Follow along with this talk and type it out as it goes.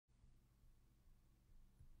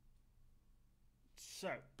So,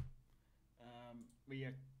 we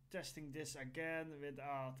are testing this again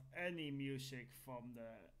without any music from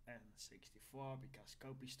the N64 because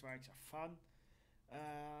copy strikes are fun.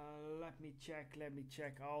 Let me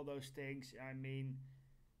check all those things. I mean,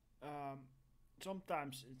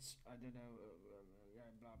 sometimes it's, I don't know,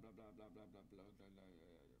 blah blah blah blah blah blah blah blah blah.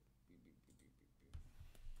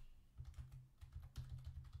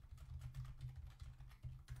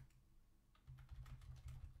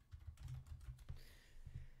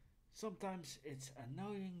 Sometimes it's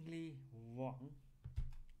annoyingly wrong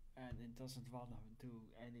and it doesn't want to do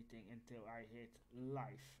anything until I hit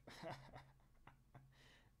live.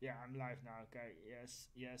 Yeah, I'm live now. Okay, yes.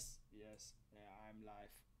 Yeah, I'm live.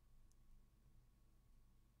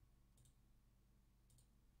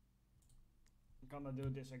 I'm gonna do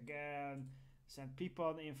this again. Send people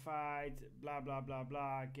an invite, blah blah blah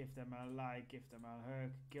blah. Give them a like, give them a hug,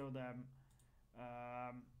 kill them.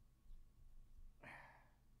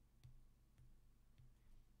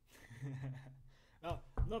 Well,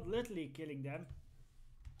 not literally killing them.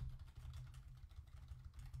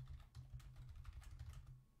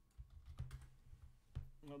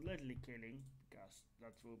 Not literally killing, because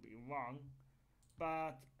that will be wrong.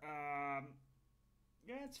 But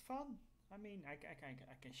yeah, it's fun. I mean, I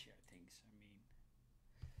can share things. I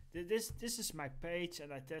mean, this is my page,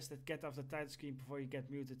 and I tested get off the title screen before you get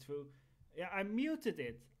muted through. Yeah, I muted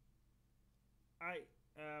it.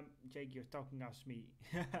 Jake, you're talking as me.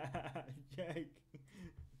 Jake.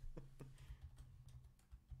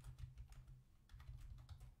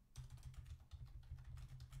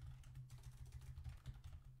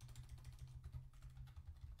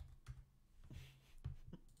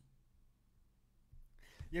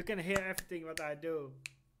 You can hear everything what I do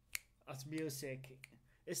as music.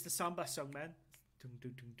 It's the samba song, man.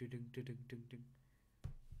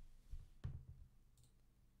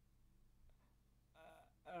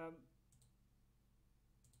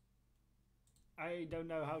 I don't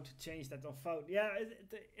know how to change that on phone. Yeah,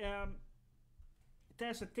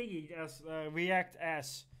 there's a thingy as React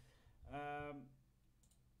as.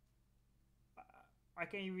 I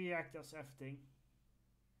can react as everything.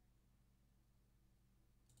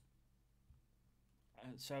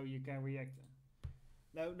 So you can react.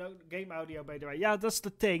 No game audio, by the way. Yeah, that's the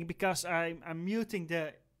thing, because I'm muting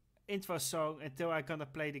the intro song until I'm gonna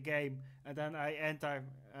play the game, and then I enter.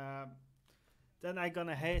 Then I'm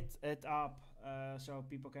gonna hit it up so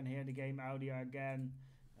people can hear the game audio again.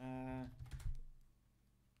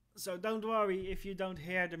 So don't worry if you don't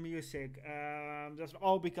hear the music. That's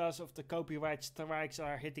all because of the copyright strikes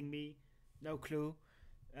are hitting me. No clue.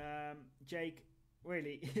 Jake,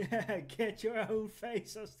 really, get your own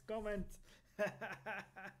face as the comment.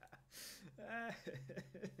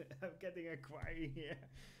 I'm getting a cry here.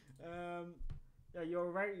 Yeah, you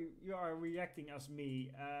are reacting as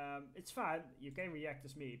me. It's fine. You can react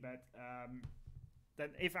as me, but then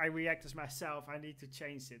if I react as myself, I need to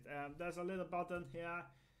change it. There's a little button here.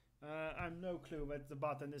 I have no clue what the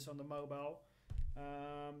button is on the mobile.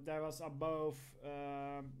 There was above.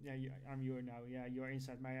 Yeah, I'm you now. Yeah, you're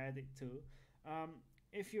inside my edit too.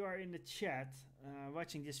 If you are in the chat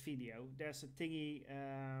watching this video, there's a thingy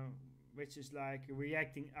which is like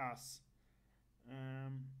reacting us.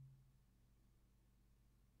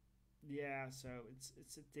 Yeah, so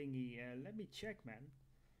it's a thingy. Let me check, man.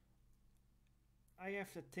 I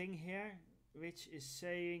have the thing here which is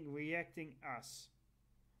saying reacting us.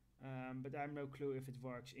 But I have no clue if it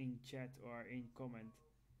works in chat or in comment.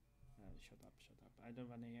 Shut up. I don't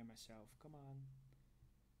want to hear myself. Come on.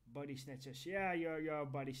 Body snatchers. Yeah, you're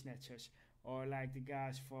body snatchers. Or like the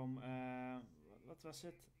guys from... what was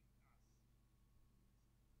it?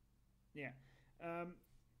 Yeah.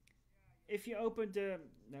 If you open the...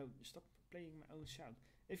 No, stop playing my own sound.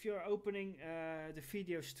 If you're opening the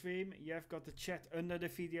video stream, you have got the chat under the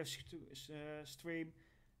video stream.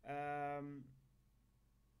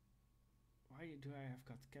 Why do I have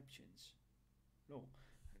got captions? No,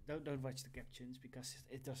 don't watch the captions because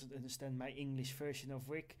it doesn't understand my English version of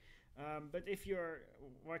Wick. But if you're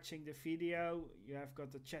watching the video, you have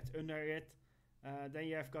got the chat under it. Then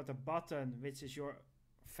you have got a button which is your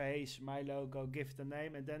face, my logo, give the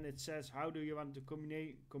name, and then it says how do you want to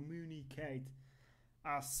communicate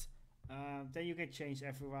us. Then you can change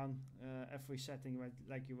every setting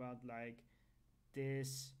like you want, like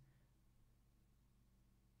this.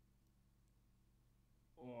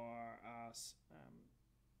 Or as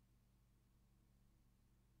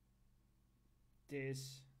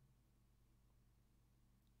this.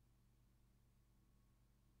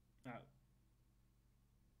 Oh.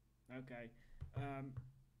 Okay.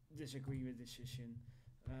 Disagree with decision.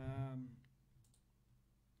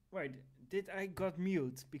 Wait, Did I got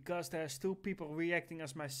mute because there's two people reacting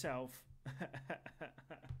as myself?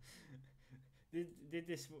 did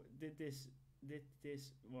this work?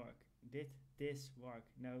 Did this work?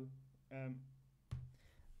 No.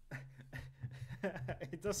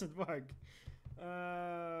 It doesn't work.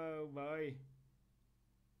 Oh boy.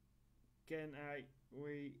 Can I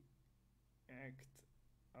react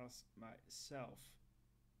as myself?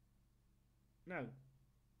 No.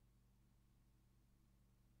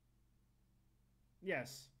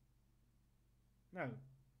 Yes. No.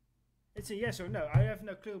 It's a yes or no. I have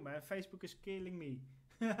no clue, man. Facebook is killing me.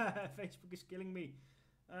 Facebook is killing me.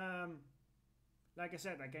 Like I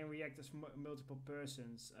said, I can react as multiple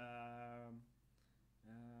persons.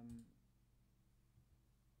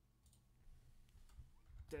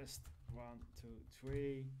 Test 1, 2,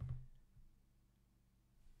 3.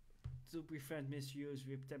 To prevent misuse,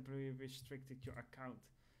 we've temporarily restricted your account.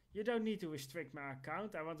 You don't need to restrict my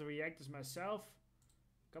account. I want to react as myself.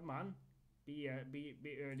 Come on, be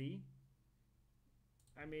early.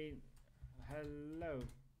 I mean, hello.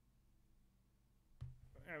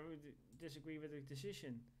 I would disagree with the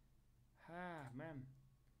decision. Ah, man.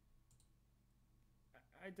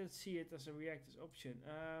 I don't see it as a react as option.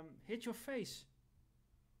 Hit your face.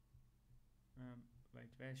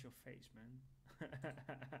 Wait, where's your face, man?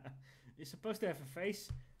 You're supposed to have a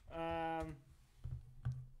face.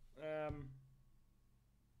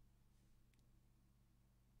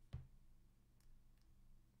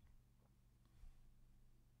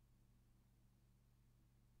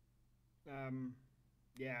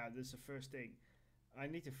 Yeah, this is the first thing. I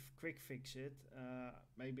need to quick fix it.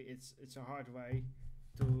 Maybe it's a hard way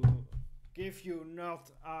to give you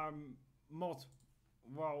not mod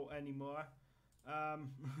wow anymore.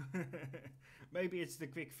 Maybe it's the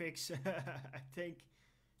quick fix. I think.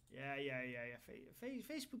 Yeah.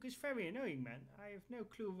 Facebook is very annoying, man. I have no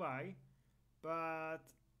clue why, but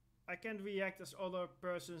I can't react as other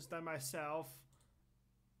persons than myself.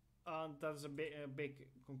 That's a big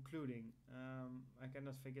concluding. I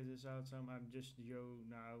cannot figure this out, so I'm just Joe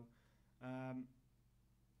now.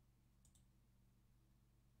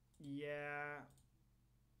 Yeah.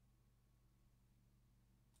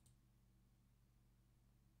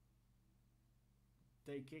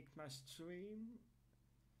 They kicked my stream.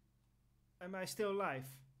 Am I still live?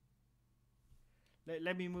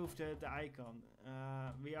 Let me move the icon.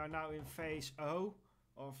 We are now in phase O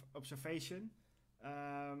of observation.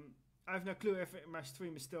 I have no clue if my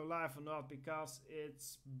stream is still live or not because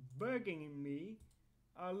it's bugging me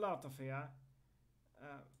a lot of here.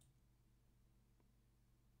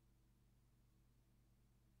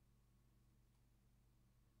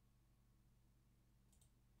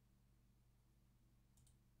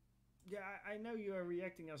 Yeah, I know you are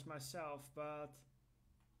reacting as myself, but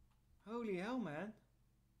holy hell, man!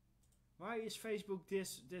 Why is Facebook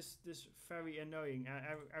this very annoying?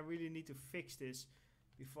 I really need to fix this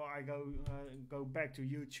before I go back to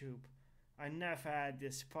YouTube. I never had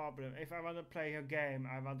this problem. If I want to play a game,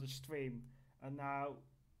 I want to stream, and now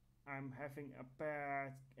I'm having a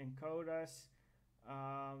pair encoders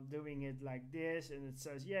doing it like this, and it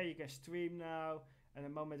says, yeah, you can stream now. And the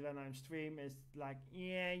moment when I'm stream, it's like,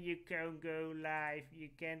 yeah, you can't go live. You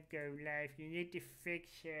can't go live. You need to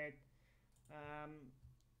fix it.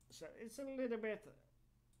 So it's a little bit.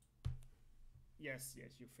 Yes,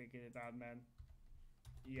 you figured it out, man.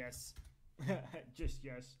 Yes, just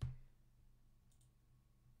yes.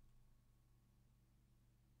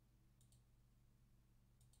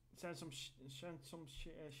 Send some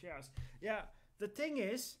shares. Yeah, the thing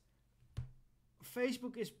is,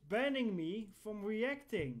 Facebook is banning me from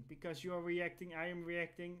reacting because you're reacting, I am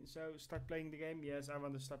reacting. So start playing the game. Yes, I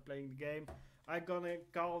want to start playing the game. I'm gonna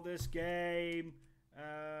call this game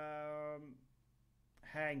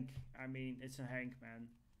Hank. I mean, it's a Hank, man.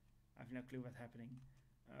 I have no clue what's happening.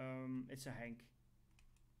 It's a Hank.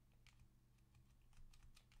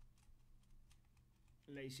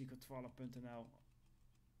 lazycontroller.nl.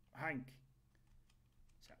 Hank.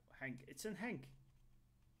 So Hank, it's a Hank.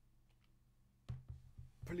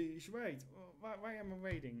 Please wait. Why am I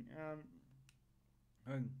waiting?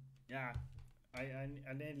 Hung. Yeah,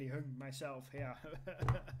 I nearly hung myself here.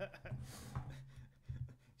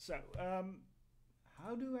 So,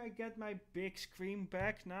 how do I get my big screen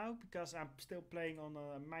back now? Because I'm still playing on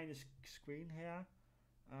a minus screen here.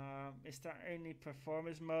 Is there any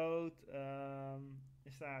performance mode?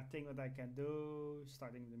 Is there a thing that I can do?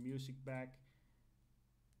 Starting the music back.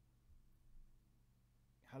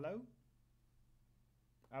 Hello?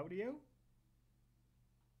 Audio?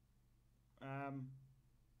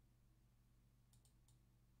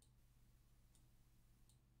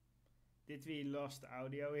 Did we lost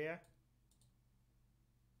audio here?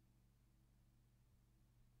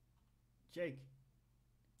 Jake.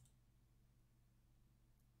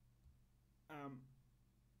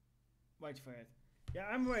 Wait for it. Yeah,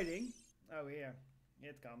 I'm waiting. Oh, here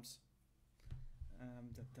it comes.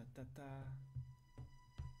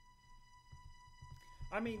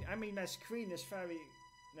 I mean, my screen is very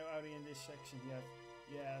no audio in this section yet.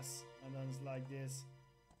 Yes, and then it's like this.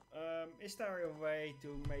 Is there a way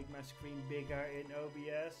to make my screen bigger in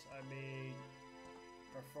OBS? I mean,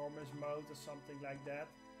 performance mode or something like that.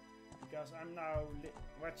 Because I'm now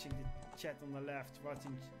watching the chat on the left,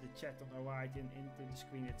 watching the chat on the right into the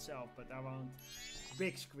screen itself, but I want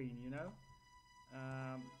big screen, you know?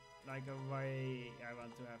 Like a way I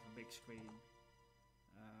want to have a big screen.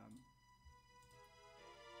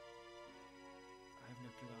 I have no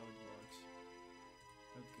clue how it works.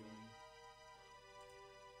 Don't kill me.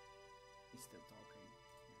 He's still talking.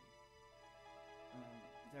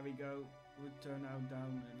 There we go. Would turn out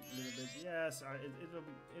down a little bit. Yes, it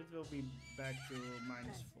will be back to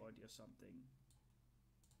 -40 or something.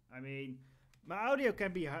 I mean, my audio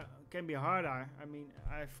can be harder. I mean,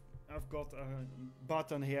 I've got a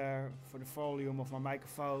button here for the volume of my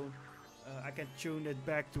microphone. I can tune it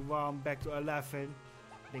back to 1, back to 11.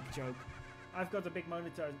 Big joke. I've got a big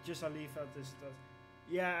monitor. Just I'll leave out this.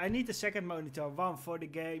 Yeah, I need a second monitor. One for the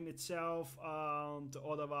game itself, the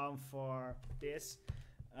other one for this.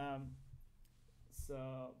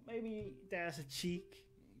 So maybe there's a cheeky.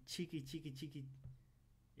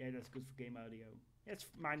 Yeah, that's good for game audio. It's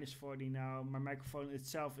 -40 now. My microphone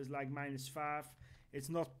itself is like -5. It's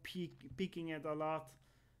not peaking it a lot.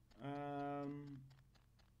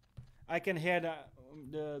 I can hear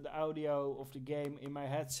the audio of the game in my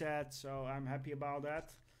headset, so I'm happy about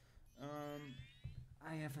that.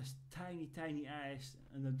 I have a tiny eyes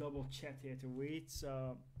and a double chat here to read,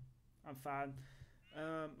 so I'm fine.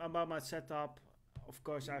 About my setup, of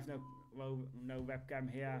course I have no webcam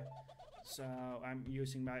here, so I'm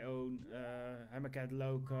using my own Hammercat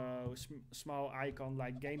logo, small icon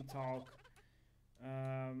like Game Talk,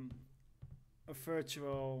 a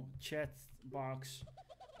virtual chat box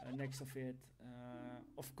next of it.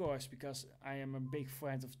 Of course, because I am a big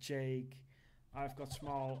friend of Jake, I've got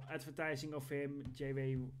small advertising of him,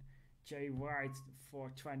 J White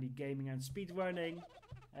 420 Gaming and Speedrunning.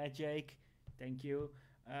 Jake, thank you.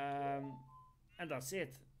 And that's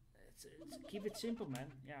it. Keep it simple,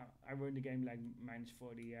 man. Yeah, I run the game like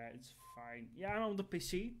 -40. Yeah, it's fine. Yeah, I'm on the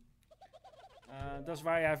PC. That's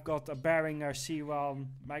why I've got a Behringer C1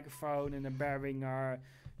 microphone and a Behringer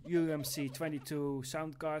UMC 22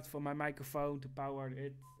 Soundcard for my microphone to power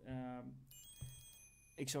it.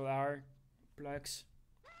 XLR plugs.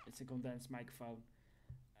 It's a condensed microphone.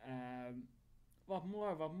 What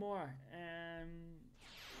more?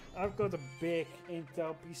 I've got a big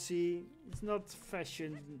Intel PC. It's not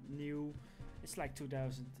fashion new. It's like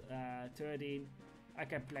 2013. I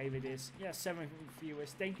can play with this. Yeah, 7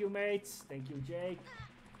 viewers. Thank you, mates. Thank you, Jake.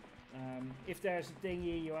 If there's a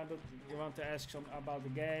thingy you want to ask about the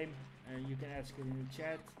game, you can ask it in the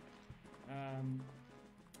chat.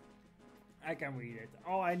 I can read it.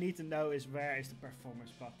 All I need to know is where is the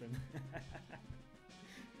performance button.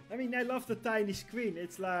 I mean, I love the tiny screen.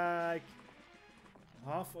 It's like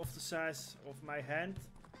half of the size of my hand.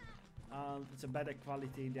 It's a better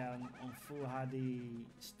quality than on full HD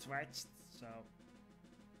stretched, so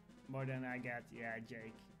more than I get. Yeah,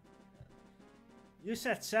 Jake. You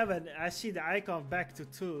said 7. I see the icon back to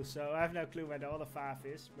 2, so I have no clue where the other 5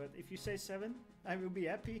 is. But if you say 7, I will be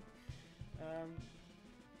happy.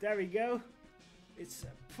 There we go. It's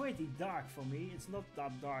pretty dark for me. It's not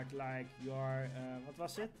that dark like your what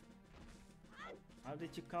was it? How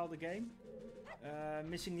did you call the game?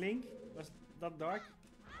 Missing Link? Was that dark?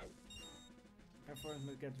 Performance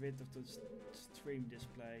will get rid of the stream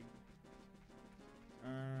display.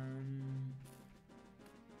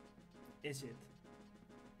 Is it?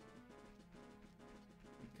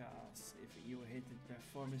 Because if you hit the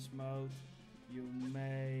performance mode, you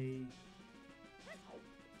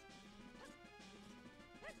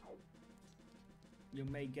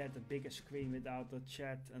may get a bigger screen without the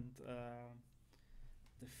chat and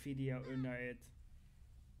the video under it.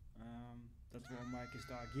 That one mic is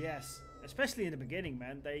dark. Yes, especially in the beginning,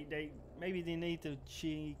 man. Maybe they need to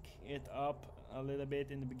cheek it up a little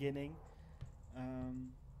bit in the beginning.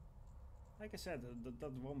 Like I said,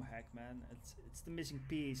 that ROM hack, man. It's the missing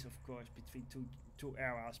piece, of course, between two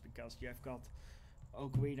eras, because you have got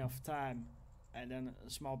Ocarina of Time, and then a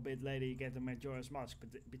small bit later you get the Majora's Mask.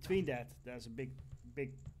 But between that, there's a big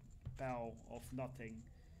pile of nothing.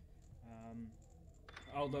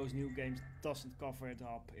 All those new games doesn't cover it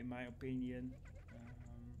up, in my opinion.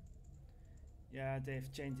 Yeah, they've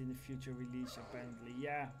changed in the future release apparently.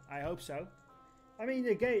 Yeah, I hope so. I mean,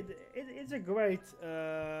 the game, it's a great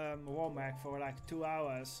ROM hack for like 2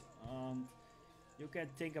 hours. You can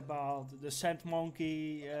think about the Sand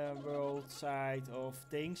Monkey world side of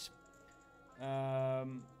things.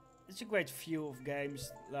 It's a great view of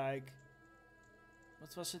games like,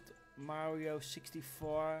 what was it? Mario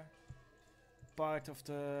 64, part of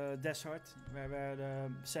the desert where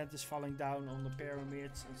the sand is falling down on the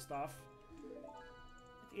pyramids and stuff.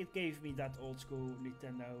 It gave me that old school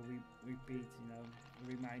Nintendo repeat, you know,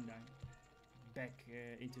 reminder back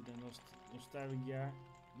into the nostalgie. I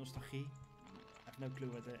have no clue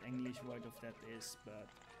what the English word of that is, but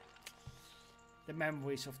the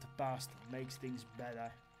memories of the past makes things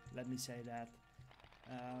better. Let me say that.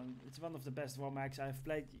 It's one of the best ROM hacks I've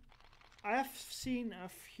played. I have seen a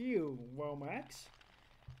few ROM hacks,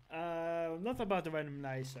 not about the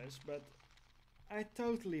randomizers, but I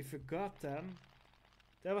totally forgot them.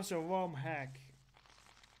 There was a ROM hack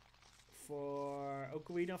for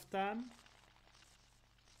Ocarina of Time,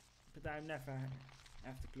 but I never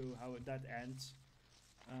have the clue how that ends.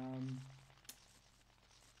 I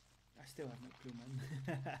still have no clue, man.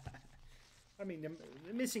 I mean, the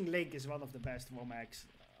Missing Link is one of the best ROM hacks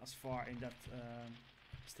as far in that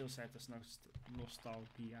still set as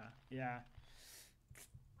nostalgia. Yeah.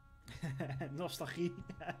 Nostalgie.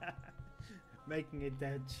 Making it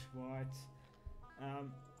that word.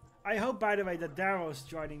 I hope, by the way, that Daryl's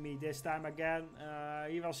joining me this time again.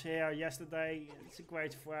 He was here yesterday. He's a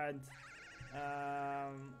great friend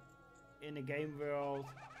in the game world.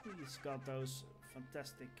 He's got those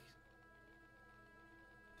fantastic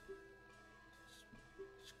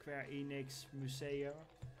Square Enix Museum,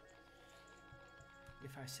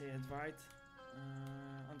 if I say it right.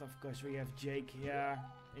 And of course we have Jake here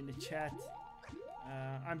in the chat.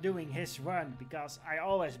 I'm doing his run because I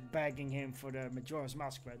always begging him for the Majora's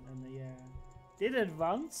Mask run, and he did it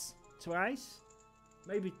once, twice,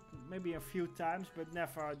 maybe a few times, but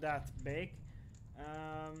never that big.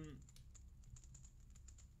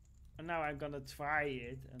 And now I'm gonna try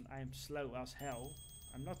it, and I'm slow as hell.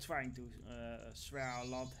 I'm not trying to swear a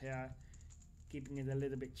lot here, keeping it a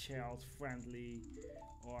little bit child friendly,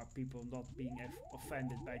 or people not being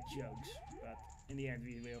offended by jokes, but in the end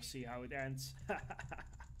we will see how it ends.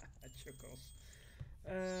 Chuckles.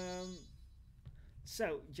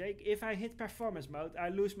 So Jake, if I hit performance mode I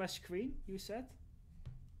lose my screen, you said?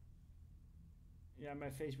 Yeah, my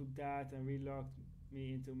Facebook died and relogged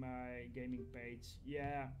me into my gaming page.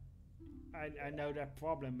 Yeah, I know that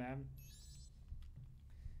problem, man.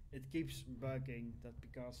 It keeps bugging that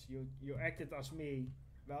because you acted as me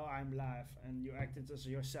while I'm live, and you acted as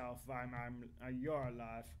yourself while you're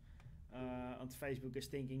live. And Facebook is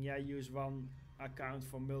thinking, yeah, use one account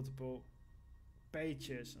for multiple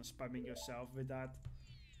pages and spamming yourself with that.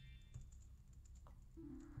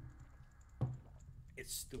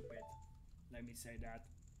 It's stupid. Let me say that.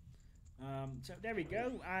 So there we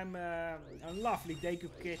go. I'm a lovely Deku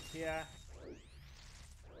kid here.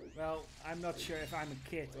 Well, I'm not sure if I'm a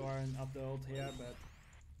kid or an adult here, but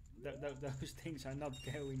those things are not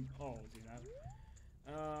going old, you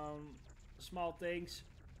know. Small things.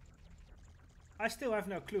 I still have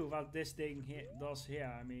no clue what this thing does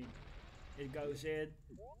here. I mean, it goes in,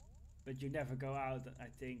 but you never go out. I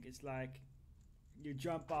think it's like you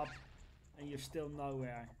jump up and you're still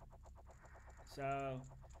nowhere. So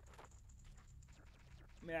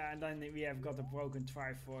yeah, and then we have got a broken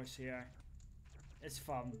Triforce here. It's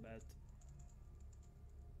fun, but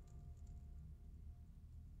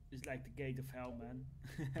it's like the gate of hell, man.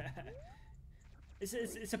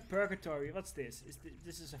 It's a purgatory. What's this?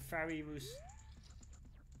 This is a fairy who's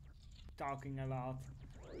talking a lot.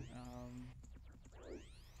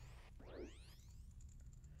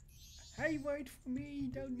 Hey, wait for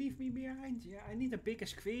me! Don't leave me behind. Yeah, I need a bigger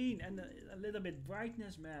screen and a little bit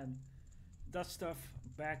brightness, man. That stuff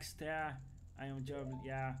back there. I am joking.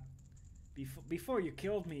 Yeah. Before you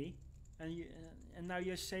killed me, and now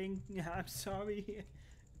you're saying, yeah, I'm sorry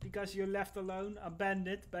because you're left alone,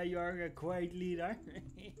 abandoned by your great leader.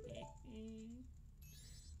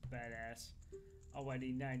 Badass.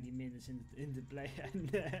 Already 90 minutes in the play and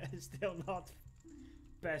still not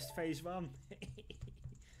past phase 1.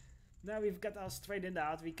 Now we've got us straightened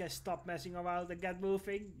out. We can stop messing around and get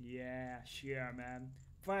moving. Yeah, sure, man.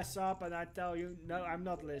 Press up and I tell you, no, I'm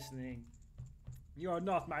not listening. You're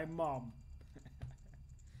not my mom.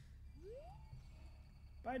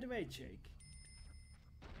 By the way, Jake,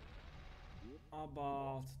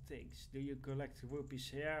 about things. Do you collect rupees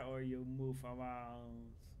here or you move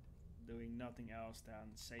around doing nothing else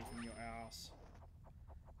than saving your ass?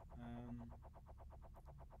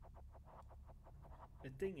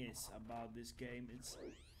 thing is about this game, it's,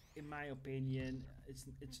 in my opinion,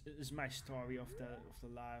 it's my story of the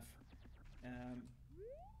life.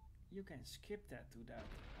 You can skip that to that.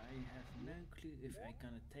 I have no clue if I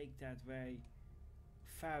gonna take that way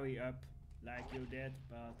very up like you did,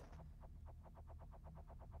 but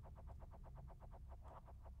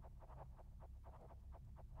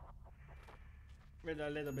with a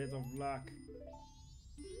little bit of luck.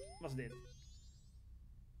 What's this?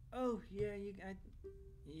 Oh yeah,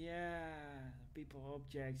 yeah, people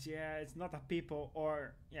objects. Yeah, it's not a people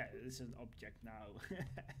or yeah, it's an object now.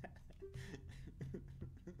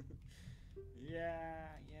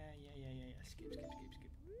 Yeah. Skip.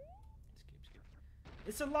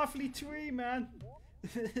 It's a lovely tree, man.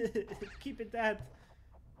 Keep it that.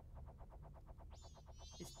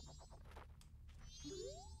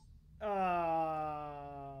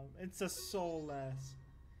 It's a soulless.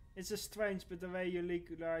 It's a strange, but the way you look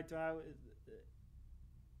right now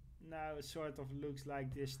it sort of looks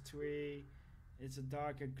like this tree. It's a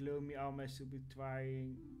dark and gloomy, almost to be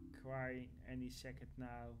crying any second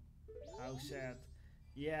now. How sad.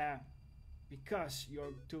 Yeah, because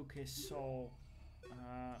you took his soul,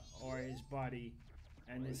 or his body,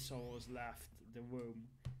 and his soul has left the room.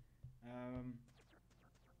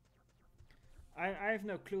 I have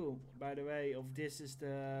no clue, by the way, if this is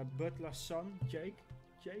the butler's son, Jake.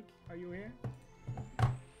 Jake, are you here?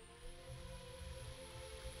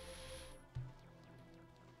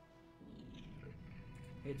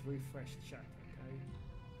 Hit refresh chat, okay?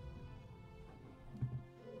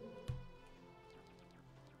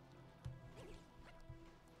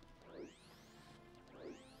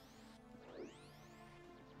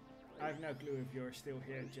 I have no clue if you're still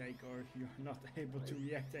here, Jake, or if you're not able to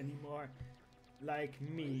react anymore, like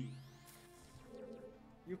me.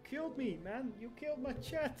 You killed me, man. You killed my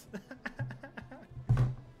chat.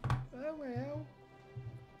 Oh well.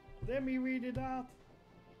 Let me read it out.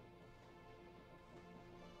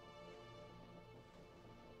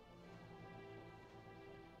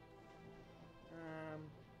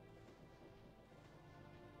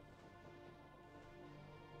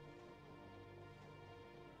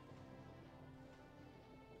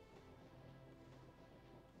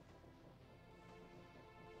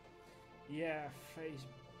 Yeah, Facebook.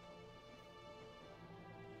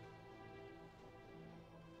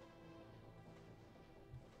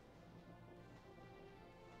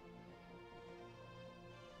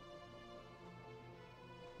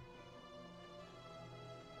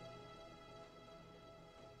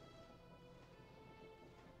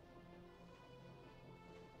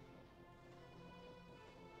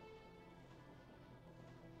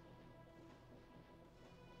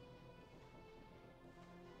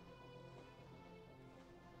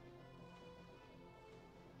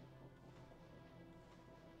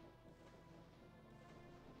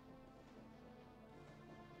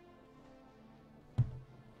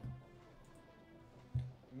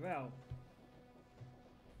 Well,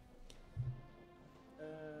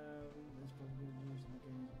 it's probably used in the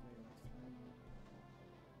game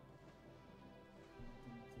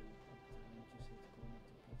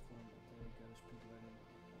to play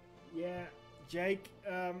with. Yeah, Jake,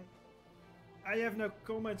 I have no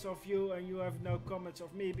comments of you and you have no comments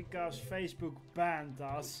of me because Facebook banned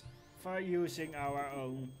us for using our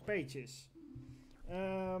own pages.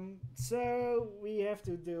 So we have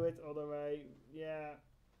to do it other way. Yeah.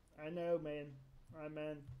 I know, man.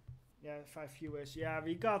 Yeah, 5 viewers. Yeah,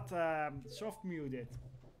 we got soft muted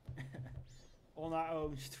on our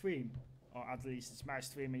own stream. Or at least it's my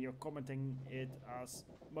stream and you're commenting it as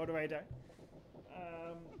moderator.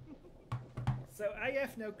 So I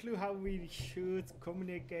have no clue how we should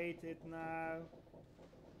communicate it now.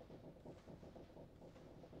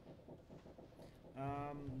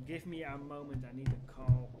 Give me a moment, I need a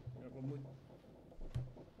call.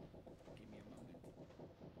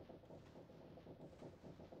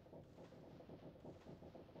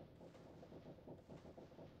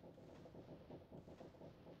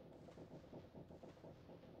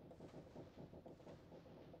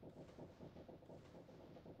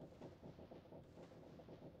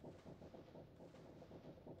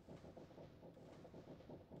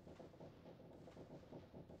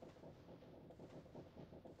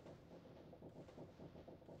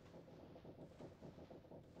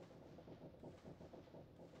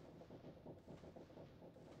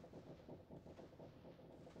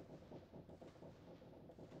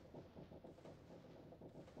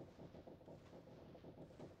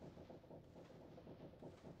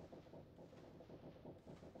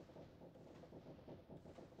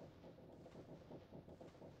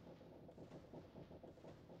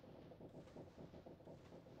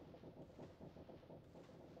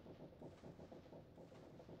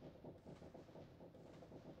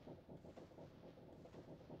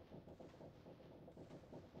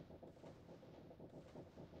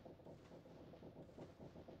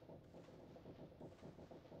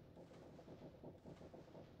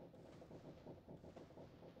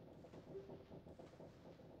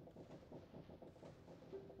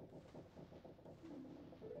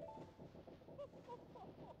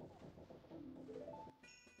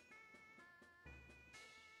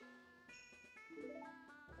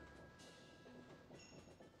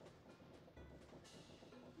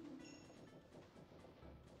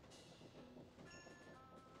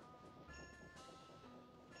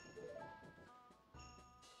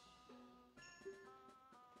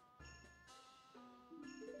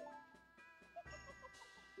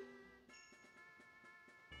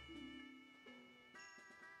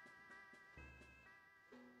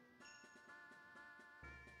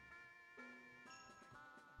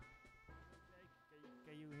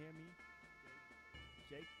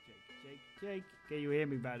 Jake, can you hear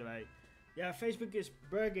me by the way? Yeah, Facebook is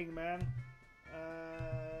bugging, man.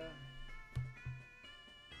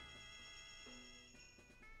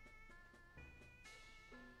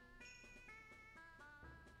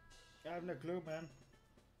 I have no clue, man.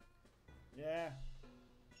 Yeah.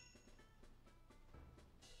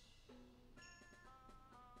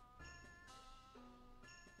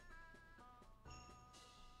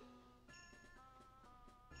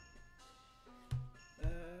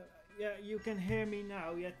 Yeah, you can hear me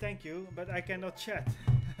now. Yeah, thank you. But I cannot chat.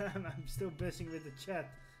 I'm still busy with the chat.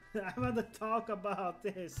 I want to talk about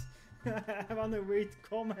this. I want to read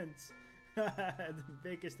comments. The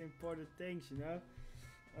biggest important things, you know.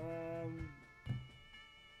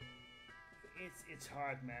 It's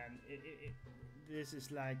hard, man. This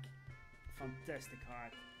is like fantastic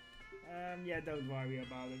hard. Yeah, don't worry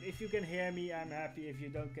about it. If you can hear me, I'm happy. If you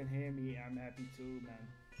don't can hear me, I'm happy too, man.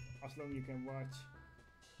 As long as you can watch.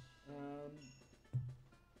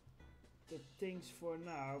 The things for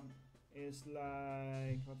now is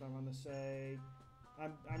like what I want to say.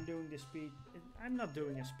 I'm doing the speed. I'm not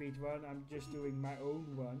doing a speed run. I'm just doing my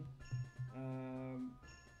own one.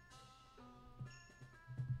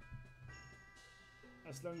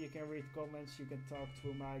 As long as you can read comments, you can talk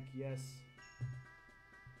through mic. Yes.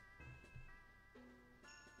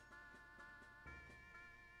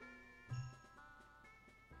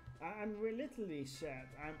 I'm literally sad.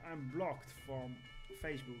 I'm blocked from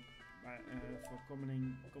Facebook for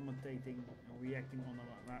commentating and reacting on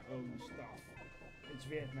my own stuff. It's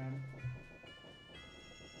weird, man.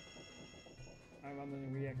 I want to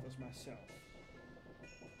react as myself.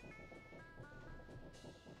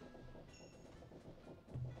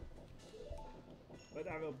 But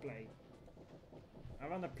I will play. I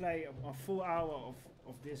want to play a full hour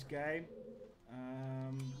of this game.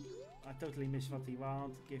 I totally miss what he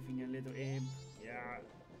wants, giving a little imp. Yeah.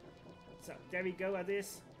 So there we go at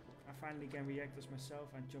this. I finally can react as myself.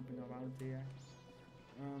 I'm jumping around here.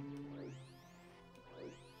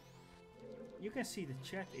 You can see the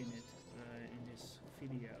chat in it in this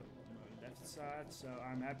video on the left side, so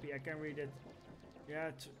I'm happy I can read it.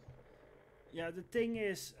 Yeah, the thing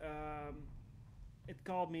is, it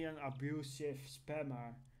called me an abusive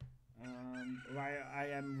spammer. Why I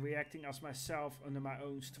am reacting as myself under my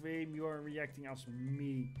own stream, you're reacting as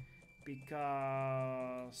me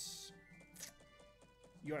because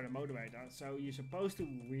you're the moderator, so you're supposed to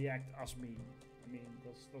react as me. I mean,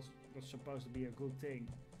 that's supposed to be a good thing.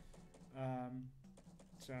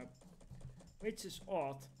 So, which is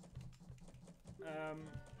odd.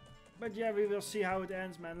 But yeah, we will see how it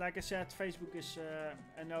ends, man. Like I said, Facebook is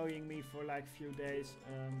annoying me for like a few days.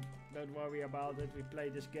 Don't worry about it. We play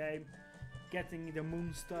this game, getting the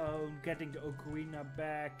Moonstone, getting the Ocarina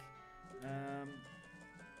back.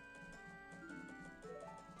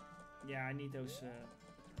 Yeah, I need those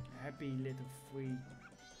happy little free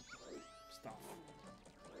stuff.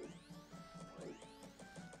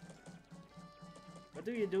 What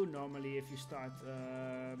do you do normally if you start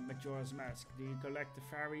Majora's Mask? Do you collect the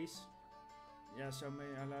fairies? Yeah, so many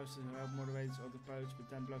allows to help moderators of the posts, but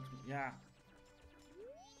then blocks me. Yeah.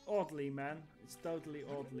 Oddly, man. It's totally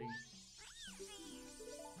oddly.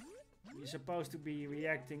 You're supposed to be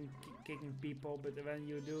reacting, kicking people, but when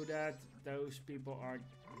you do that, those people are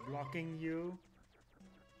blocking you.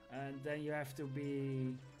 And then you have to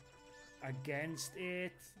be against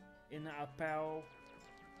it in an appel.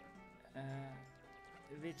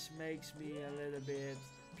 Which makes me a little bit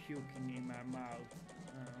puking in my mouth.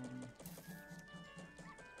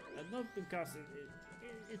 Not because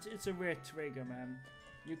it's a weird trigger, man.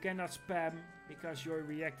 You cannot spam because you're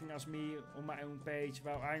reacting as me on my own page,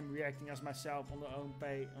 while I'm reacting as myself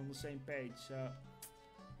on the same page. So,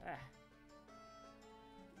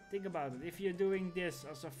 think about it. If you're doing this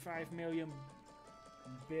as a 5 million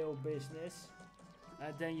bill business,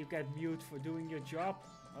 then you get mute for doing your job.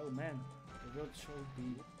 Oh man. The world should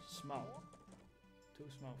be small. Too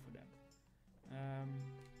small for them.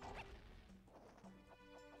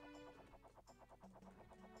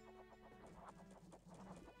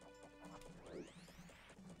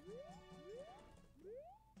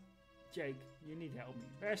 Jake, you need help me.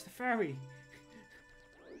 Where's the ferry?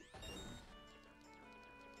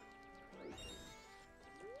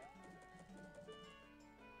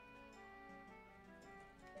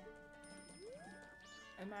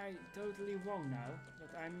 Am I totally wrong now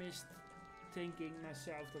that I missed thinking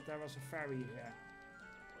myself that there was a ferry here?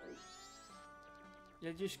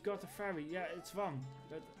 Yeah, just got a ferry. Yeah, it's one.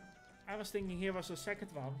 But I was thinking here was a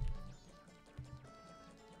second one.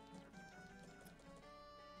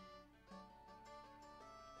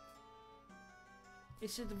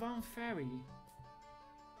 Is it one ferry?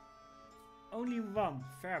 Only one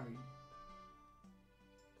ferry.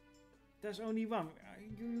 There's only one.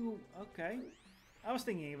 Okay. I was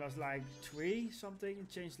thinking it was like 3 something.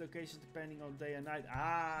 Change locations depending on day and night.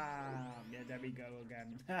 Ah, yeah, there we go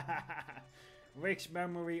again. Rick's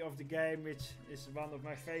memory of the game, which is one of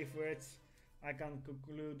my favorites. I can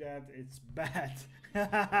conclude that it's bad.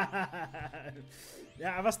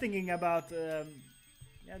 Yeah, I was thinking about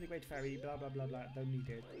yeah, the Great Fairy, blah blah blah blah. Don't need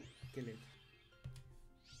it. Kill it.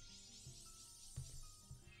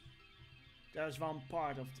 There's one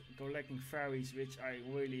part of collecting fairies which I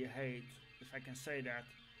really hate, if I can say that,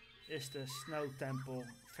 is the Snow Temple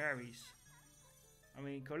fairies. I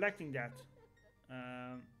mean, collecting that.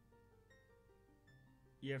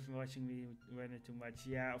 You have been watching me run it too much.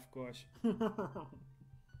 Yeah, of course.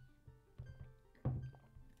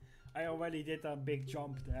 I already did a big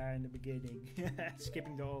jump there in the beginning,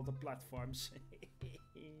 skipping all the platforms.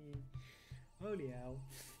 Holy hell.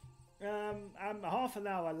 I'm half an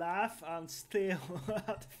hour live and still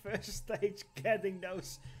at the first stage getting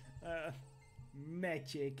those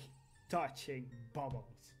magic touching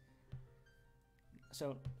bubbles.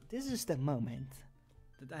 So this is the moment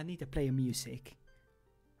that I need to play music.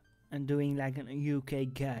 And doing like a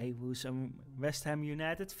UK guy who's a West Ham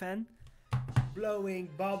United fan, blowing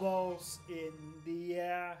bubbles in the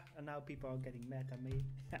air, and now people are getting mad at me.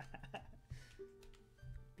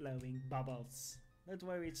 Blowing bubbles. Don't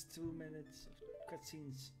worry, it's 2 minutes of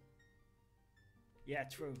cutscenes. Yeah,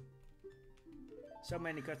 true. So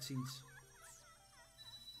many cutscenes.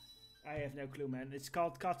 I have no clue, man. It's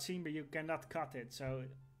called cutscene, but you cannot cut it. So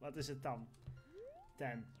what is it then?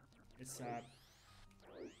 10. It's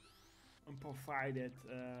unprovided,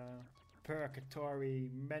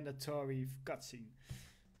 purgatory, mandatory cutscene.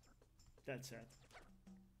 That's it.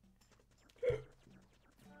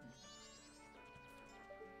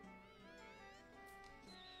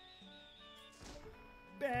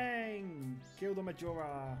 Bang! Kill the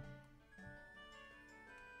Majora.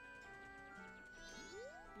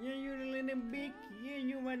 Yeah, you're a little big. Yeah,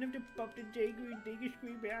 you one of the pop the Jake take a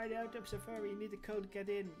screen behind out of Safari. You need a code to get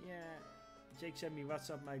in. Yeah. Jake sent me, what's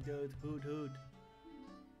up my dude, hoot hoot.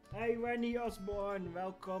 Hey Randy Osborne,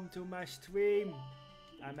 welcome to my stream.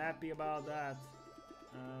 I'm happy about that.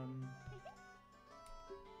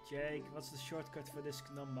 Jake, what's the shortcut for this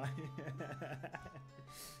number?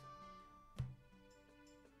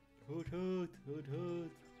 Hoot hoot, hoot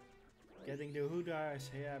hoot. Getting the hooters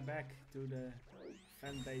here back to the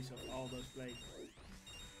fan base of all those places.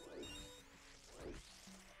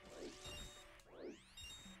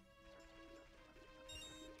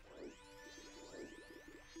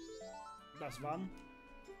 That's 1.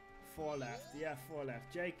 4 left. Yeah, 4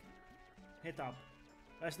 left. Jake, hit up.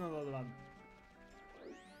 There's another one.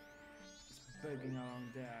 It's bugging along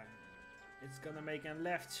there. It's gonna make a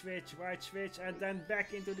left switch, right switch, and then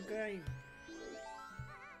back into the game.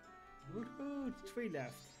 Hoot hoot. 3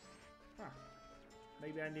 left. Huh.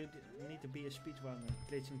 Maybe I need to be a speedrunner,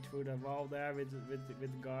 glitching through the wall there with the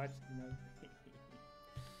guard, you know.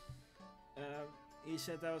 He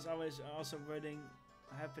said that was always also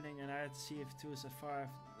happening, and I had to see if too so far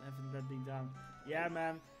haven't let me down. Yeah,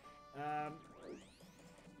 man.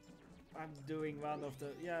 I'm doing one of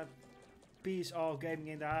the peace all gaming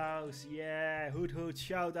in the house. Yeah, hoot hoot.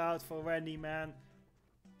 Shout out for Randy, man.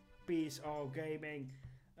 Peace all gaming.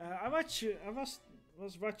 I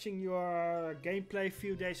was watching your gameplay a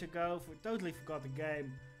few days ago. Totally forgot the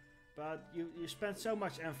game, but you spent so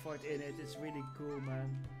much effort in it. It's really cool,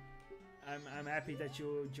 man. I'm happy that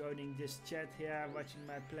you're joining this chat here, watching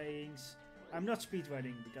my playings. I'm not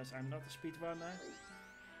speedrunning because I'm not a speedrunner,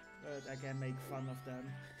 but I can make fun of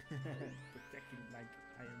them, protecting like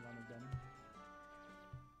I am one of them.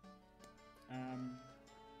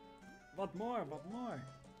 What more? What more?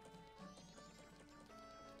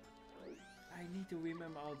 I need to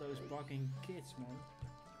remember all those bugging kids, man.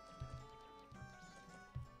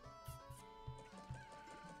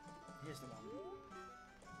 Here's the one.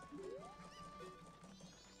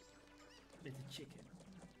 With the chicken.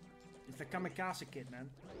 It's the kamikaze kid, man.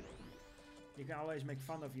 You can always make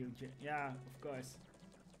fun of you. Yeah, of course.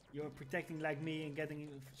 You're protecting like me and getting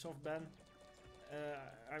soft ban.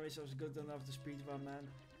 I wish I was good enough to speedrun, man.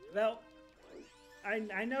 Well,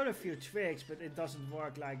 I know a few tricks, but it doesn't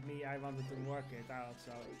work like me. I wanted to work it out,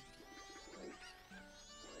 so.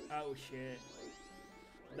 Oh shit.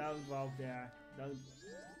 Don't walk there. Don't.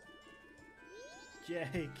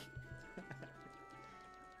 Jake.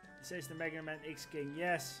 Says the Mega Man X King.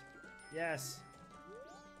 Yes. Yes.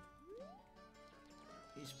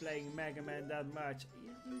 He's playing Mega Man that much.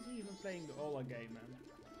 He's even playing the Ola game, man.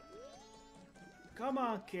 Come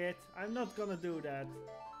on, kid. I'm not gonna do that.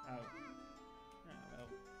 Oh.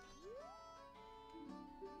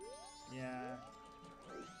 Yeah.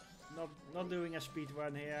 Not doing a speed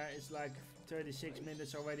run here. It's like 36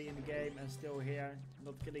 minutes already in the game and still here,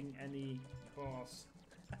 not killing any boss.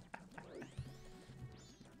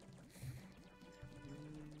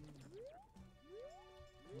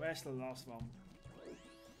 Where's the last one?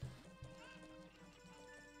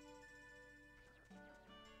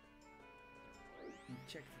 We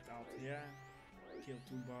checked it out here. Kill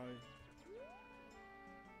 2 boy.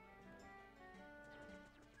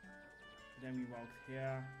 Then we walked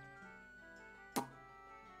here.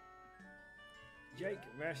 Jake,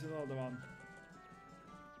 where's the other one?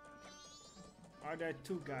 Are there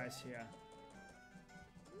 2 guys here?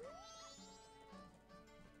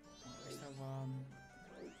 Where's that one?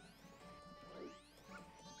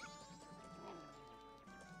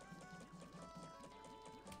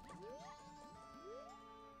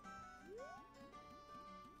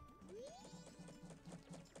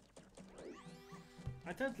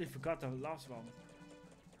 I totally forgot the last one.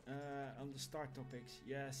 On the start topics,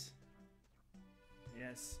 yes.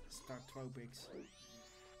 Yes, start topics.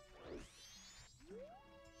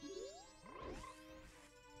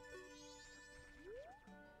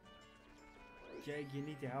 Jake, you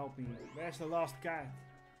need to help me. Where's the last cat?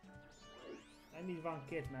 I need 1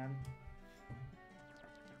 kid, man.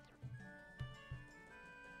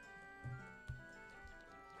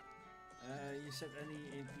 You said any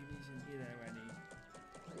PBs in here already.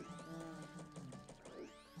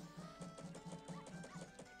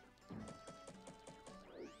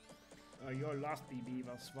 Your last PB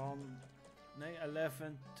was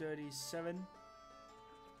 11:37.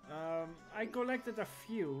 I collected a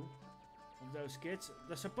few of those kids.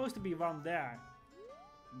 There's supposed to be one there,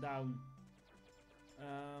 down.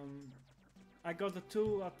 I got the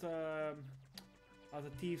 2 at the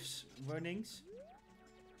thieves' runnings.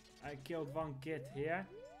 I killed 1 kid here.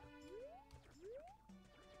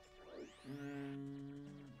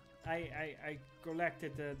 I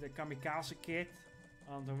collected the kamikaze kid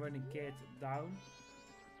on the running kid down.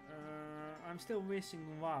 I'm still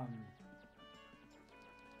missing 1.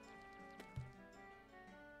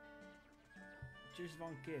 Just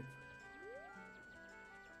 1 kid.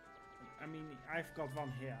 I mean, I've got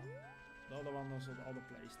 1 here. The other one was at the other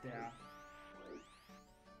place there.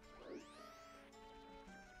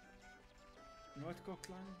 North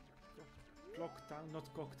Cocktown? Clocktown,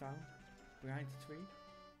 not Cocktown. Behind the tree.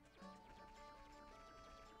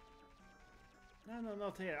 No,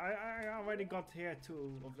 not here. I already got here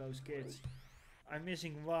 2 of those kids. I'm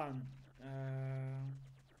missing 1.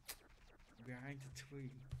 Behind the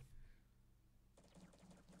tree.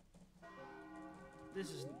 This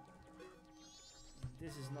is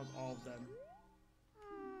not all of them.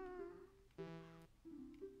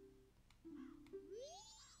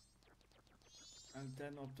 And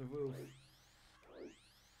then up the roof.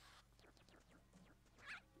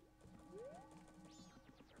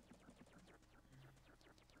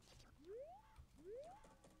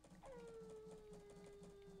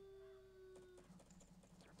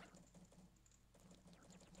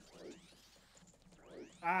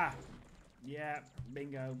 Ah! Yeah,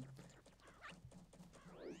 bingo.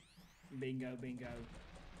 Bingo, bingo.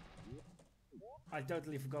 I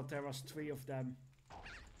totally forgot there was 3 of them.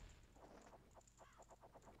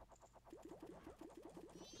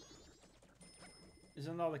 There's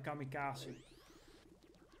another kamikaze.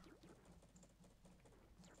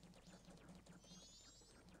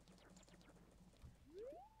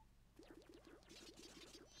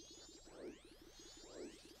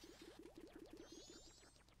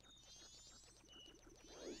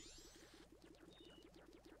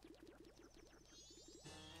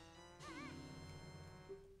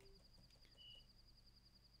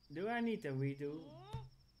 Do I need to redo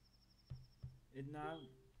it now?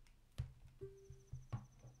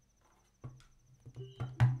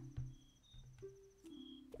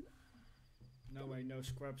 No way, no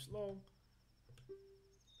scrubs long.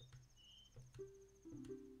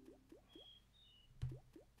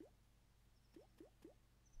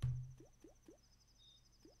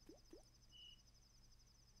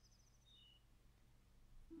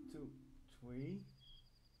 Two, 3,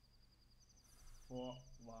 4,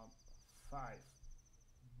 1, 5.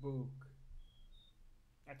 Book.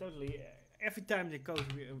 I totally every time the code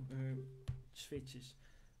switches.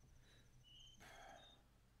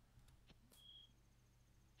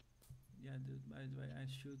 Yeah, dude, by the way, I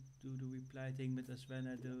should do the reply thing, but as when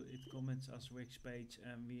I do, it comments as Wix page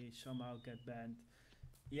and we somehow get banned.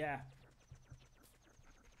 Yeah.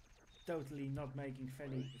 Totally not making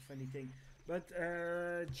funny thing. But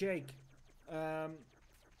Jake,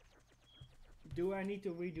 do I need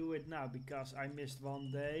to redo it now because I missed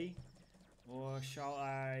 1 day Or shall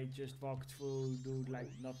I just walk through, do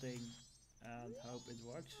like nothing, and hope it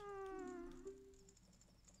works?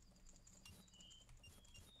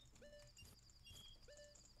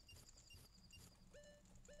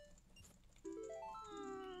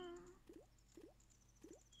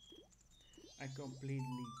 I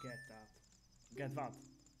completely get that. Get what?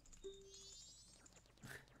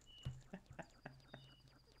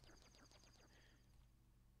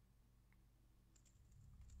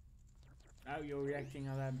 Oh, you're reacting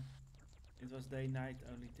on them. It was day night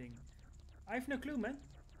only thing. I have no clue, man.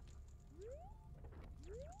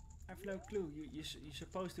 I have no clue. You're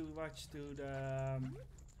supposed to watch to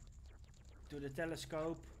the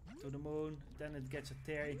telescope, to the moon. Then it gets a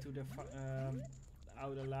tear into the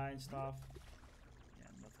outer line stuff. Yeah,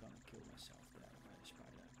 I'm not gonna kill myself there by a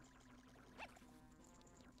spider.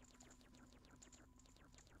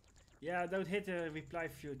 Yeah, don't hit the reply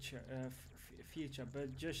feature,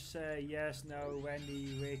 but just say yes, no,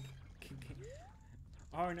 Wendy, Rick,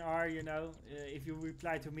 R and R, you know. If you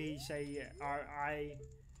reply to me, say RI.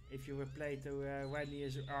 If you reply to Wendy,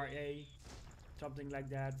 is RA. Something like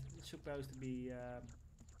that. It's supposed to be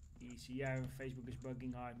easy. Yeah, Facebook is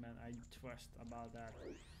bugging hard, man. I trust about that.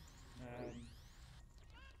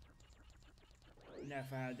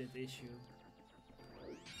 Never had that issue.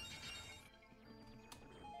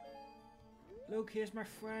 Look, here's my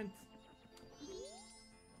friend.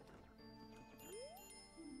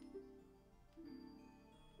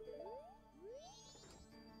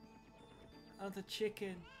 And the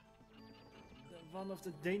chicken. One of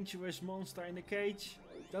the dangerous monster in the cage.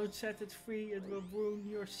 Don't set it free, it will ruin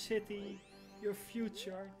your city, your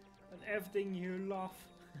future, and everything you love.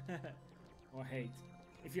 Or hate.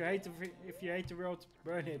 If you hate the world,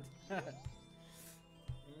 burn it.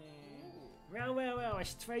 Well, a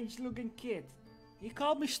strange looking kid. He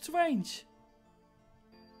called me strange.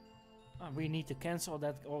 Oh, we need to cancel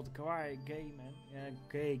that old guy, gay man. Yeah,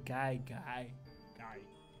 gay guy.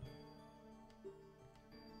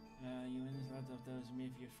 You win a lot of those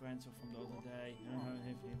with your friends or from the other day.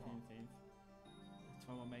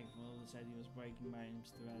 Troublemaker from Older said he was breaking my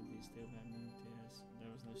instrumentality, still having tears.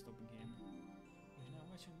 There was no stopping him. If now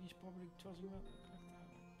watching me, he's probably tossing up.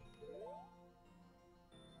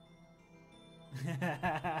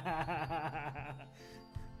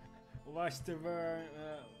 Watch the world.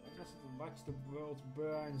 Watch the world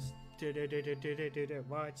burns.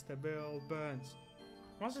 Watch the world burns.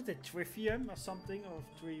 Was it a Trivium or something? Or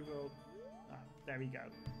 3 world? Ah, there we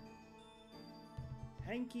go.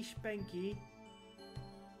 Hanky Spanky.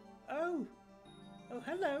 Oh,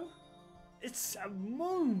 hello. It's a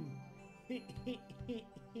moon.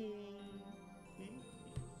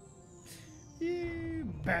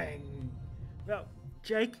 Bang. Well,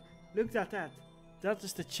 Jake, look at that. That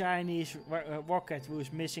is the Chinese rocket who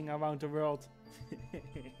is missing around the world.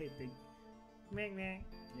 Hitting.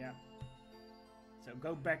 Yeah. So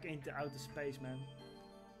go back into outer space, man.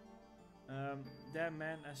 Damn,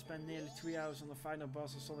 man, I spent nearly 3 hours on the final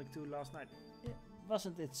boss of Sonic 2 last night.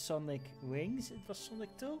 Wasn't it Sonic Wings? It was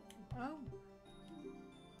Sonic 2? Oh.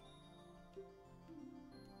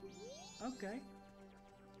 Okay.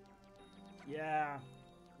 Yeah,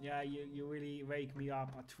 you really wake me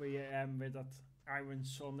up at 3 AM with that Iron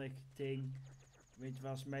Sonic thing, which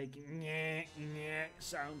was making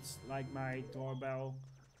sounds like my doorbell.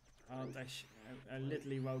 I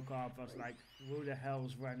literally woke up, was like, who the hell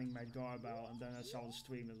is running my doorbell? And then I saw the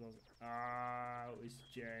stream, it was, oh, it's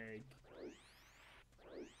Jake.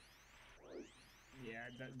 Yeah,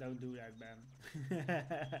 don't do that, man.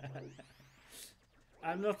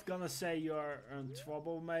 I'm not gonna say you're a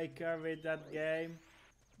troublemaker with that game,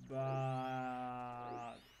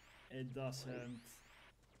 but it doesn't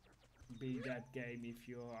be that game if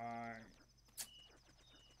you are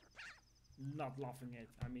not loving it.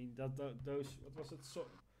 I mean, those, what was it,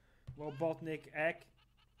 Robotnik egg?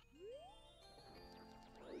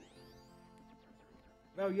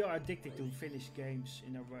 Well, you're addicted to finish games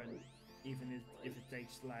in a run, even if it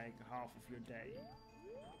takes like half of your day.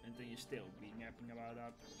 And then you're still being happy about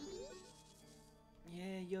that.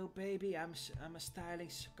 Yeah, yo baby, I'm a styling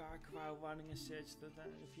car crowd running a search that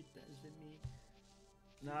if you dance with me.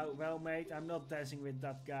 No, well mate, I'm not dancing with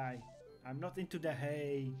that guy. I'm not into the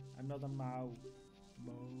hay. I'm not a Mao.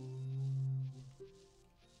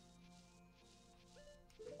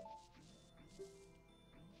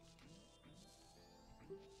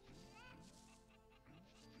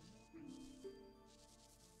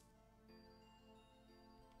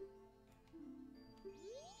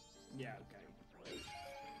 Yeah, okay.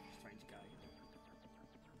 Strange guy.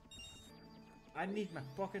 I need my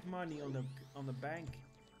pocket money on the bank.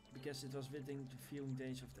 because it was within the viewing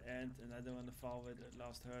days of the end, and I don't want to fall with the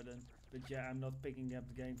last hurdle. But yeah, I'm not picking up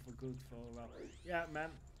the game for good for a while. Yeah,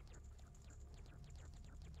 man.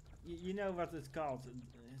 You know what it's called?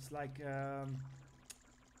 It's like a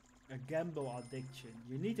gamble addiction.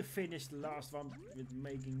 You need to finish the last one with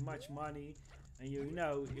making much money, and you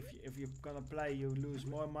know if you're gonna play, you lose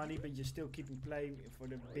more money, but you're still keeping playing for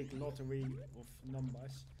the big lottery of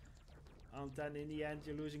numbers. And then in the end,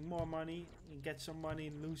 you're losing more money. You get some money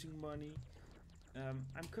and losing money.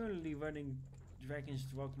 I'm currently running Dragon's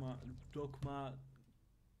Dogma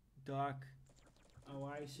Dark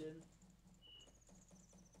Horizon.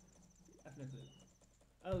 I have no clue.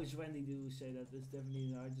 Oh, it's Wendy do say that. It's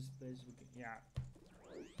definitely the hardest place we can. Yeah.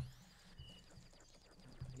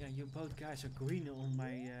 Yeah, you both guys are green on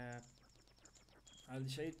my how do you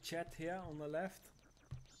say it? Chat here on the left.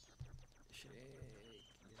 Shake.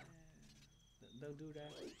 Yeah. Don't do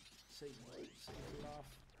that. Say laugh.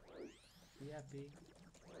 Be happy.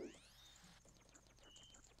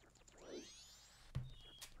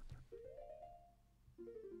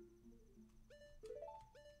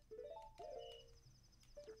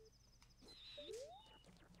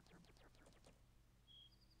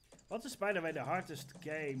 What is, by the way, the hardest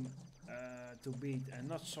game to beat, and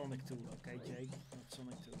not Sonic 2, okay, Jake? Not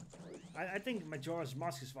Sonic 2. I think Majora's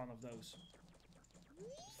Mask is one of those.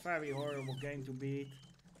 Very horrible game to beat.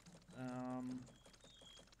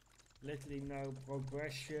 Literally no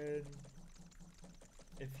progression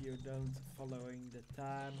if you don't following the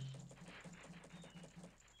time.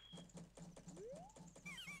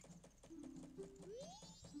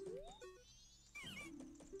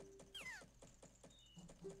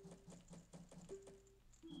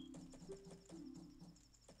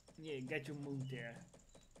 Yeah, get your moon there.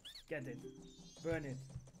 Get it. Burn it.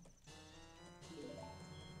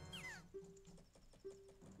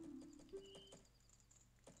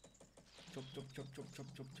 Chop, chop, chop, chop, chop,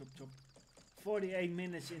 chop, chop, chop. 48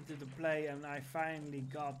 minutes into the play and I finally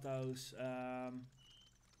got those, how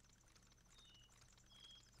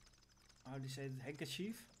do you say it?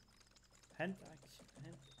 Handkerchief? Handkerchief?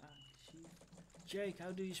 Jake,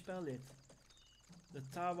 how do you spell it? The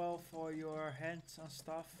towel for your hands and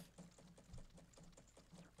stuff.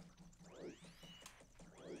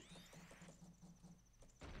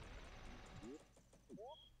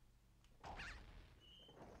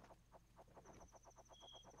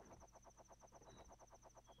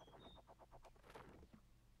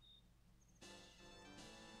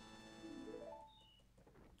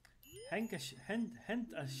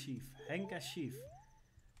 Handkerchief.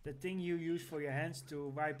 The thing you use for your hands to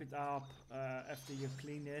wipe it up after you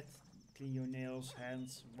clean it. Clean your nails,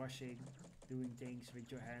 hands, washing, doing things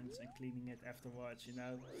with your hands and cleaning it afterwards, you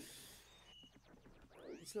know.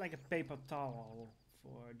 It's like a paper towel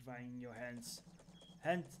for drying your hands.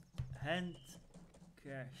 Handkerchief.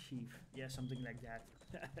 Yeah, something like that.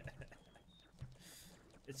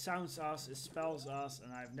 It sounds us, it spells us,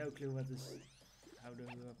 and I have no clue what is, how to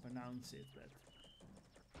pronounce it, but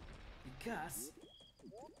because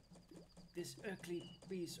this ugly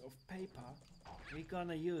piece of paper, we're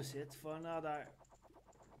gonna use it for another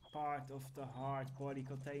part of the hard body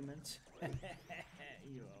containment.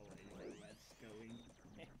 You already know what's going.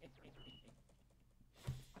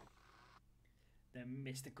 The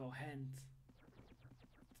mystical hand.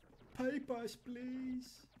 Papers,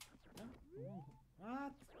 please. No?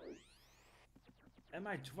 What? Am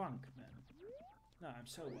I drunk, man? No, I'm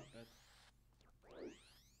sober, but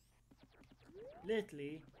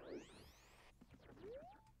literally.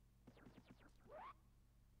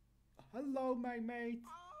 Hello, my mate.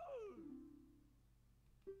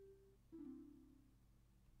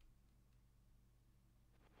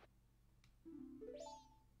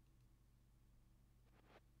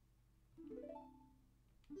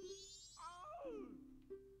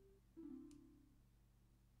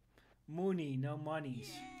 Money, no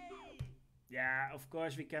monies. Yeah, of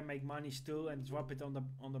course we can make monies too and drop it on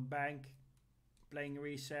the bank. Playing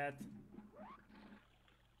reset.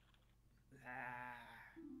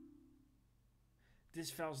 This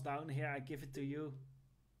falls down here, I give it to you.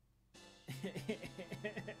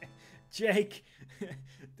 Jake,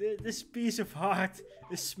 this piece of heart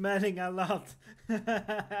is smelling a lot.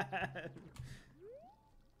 I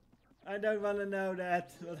don't want to know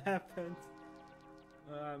that, what happened.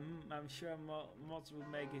 I'm sure mods will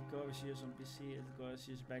make it gorgeous on PC as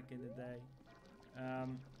gorgeous back in the day.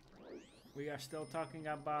 We are still talking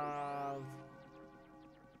about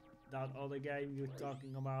that other game, you're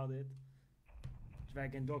talking about it.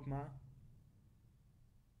 Dragon Dogma.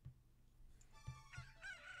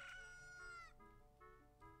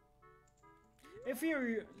 If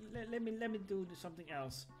you let me do something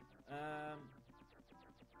else.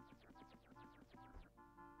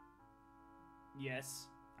 Yes,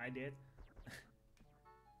 I did.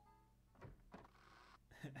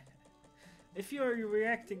 If you're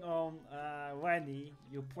reacting on Wendy,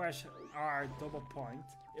 you press R double point.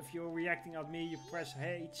 If you're reacting on me, you press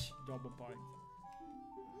H double point.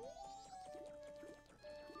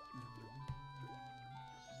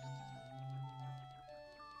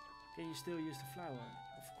 Can you still use the flower?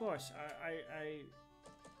 Of course, I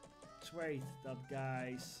trade that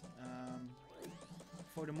guys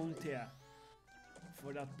for the moon tier.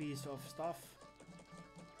 For that piece of stuff.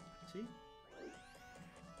 See?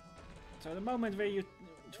 So the moment where you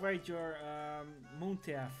trade your moon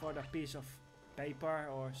tier for that piece of paper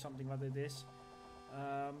or something what it is,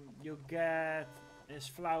 you get his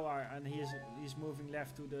flower and he's moving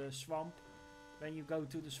left to the swamp. Then you go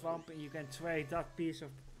to the swamp and you can trade that piece of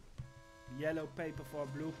yellow paper for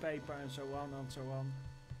blue paper and so on and so on.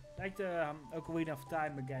 Like the Ocarina of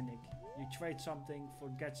Time mechanic. You trade something,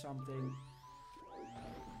 forget something.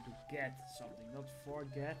 To get something, not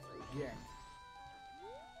forget, get.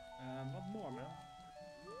 What more, man?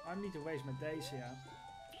 I need to waste my days here.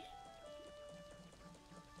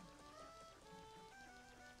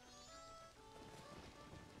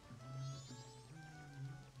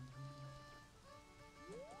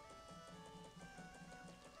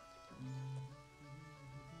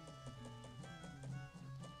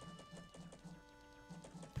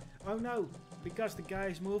 Oh no, because the guy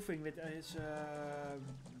is moving with his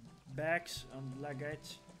bags and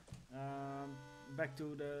luggage back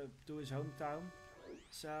to his hometown,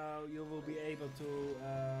 so you will be able to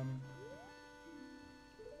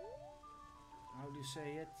how do you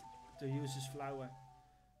say it? To use his flower.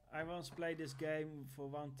 I once played this game for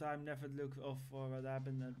one time, never looked off for what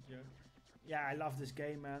happened. And, yeah, I love this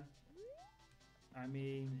game, man. I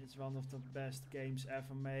mean, it's one of the best games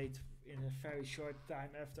ever made in a very short time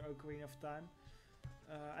after Ocarina of Time.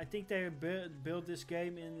 I think they built this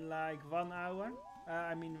game in like 1 hour.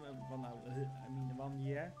 I mean 1 hour. I mean 1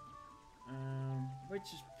 year,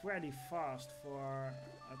 which is pretty fast for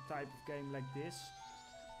a type of game like this.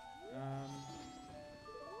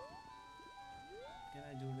 Can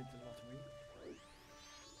I do with the lottery?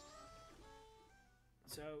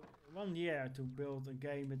 So 1 year to build a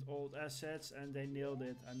game with old assets, and they nailed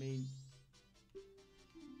it. I mean,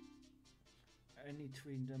 I need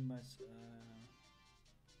 3 numbers.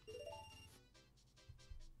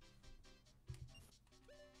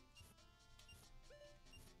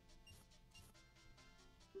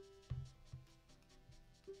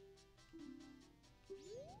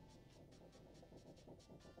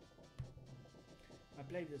 I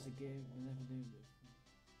played this again. I never did it.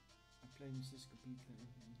 I played N64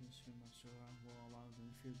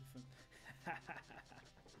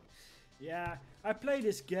 Yeah, I played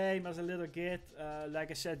this game as a little kid.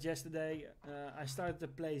 Like I said yesterday, I started to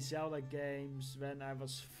play Zelda games when I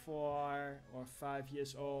was 4 or 5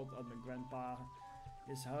 years old at my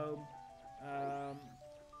grandpa's home.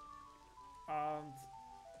 And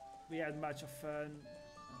we had much of fun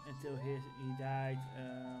until he died.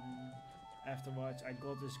 Afterwards I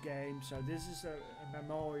got this game, so this is a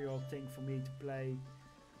memorial thing for me to play.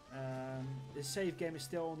 The save game is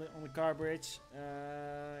still on the cartridge.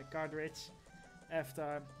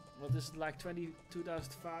 After, what is it, like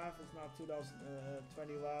 2005, it's now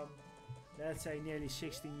 2021. Let's say nearly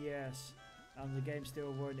 16 years, and the game's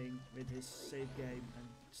still running with his save game and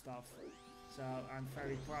stuff. So I'm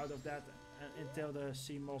very proud of that. Until the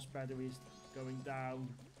CMOS battery is going down,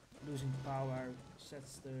 losing power,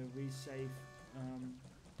 sets the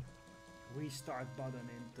restart button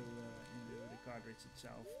into the cartridge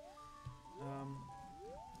itself.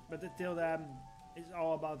 But until then, it's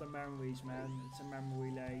all about the memories, man. It's a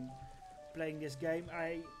memory lane. Playing this game,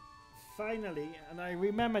 I finally, and I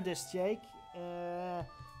remember this, Jake. A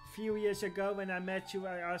few years ago when I met you,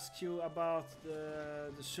 I asked you about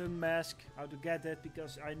the sun mask, how to get it,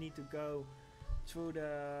 because I need to go through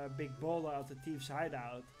the big boulder of the thief's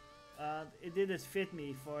hideout. It didn't fit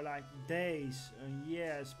me for like days and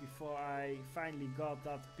years before I finally got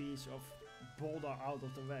that piece of boulder out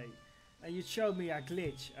of the way. And you showed me a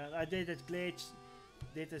glitch, and I did that glitch,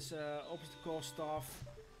 did this obstacle stuff,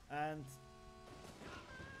 and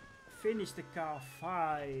finished the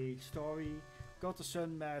Ka-Fi story, got the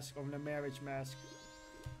sun mask or the marriage mask,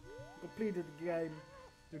 completed the game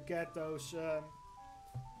to get those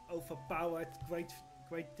overpowered great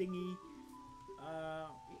thingy.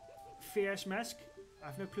 Fierce mask. I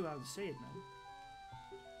have no clue how to say it, man.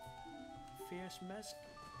 Fierce mask.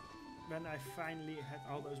 When I finally had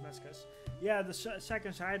all those masks. Yeah, the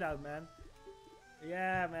second hideout, man.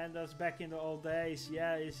 Yeah, man, that's back in the old days.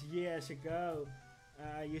 Yeah, it's years ago.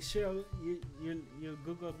 You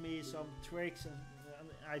googled me some tricks and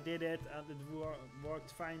I did it and it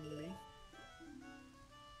worked finally.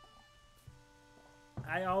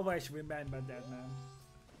 I always remember that, man.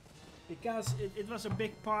 Because it was a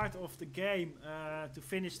big part of the game to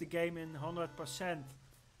finish the game in 100%.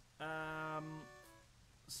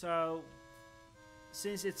 So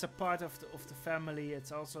since it's a part of the family,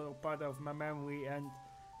 it's also a part of my memory, and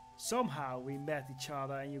somehow we met each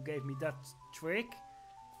other and you gave me that trick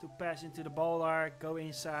to pass into the boulder, go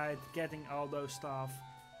inside, getting all those stuff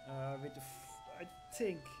with I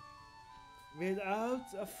think without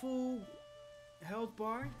a full health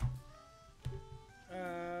bar,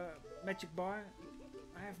 magic bar.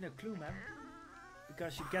 I have no clue, man,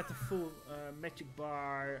 because you get the full magic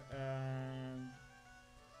bar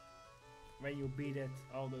when you beat it,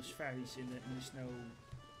 all those fairies in the snow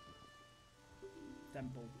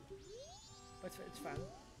temple. But it's fun.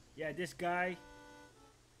 Yeah, this guy,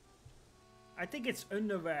 I think it's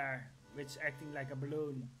underwear which acting like a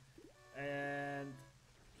balloon, and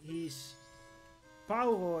he's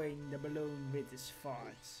powering the balloon with his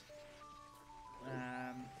farts.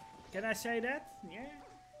 Can I say that? Yeah.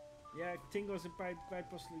 Yeah, Tingle's a quite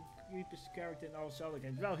possibly creepiest character in all Zelda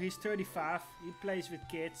games. Well, he's 35. He plays with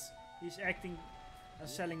kids. He's acting and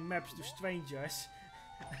selling maps to strangers.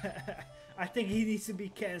 I think he needs to be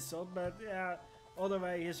cancelled, but other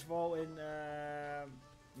way his role in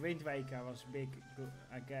Wind Waker was big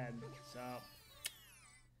again. So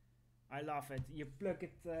I love it. You plug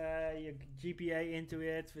it your GPA into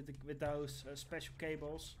it with those special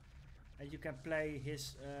cables, and you can play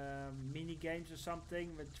his mini games or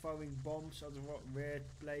something with throwing bombs at weird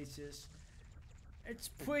places. It's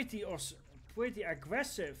pretty awesome. Pretty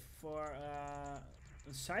aggressive for a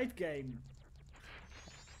side game.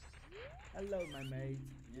 Hello, my mate.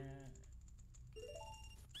 Yeah.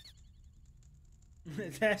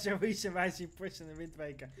 There's a reason why he's in prison in Wind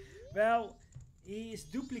Waker. Well, he is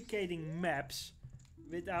duplicating maps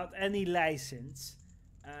without any license.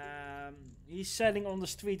 He's selling on the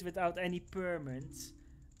street without any permits.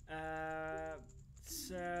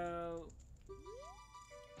 So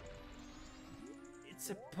it's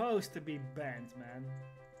supposed to be banned, man.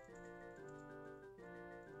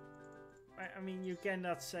 I mean, you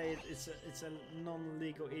cannot say it's a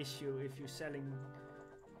non-legal issue if you're selling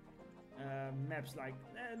maps like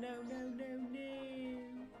no.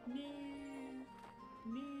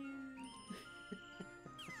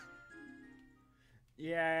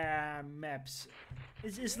 Yeah, maps.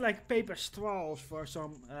 It's like paper straws for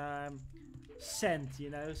some scent, you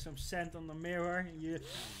know, some scent on the mirror.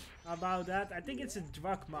 About that, I think it's a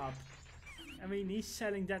drug map. I mean, he's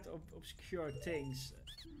selling that obscure things.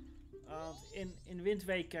 In Wind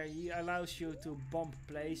Waker, he allows you to bomb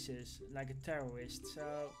places like a terrorist.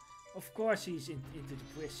 So, of course, he's into the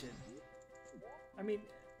prison. I mean,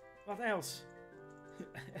 what else?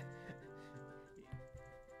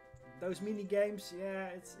 Those mini games, yeah,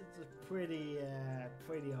 it's a pretty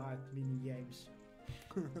hard mini games.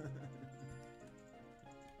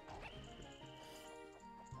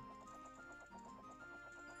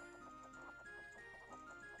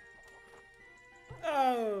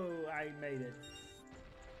 Oh, I made it.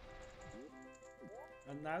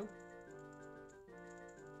 And now?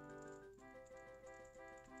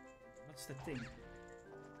 What's the thing?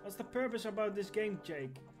 What's the purpose about this game,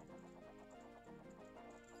 Jake?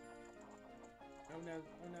 Oh no,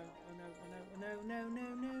 oh no, oh no, oh no, oh no,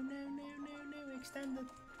 no, extended.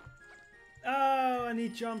 Oh, and he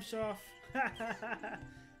jumps off.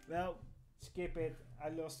 Well, skip it. I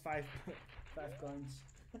lost 5 coins.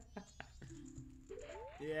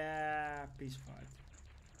 Yeah, piece of art.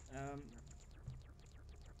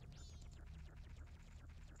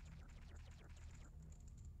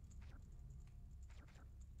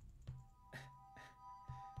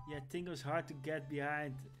 Yeah, Tingo's hard to get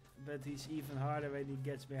behind, but he's even harder when he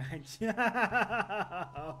gets behind.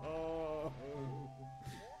 Oh,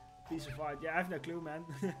 piece of art. Yeah, I have no clue, man.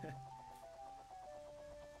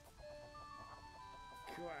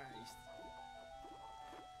 Christ.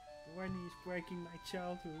 When he's breaking my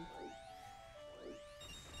childhood.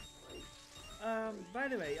 By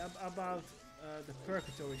the way, about the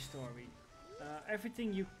purgatory story.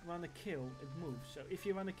 Everything you wanna kill, it moves. So if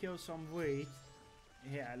you wanna kill some weed,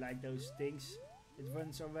 yeah, like those things, it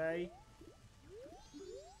runs away.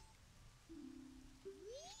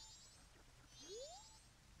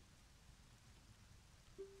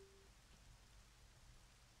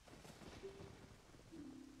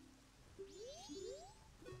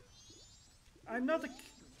 I'm not a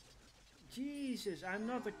Jesus, I'm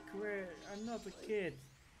not a kid.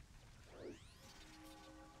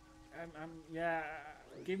 Yeah.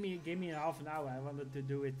 Give me half an hour. I wanted to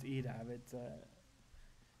do it either, but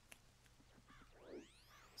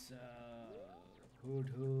so hoot,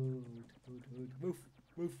 woof,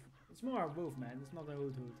 woof. It's more a woof, man. It's not a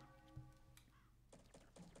hoot.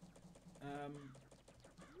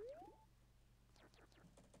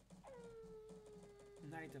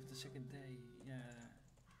 Night of the second day. Yeah.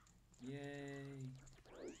 Yay.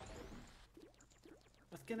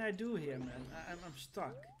 What can I do here, man? I'm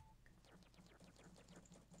stuck.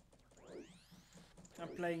 I'm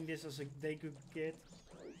playing this as a Deku kid.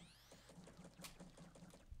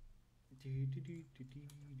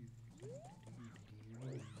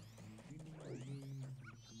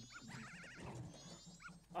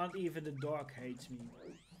 And even the dog hates me.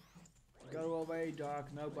 Go away, dog.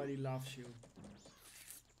 Nobody loves you.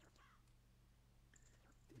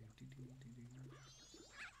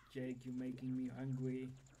 Jake, you're making me hungry.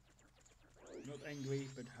 Not angry,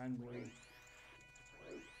 but hungry.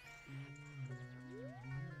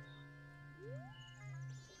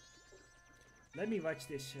 Let me watch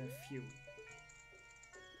this view.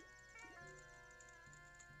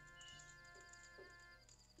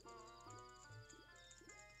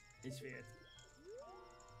 It's weird.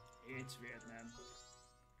 It's weird, man.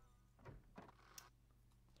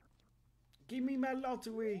 Give me my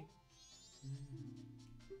lottery.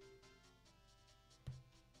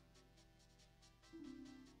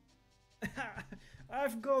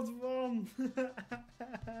 I've got one.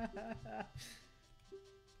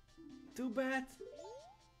 Too bad.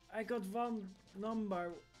 I got one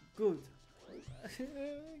number. Good.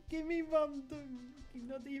 Give me one.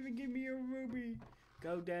 Not even give me a ruby.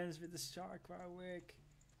 Go dance with the shark Wick.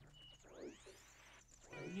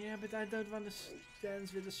 Yeah, but I don't want to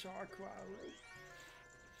dance with the shark.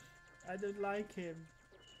 I don't like him.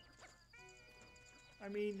 I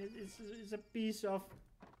mean, it's a piece of...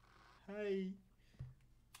 Hey.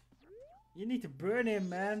 You need to burn him,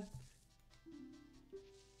 man.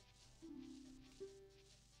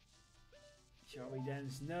 Shall we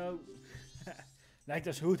dance? No. Like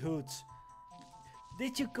those hoots.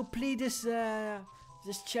 Did you complete this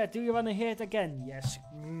chat? Do you want to hear it again? Yes.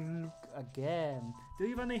 Look again. Do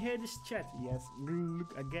you want to hear this chat? Yes.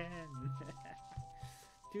 Look again.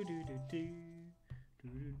 Do do do do. Do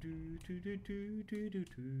do do do do do do do.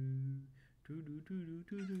 Do do do do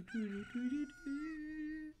do do do do do.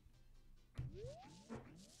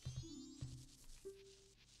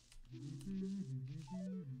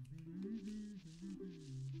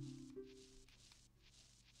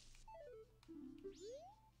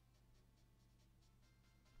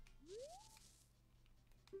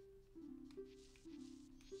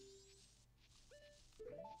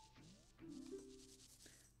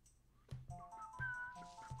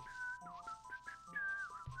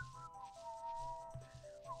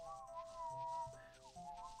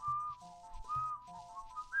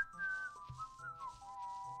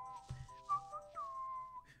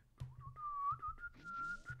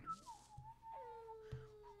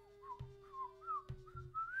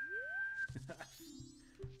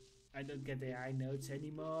 I don't get the high notes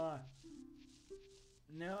anymore.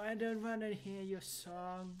 No, I don't want to hear your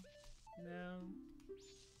song. No.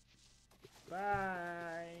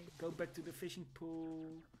 Bye. Go back to the fishing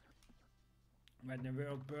pool. When the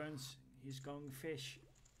world burns, he's going fish.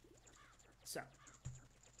 So.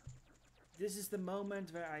 This is the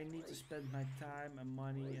moment where I need to spend my time and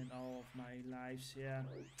money and all of my lives here.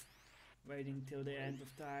 Waiting till the end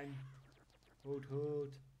of time. Hoot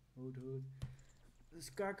hoot. Hoot hoot. The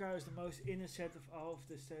Scarecrow is the most innocent of all of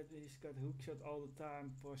the set. He's got hookshot all the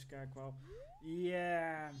time. Poor Scarecrow.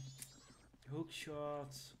 Yeah.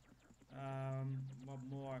 Hookshot. What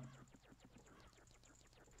more?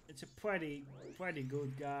 It's a pretty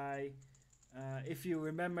good guy. If you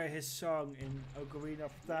remember his song in Ocarina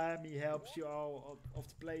of Time, he helps you all of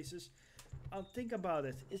the places. Think about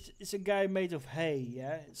it. It's a guy made of hay,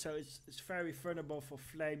 yeah. So it's very vulnerable for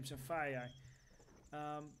flames and fire.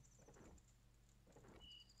 And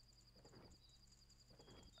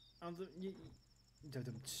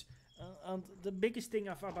the biggest thing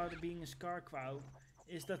about being a Scarecrow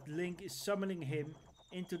is that Link is summoning him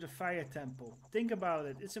into the fire temple. Think about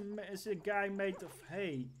it. It's a guy made of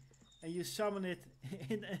hay, and you summon it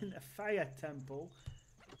in a fire temple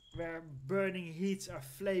where burning heats are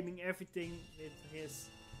flaming everything with his.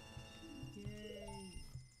 Yay!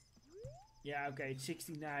 Yeah, okay, it's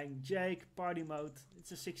 69. Jake, party mode.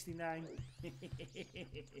 It's a 69.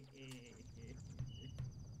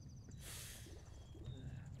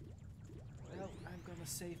 Well, I'm gonna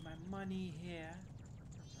save my money here.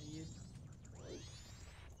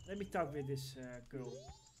 Let me talk with this girl.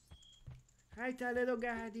 Hi there, little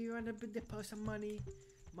guy. Do you want to deposit some money?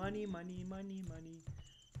 Money, money, money, money.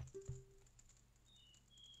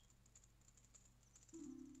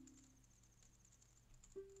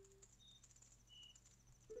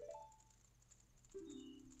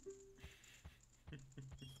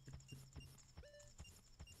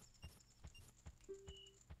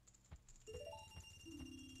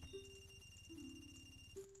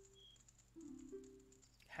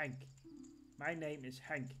 Hank. My name is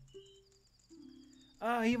Hank.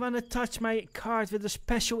 Oh, he wanna touch my card with a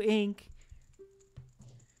special ink.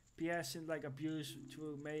 Pierre seemed like abuse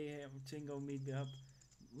through mayhem tingle meet me up.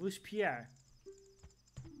 Who's Pierre?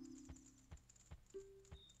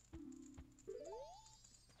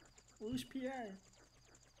 Who's Pierre?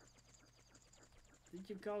 Did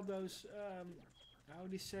you call those how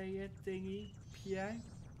do you say it, thingy? Pierre?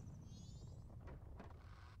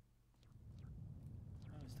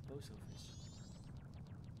 Oh, it's the post office.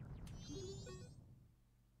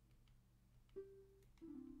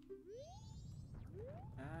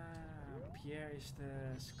 Ah, Pierre is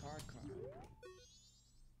the scarecrow.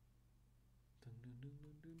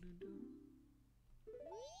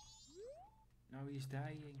 Now he's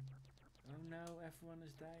dying. Oh no, everyone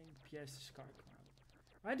is dying. Pierre's the scarecrow.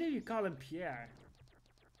 Why do you call him Pierre?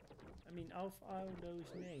 I mean, of all those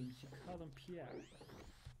names, you call him Pierre.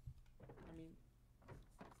 I mean,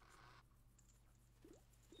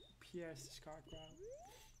 Pierre's the scarecrow.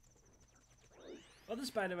 What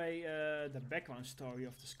is, by the way, the background story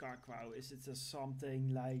of the scarecrow? Is it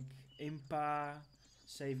something like Impa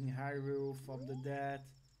saving Hyrule from the dead?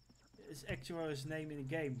 Is actually his name in the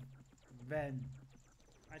game? Ben.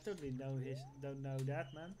 I totally don't know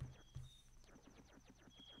that, man.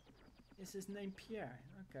 Is his name Pierre?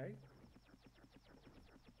 Okay.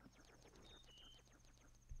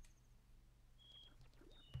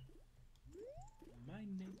 My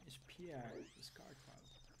name is Pierre, the scarecrow.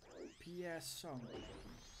 Pierre's song.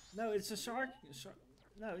 No, it's a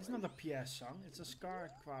no, it's not a Pierre song. It's a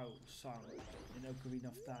scarecrow song in Ocarina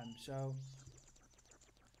of Time. So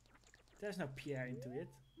there's no Pierre into it.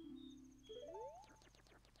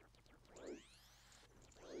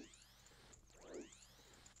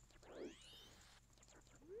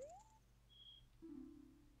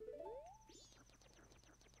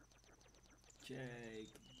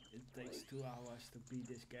 Jake, it takes 2 hours to beat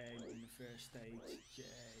this game in the first stage. Jake.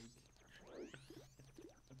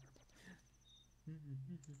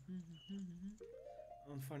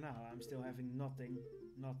 And for now, I'm still having nothing.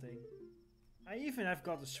 I even have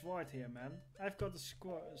got a sword here, man. I've got a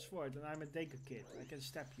sword and I'm a Deka kid. I can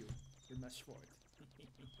stab you with my sword.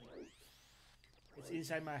 It's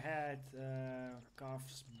inside my head,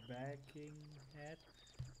 calf's backing head.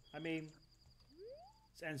 I mean,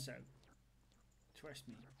 it's Enzo. Trust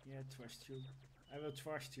me. Yeah, trust you. I will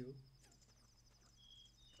trust you.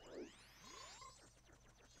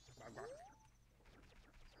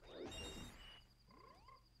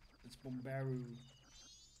 It's Bombaru.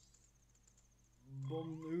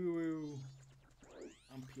 Bombaru.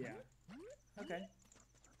 I'm Pierre. Okay.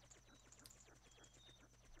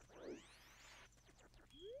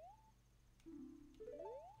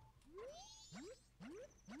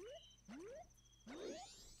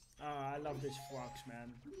 Oh, I love these frogs,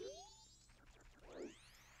 man.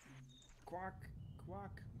 Quack,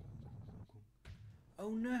 quack.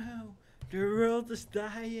 Oh no, the world is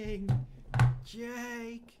dying.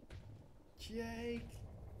 Jake, Jake,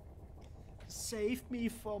 save me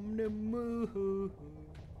from the moon.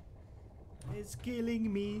 It's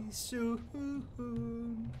killing me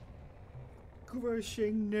soon.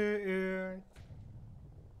 Crushing the earth.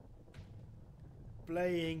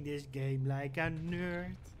 Playing this game like a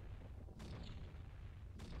nerd.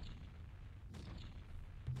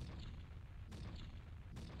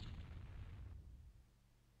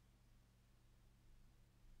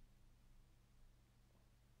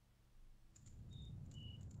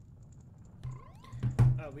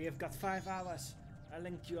 We have got 5 hours. I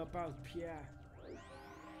linked you about Pierre.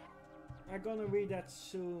 I'm gonna read that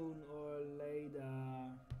soon or later.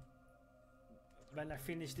 When I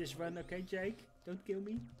finish this run, okay, Jake? Don't kill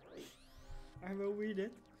me. I will read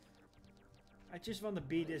it. I just want to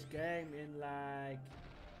beat this game in like...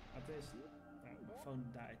 What is it? Oh, my phone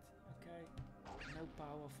died. Okay. No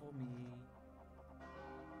power for me.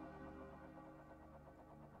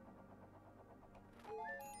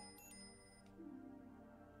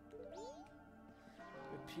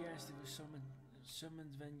 Pierre's to be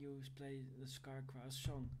summoned when you play the Scarecrow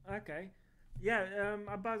song. Okay. Yeah,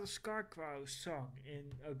 about the Scarecrow song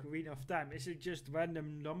in Ocarina of Time. Is it just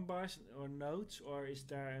random numbers or notes, or is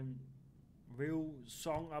there real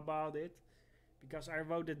song about it, because I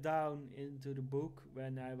wrote it down into the book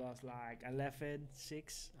when I was like 11,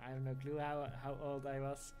 6. I have no clue how old I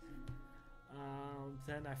was.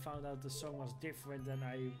 Then I found out the song was different and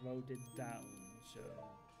I wrote it down. So,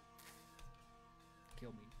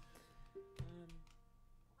 kill me.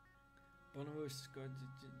 Bonner is going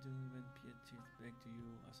to do when Piet back to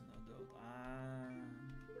you as an adult.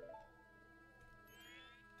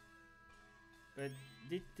 But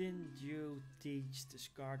didn't you teach the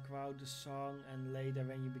Scar crowd the song, and later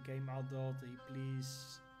when you became adult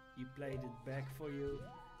he played it back for you?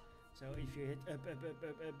 So if you hit up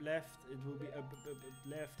left, it will be up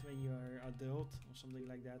left when you are adult or something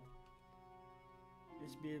like that.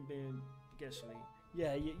 It's been guessing.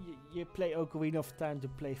 Yeah, you play Ocarina of Time to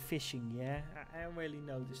play fishing, yeah? I really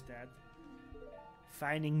noticed that.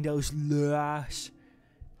 Finding those lures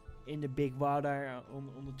in the big water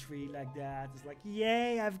on the tree like that. It's like,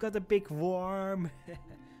 yay, I've got a big worm.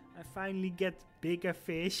 I finally get bigger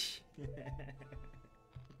fish.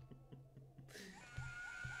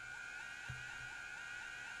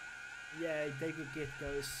 Yeah, Deku Kid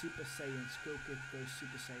goes Super Saiyan, Skull Kid goes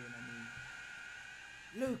Super Saiyan, I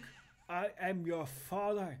mean. Look, I am your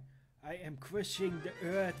father. I am crushing the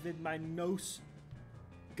earth with my nose.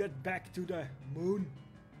 Get back to the moon.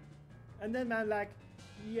 And then I'm like,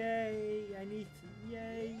 yay,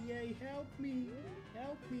 yay, help me.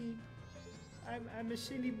 I'm a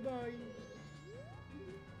silly boy.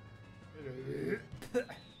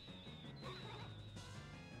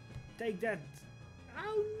 Take that.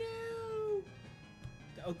 Oh no!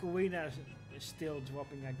 The ocarina is still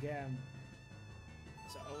dropping again.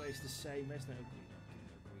 It's always the same. Where's the ocarina?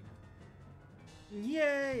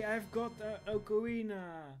 Yay! I've got the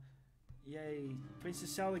ocarina! Yay! Princess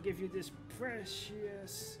Zelda give you this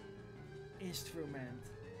precious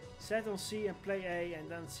instrument. Set on C and play A and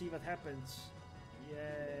then see what happens.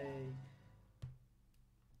 Yay!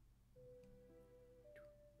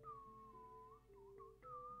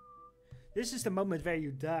 This is the moment where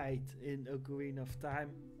you died in Ocarina of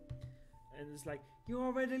Time. And it's like, you're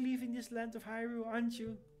already leaving this land of Hyrule, aren't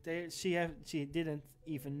you? She didn't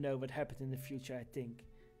even know what happened in the future, I think.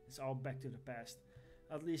 It's all back to the past.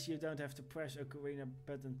 At least you don't have to press Ocarina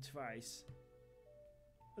button twice.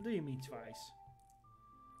 What do you mean twice?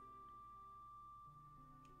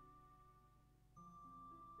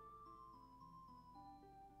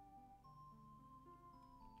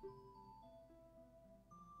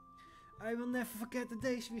 I will never forget the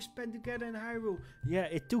days we spent together in Hyrule. Yeah,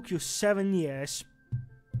 it took you 7 years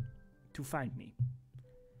to find me.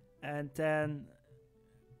 And then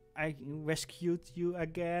I rescued you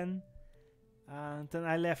again. And then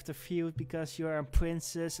I left the field because you're a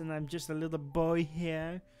princess and I'm just a little boy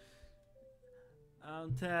here.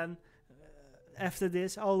 And then after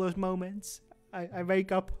this, all those moments, I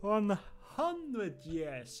wake up 100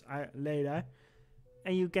 years later.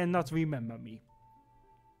 And you cannot remember me.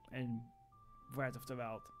 And Breath of the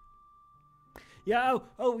Wild. Yeah,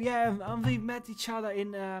 oh yeah, we met each other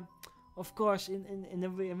in, of course, in the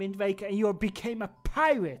Wind Waker, and you became a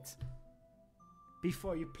pirate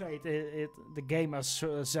before you played the game as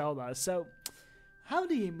Zelda. So, how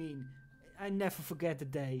do you mean? I never forget the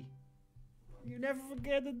day. You never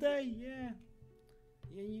forget the day, yeah.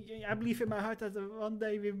 I believe in my heart that one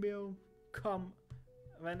day we will come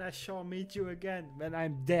when I shall meet you again, when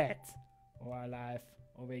I'm dead or alive.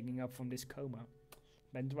 Or waking up from this coma.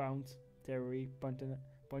 Ben drowned.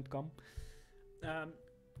 Theory.com.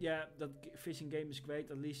 Yeah, that fishing game is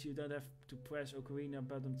great. At least you don't have to press Ocarina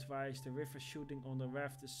button twice. The river shooting on the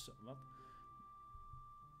raft is what?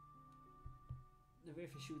 The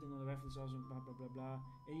river shooting on the raft is also blah blah blah blah.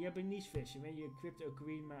 In Japanese fishing, when you equip the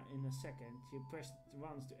Ocarina in a second, you press it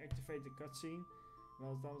once to activate the cutscene.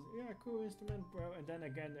 Well done. Yeah, cool instrument, bro. And then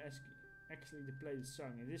again, actually to play the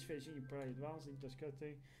song. In this version you play it once and just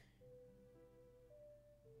cutting.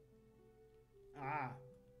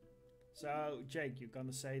 So Jake, you're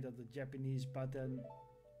gonna say that the Japanese buttons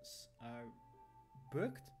are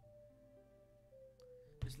bugged?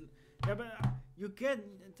 Yeah, but you get,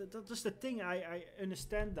 that's the thing, I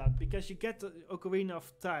understand that, because you get the Ocarina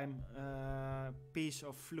of Time piece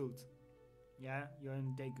of flute. Yeah, you're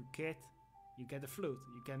in Deku Kid, you get a flute.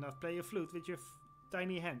 You cannot play a flute with your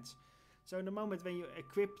tiny hands. So in the moment when you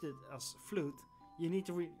equipped it as flute, you need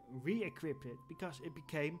to re-equip it, because it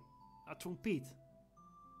became a trumpet.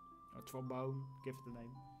 Or trombone, give it a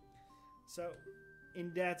name. So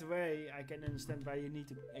in that way I can understand why you need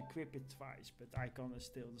to equip it twice, but icon is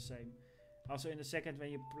still the same. Also in the second,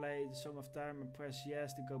 when you play the Song of Time and press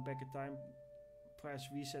yes to go back in time, press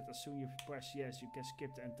reset as soon as you press yes, you can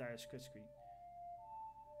skip the entire screen.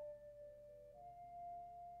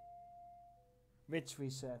 Which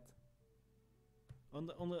reset? On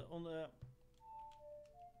the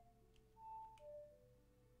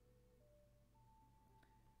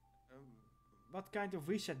what kind of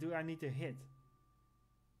reset do I need to hit?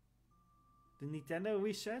 The Nintendo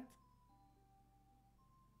reset?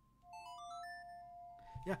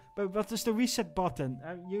 Yeah, but what is the reset button?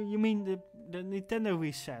 You mean the Nintendo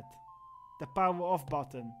reset? The power off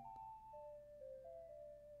button?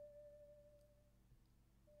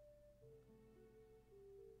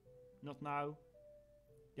 Not now.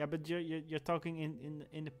 Yeah, but you're talking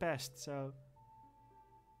in the past, so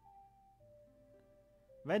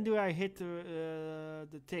when do I hit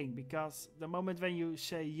the thing? Because the moment when you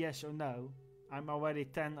say yes or no, I'm already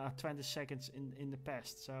 10 or 20 seconds in the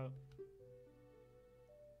past, so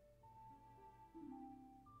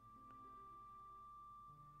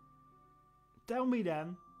tell me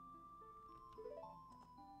then.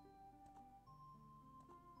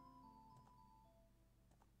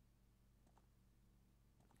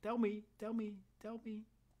 Tell me.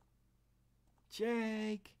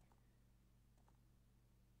 Jake.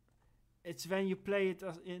 It's when you play it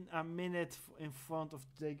in a minute in front of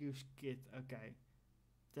Degu's kid. Okay.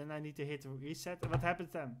 Then I need to hit reset. What happens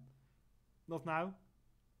then? Not now.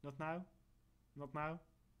 Not now. Not now.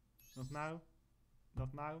 Not now.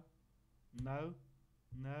 Not now. No.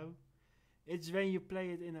 No. It's when you play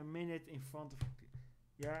it in a minute in front of...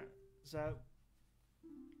 Yeah, so...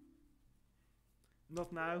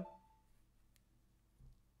 Not now.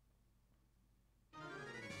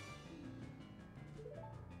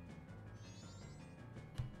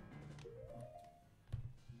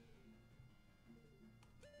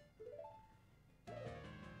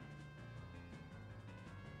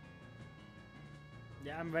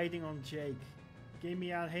 Yeah, I'm waiting on Jake. Give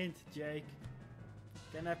me a hint, Jake.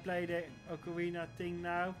 Can I play the ocarina thing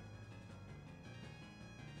now?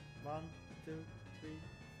 1, 2, 3,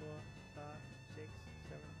 4, 5, 6,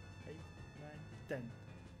 7, 8, 9, 10.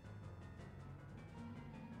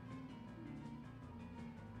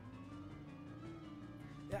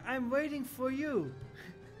 Yeah, I'm waiting for you.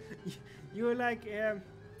 You're like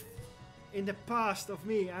in the past of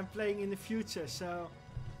me. I'm playing in the future, so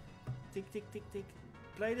tick, tick, tick, tick.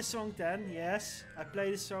 Play the song then. Yes, I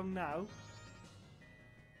play the song now.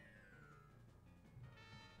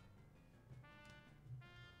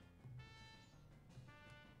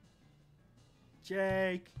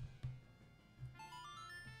 Jake.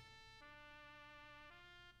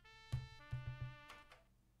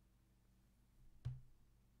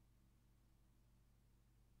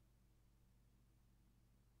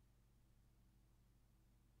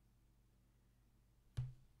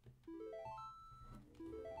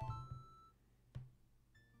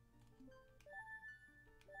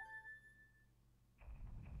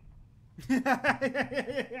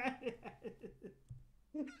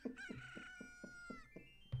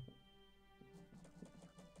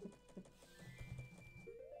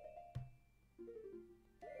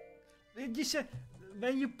 You said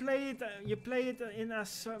when you play it in a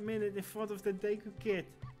minute in front of the Deku kid,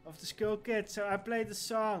 of the Skull Kid. So I played the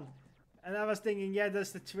song, and I was thinking, yeah,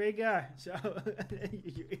 that's the trigger. So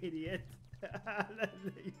you idiot.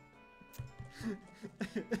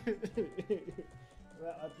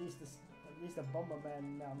 Well, at least the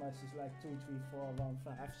Bomberman numbers is like 2, 3, 4, 1,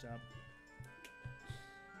 5. So.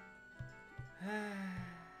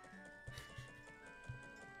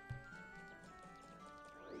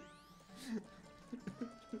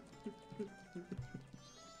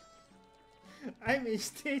 I'm in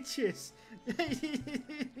stitches.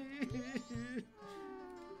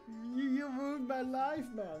 You ruined my life,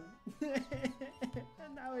 man.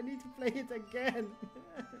 And now I need to play it again.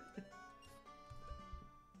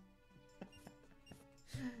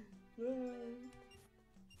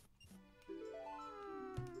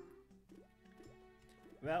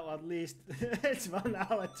 Well, at least it's 1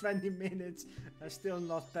 hour 20 minutes. I'm still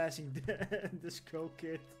not passing the Skull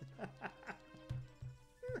Kid.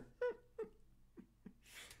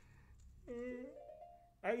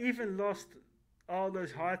 I even lost all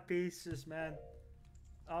those heart pieces, man.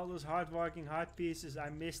 All those hard-working heart pieces. I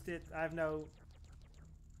missed it. I have no...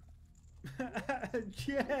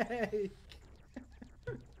 Jake!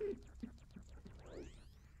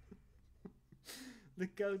 The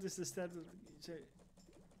code is the stat of...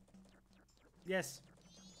 Yes.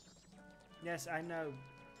 Yes, I know.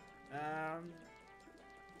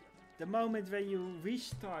 The moment when you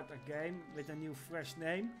restart a game with a new fresh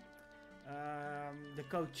name, the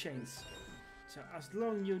code changes. So as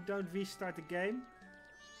long you don't restart the game,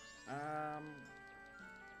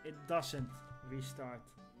 it doesn't restart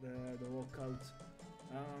the whole code.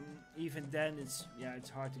 Even then, it's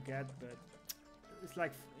hard to get, but it's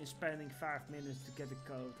like spending 5 minutes to get a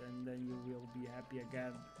code, and then you will be happy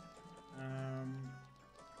again.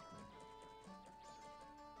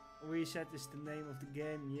 Reset is the name of the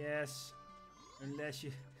game, yes. Unless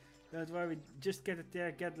you... Don't worry, just get it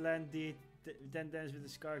there, get landed, then dance with the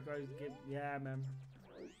scarecrow. Yeah, man.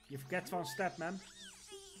 You forget one step, man.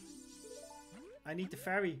 I need the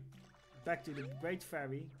ferry. Back to the Great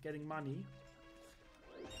Ferry, getting money.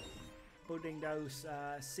 Putting those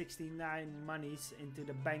 69 monies into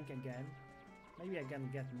the bank again. Maybe I can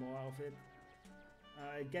get more of it.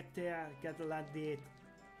 Get there, get the landed.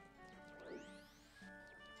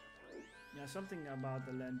 Yeah, something about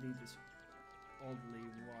the landed is oddly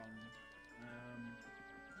wrong.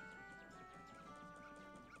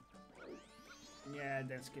 Yeah,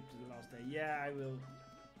 then skip to the last day. Yeah, I will,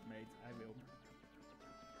 mate, I will.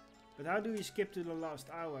 But how do we skip to the last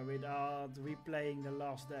hour without replaying the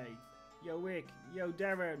last day? Yo, Wick. Yo,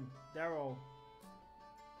 Daryl.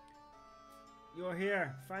 You're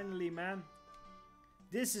here, finally, man.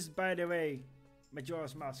 This is, by the way,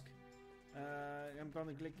 Majora's Mask. I'm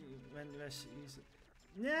gonna click when Wes is.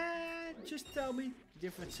 Nah, just tell me.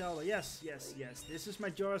 Different Zelda. Yes. This is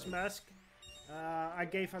Majora's Mask. I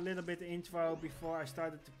gave a little bit of intro before I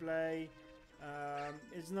started to play.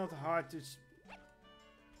 It's not hard to.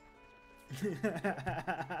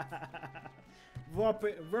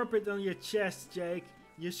 Rub it on your chest, Jake.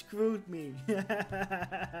 You screwed me.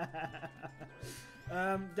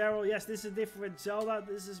 Daryl, yes, this is a different Zelda.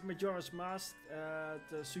 This is Majora's Mask,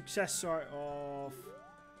 the successor of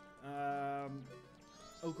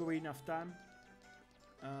Ocarina of Time.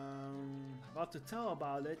 What to tell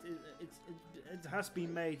about it? It has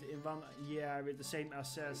been made in 1 year with the same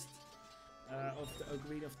assets of the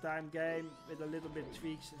Ocarina of Time game, with a little bit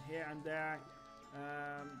tweaks here and there,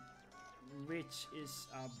 which is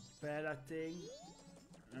a better thing.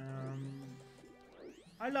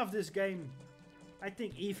 I love this game. I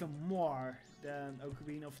think even more than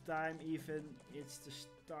Ocarina of Time. Even it's the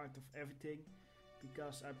start of everything,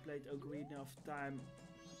 because I played Ocarina of Time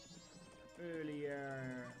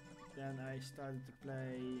earlier than I started to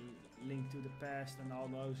play Link to the Past and all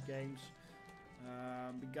those games,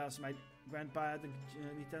 because my grandpa had a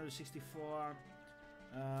Nintendo 64.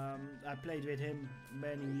 I played with him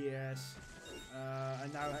many years,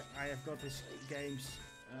 and now I have got his games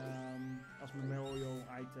as memorial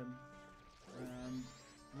item.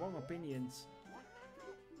 Wrong opinions.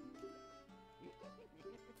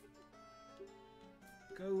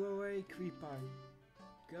 Go away, creeper.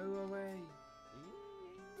 Go away.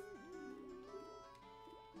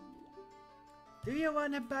 Do you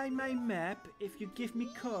wanna buy my map? If you give me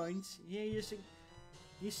coins, here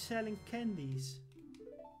you're selling candies.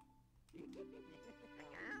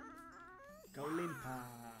 Go Limpa.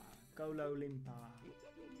 Go low Limpa.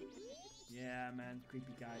 Yeah, man,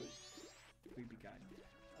 creepy guy. Creepy guy.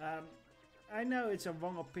 I know it's a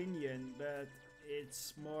wrong opinion, but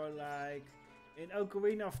it's more like in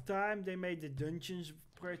Ocarina of Time they made the dungeons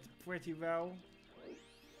pretty well,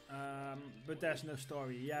 but there's no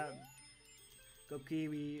story. Yeah,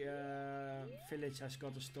 Kokiri village has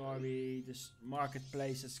got a story. This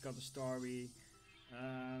marketplace has got a story.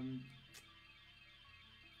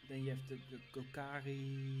 Then you have the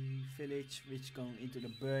Kokari village, which gone into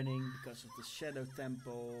the burning because of the Shadow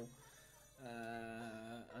Temple.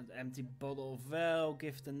 An empty bottle of well,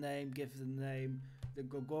 give the name. The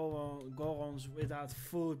Gorons without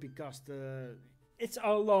food because it's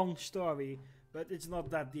a long story, but it's not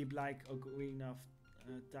that deep like Ocarina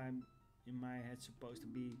of Time in my head supposed to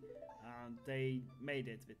be. They made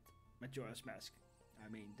it with Majora's Mask. I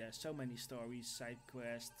mean, there's so many stories, side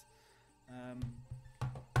quests.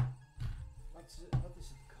 What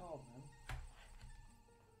is it called, man?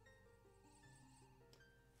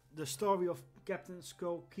 The story of Captain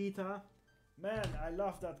Skull Kita. Man, I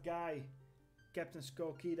love that guy. Captain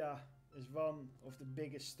Skull Kita is one of the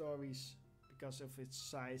biggest stories because of its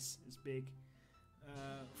size. It's big.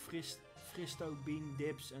 Fristo bean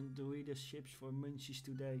dips and Doritos chips for munchies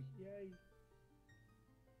today. Yay.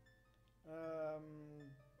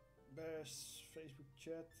 There's Facebook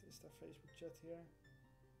chat. Is there Facebook chat here?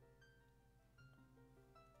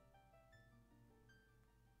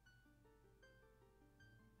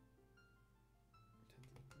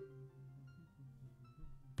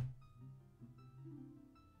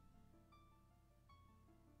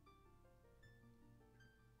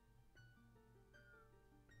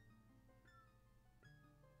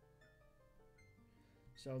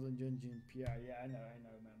 Southern Dungeon PR, yeah, I know,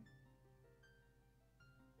 man.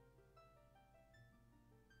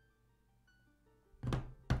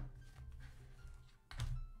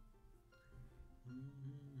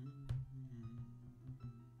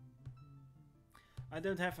 I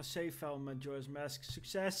don't have a save file, Majora's Mask.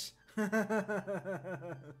 Success!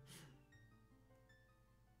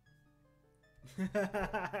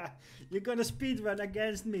 You're gonna speedrun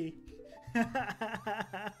against me.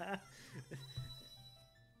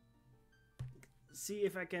 See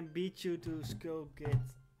if I can beat you to Skull Kid.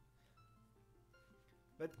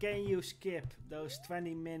 But can you skip those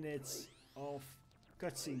 20 minutes of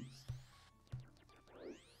cutscenes?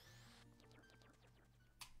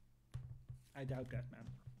 I doubt that, man.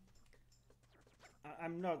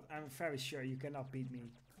 I'm very sure you cannot beat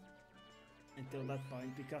me until that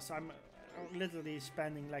point, because I'm literally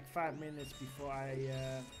spending like 5 minutes before I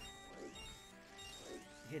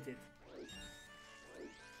hit it.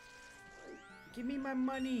 Give me my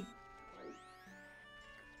money!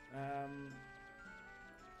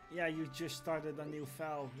 Yeah, you just started a new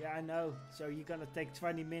file. Yeah, I know. So you're gonna take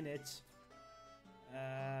 20 minutes.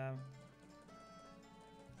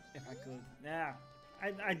 If I could. Yeah,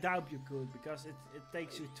 I doubt you could, because it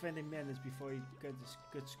takes you 20 minutes before you get the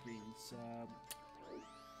cut screens.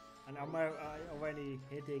 And I'm already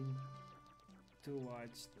hitting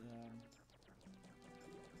towards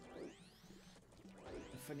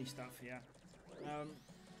the funny stuff, yeah.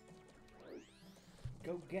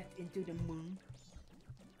 Go get into the moon.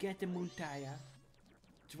 Get the moon tire.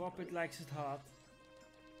 Drop it like it's hot.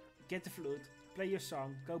 Get the flute. Play your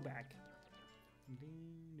song. Go back.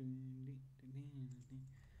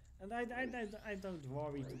 And I don't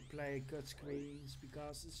worry to play cut screens,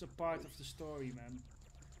 because it's a part of the story, man.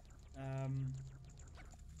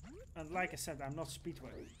 And like I said, I'm not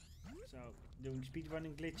speedrunning. So doing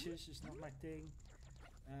speedrunning glitches is not my thing.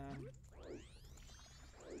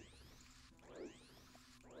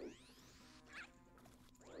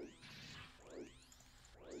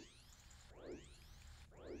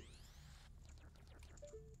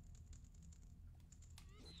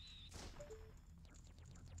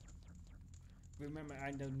 Remember,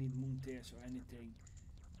 I don't need moon tears or anything.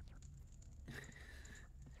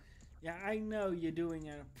 Yeah, I know you're doing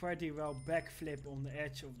a pretty well backflip on the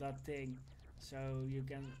edge of that thing, so you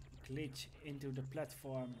can glitch into the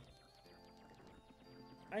platform.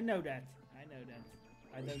 I know that. I know that.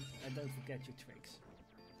 I don't forget your tricks.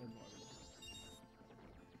 Don't worry.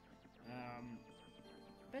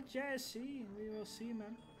 But yeah, see, we will see,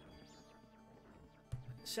 man.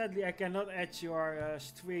 Sadly, I cannot add your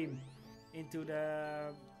stream into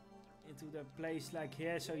the place like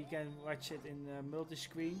here, so you can watch it in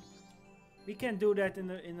multi-screen. We can do that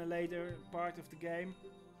in a later part of the game,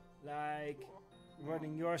 like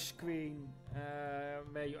running your screen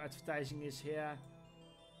where your advertising is here.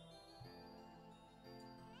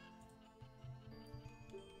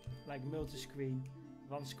 Like multi-screen.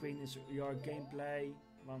 One screen is your gameplay,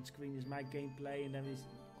 one screen is my gameplay, and then we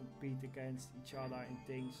compete against each other in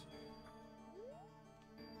things.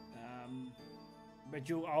 But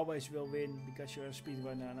you always will win, because you're a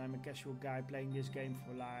speedrunner and I'm a casual guy playing this game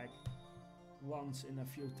for like once in a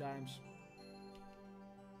few times.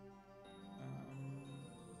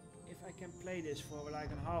 If I can play this for like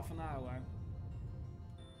half an hour,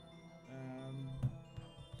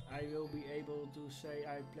 I will be able to say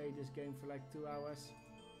I played this game for like 2 hours.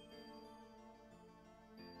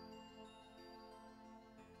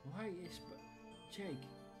 Why is Jake?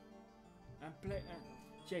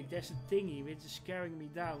 Jake, there's a thingy which is scaring me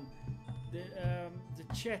down. The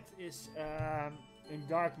chat is in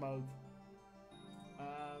dark mode.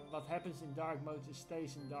 What happens in dark mode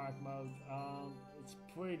stays in dark mode. It's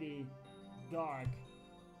pretty dark.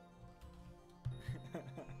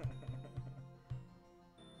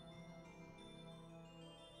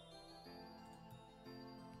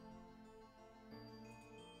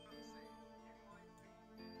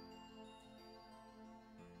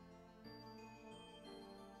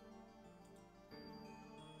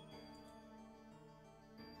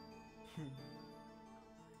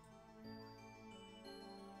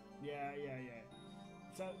 Yeah.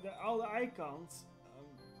 So all the icons,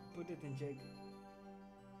 put it in Jake.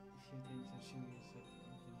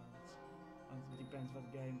 It depends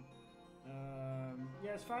what game.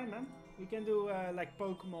 Yeah, it's fine, man. We can do like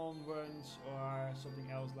Pokemon runs or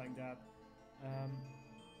something else like that.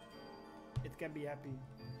 It can be happy.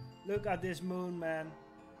 Look at this moon, man.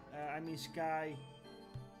 I mean sky.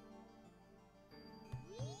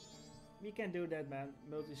 We can do that, man.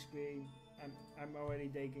 Multi-screen. I'm already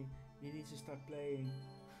thinking he needs to start playing.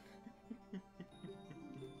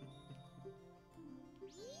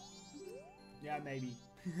 Yeah, maybe.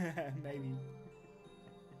 Maybe.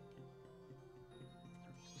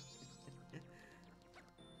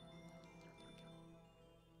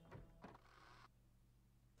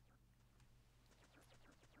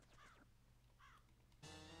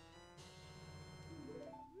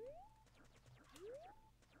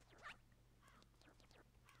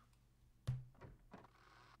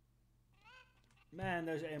 Man,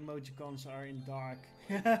 those emojicons are in dark.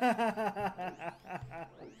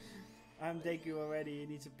 I'm thinking already. You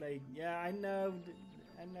need to play. Yeah, I know,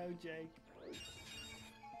 Jake.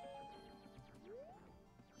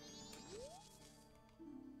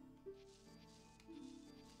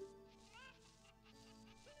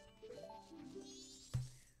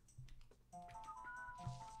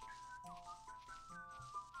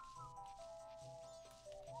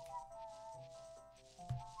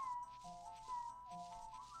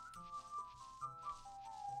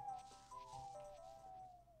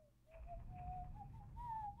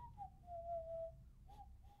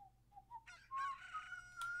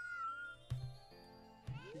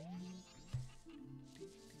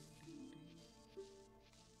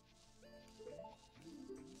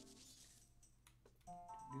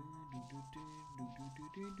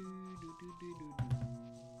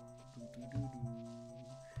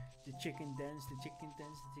 The chicken dance, the chicken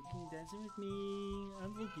dance, the chicken dancing with me.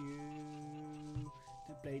 I'm with you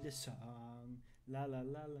to play the song. La la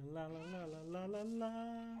la la la la la la la la.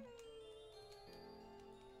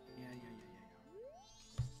 Yeah.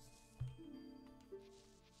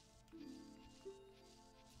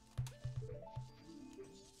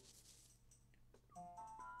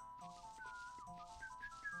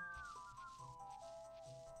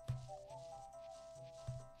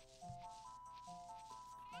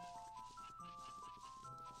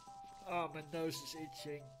 Oh, my nose is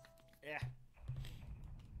itching. Yeah.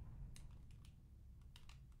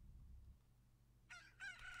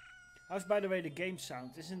 How's, by the way, the game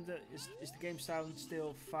sound? Is the game sound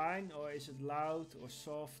still fine, or is it loud or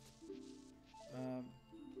soft? Oh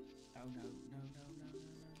no.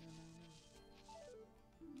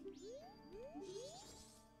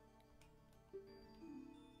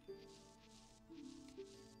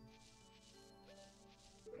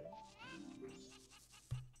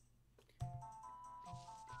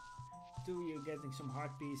 Do you getting some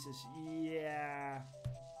heart pieces? Yeah.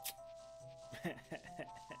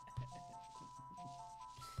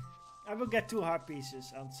 I will get 2 heart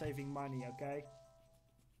pieces. I'm saving money, okay?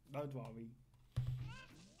 Don't worry.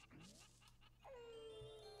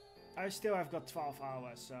 I still have got 12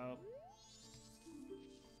 hours, so...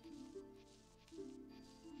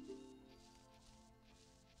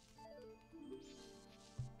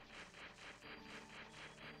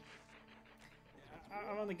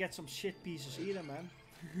 I want to get some shit pieces either, man.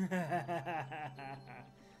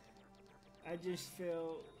 I just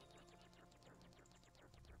feel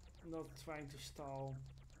not trying to stall.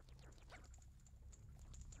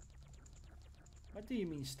 What do you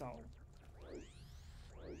mean stall?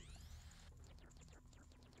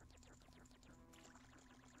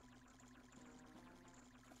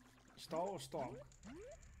 Stall or stall?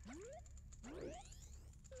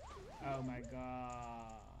 Oh my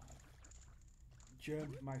god.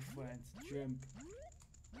 Jump, my friend, jump.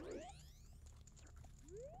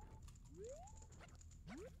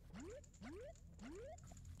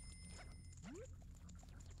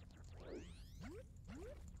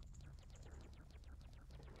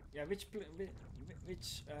 Yeah, which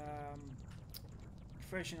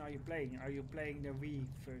version are you playing? Are you playing the Wii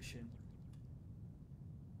version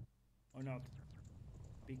or not?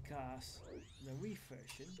 Because the Wii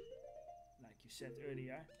version, like you said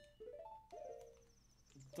earlier,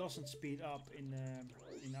 doesn't speed up in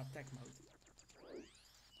attack mode.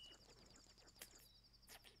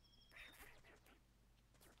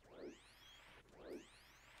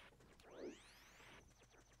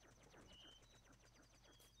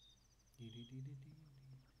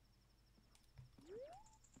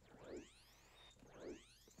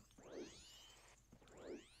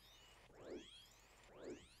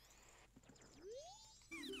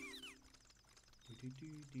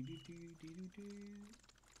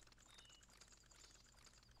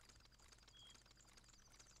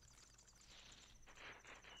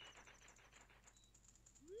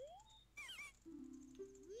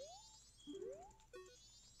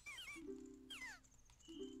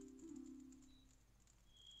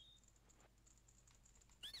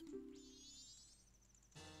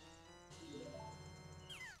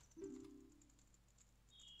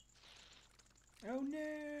 Oh no!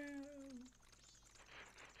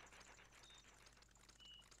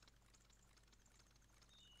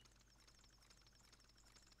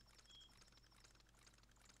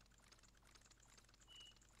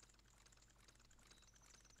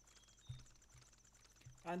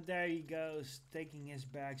 And there he goes, taking his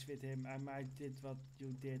bags with him. I did what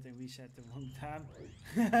you did and reset the wrong time.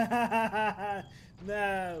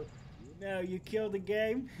 No, no, you killed the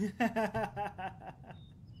game.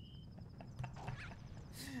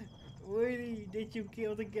 Really? Did you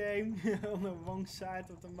kill the game on the wrong side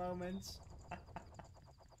of the moments?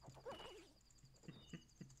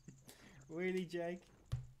 Really, Jake?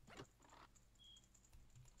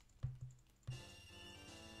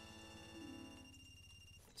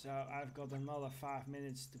 So I've got another 5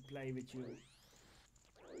 minutes to play with you.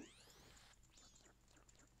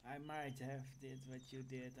 I might have did what you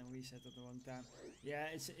did and reset at the wrong time. Yeah,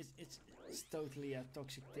 it's totally a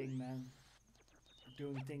toxic thing, man.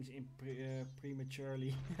 Doing things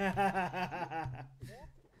prematurely.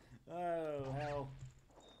 Oh hell.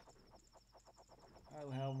 Oh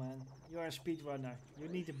hell, man. You're a speedrunner. You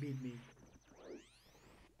need to beat me.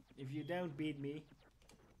 If you don't beat me,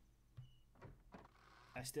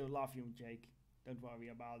 I still love you, Jake. Don't worry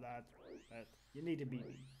about that. But you need to beat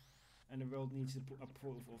me. And the world needs to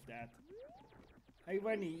approve of that. Hey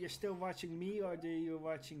Wenny, you're still watching me or do you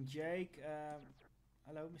watching Jake?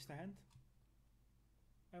 Hello, Mr. Hand.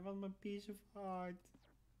 I want my piece of heart.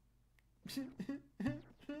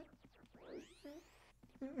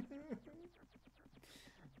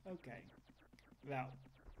 Okay. Well,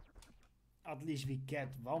 at least we get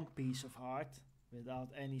one piece of heart without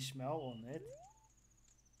any smell on it.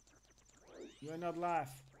 You're not live.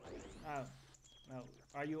 Oh. Well,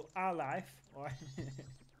 are you alive? Or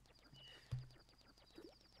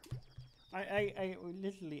I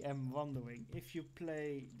literally am wondering if you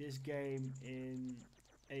play this game in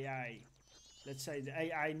AI. Let's say the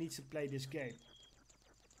AI needs to play this game.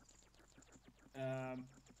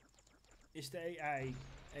 Is the AI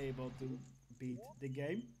able to beat the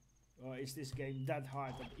game? Or is this game that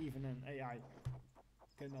hard that even an AI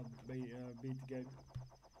cannot beat the game?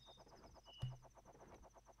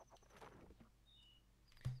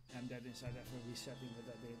 And that inside after resetting what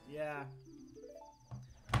I did. Yeah.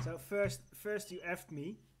 So first you effed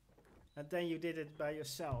me, and then you did it by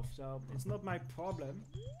yourself. So it's not my problem.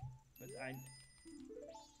 But yeah.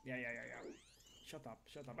 Shut up.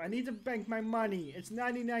 I need to bank my money. It's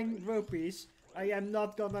 99 rupees. I am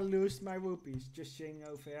not gonna lose my rupees. Just saying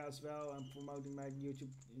over here as well. I'm promoting my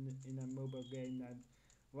YouTube in a mobile game named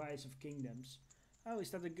Rise of Kingdoms. Oh,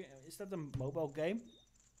 is that a mobile game?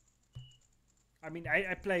 I mean,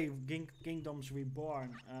 I play Kingdoms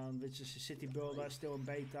Reborn, which is a city builder, still in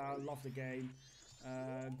beta. Love the game.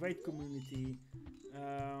 Great community.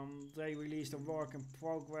 They released a work in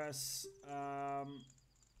progress. A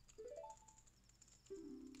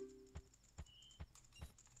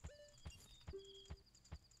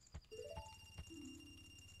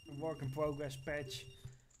work in progress patch,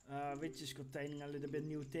 which is containing a little bit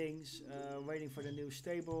new things. Waiting for the new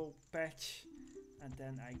stable patch. And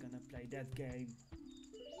then I'm gonna play that game.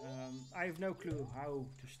 I have no clue how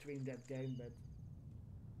to stream that game, but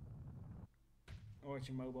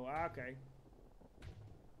Origin Mobile. Ah, okay.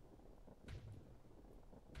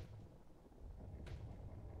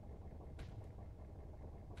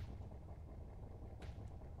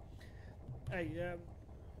 Hey,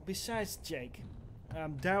 besides Jake,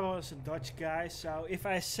 there was a Dutch guy. So if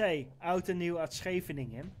I say oud en nieuw uit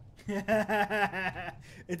Scheveningen.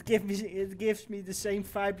 it gives me the same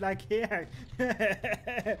vibe like here.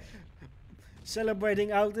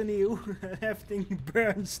 Celebrating oud en nieuw. Everything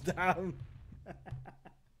burns down.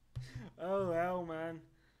 Oh hell, man.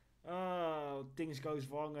 Oh, things goes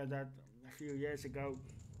wrong at that a few years ago.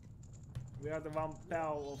 We had one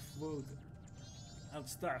pile of wood and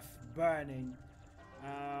stuff burning.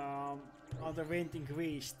 All the wind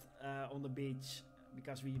increased on the beach.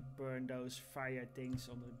 Because we burn those fire things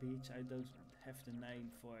on the beach. I don't have the name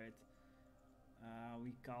for it.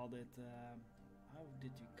 We called it, how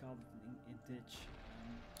did we call it in Dutch?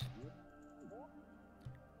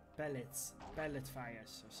 Pellet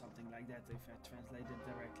fires or something like that if I translate it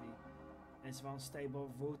directly. It's one stable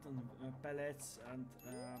of wood and pellets and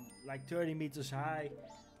like 30 meters high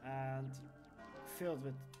and filled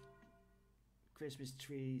with Christmas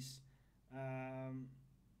trees.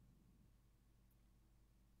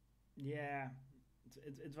 Yeah,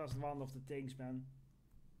 it was one of the things, man.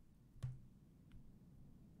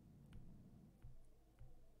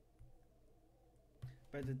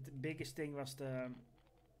 But the biggest thing was the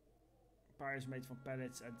fires made from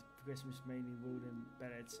pellets and Christmas mainly wood and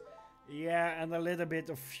pellets. Yeah, and a little bit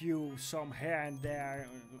of fuel, some here and there.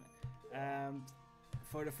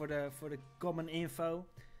 For the common info,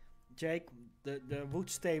 Jake, the wood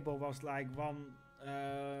stable was like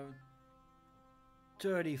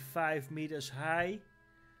 35 meters high.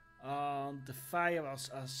 The fire was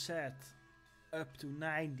set up to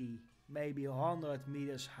 90, maybe 100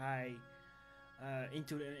 meters high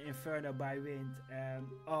into the inferno by wind, and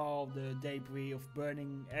all the debris of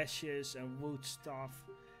burning ashes and wood stuff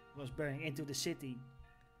was burning into the city.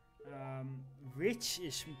 which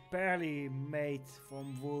is barely made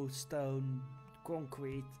from wood, stone,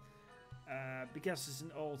 concrete, because it's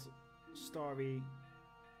an old story.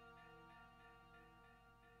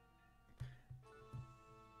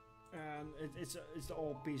 It's the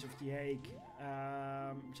old piece of the egg,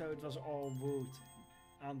 so it was all wood,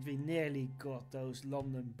 and we nearly got those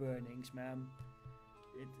London burnings, man.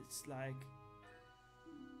 It's like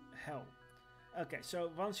hell. Okay, so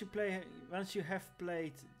once you have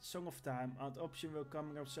played Song of Time, an option will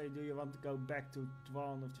come up say, do you want to go back to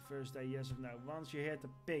one of the first day, yes or no? Once you hit the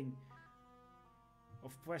ping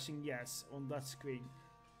of pressing yes on that screen,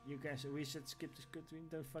 you can say reset, skip the screen,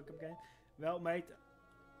 don't fuck up again. Well, mate,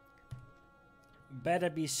 better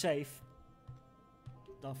be safe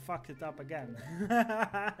than fuck it up again.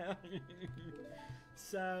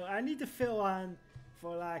 So I need to fill on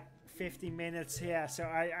for like 15 minutes here, so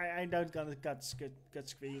I don't gonna cut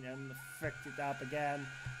screen and fuck it up again.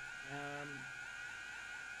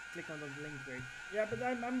 Click on the link break. Yeah, but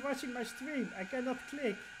I'm watching my stream. I cannot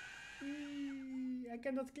click. I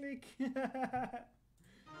cannot click.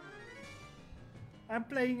 I'm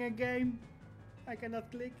playing a game. I cannot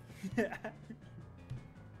click.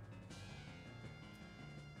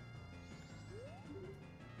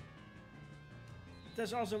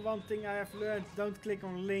 There's also one thing I have learned: don't click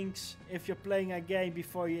on links if you're playing a game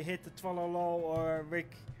before you hit the Twalolo or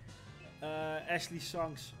Rick Ashley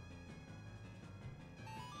songs.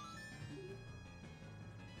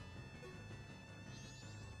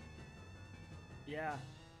 Yeah.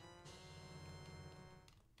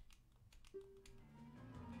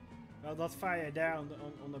 Well, that fire there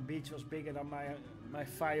on the beach was bigger than my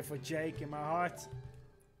fire for Jake in my heart.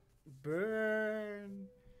 Burn.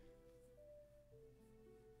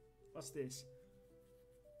 What's this?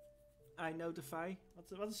 I notify.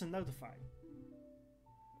 What is a notify?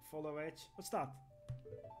 Follow edge. What's that?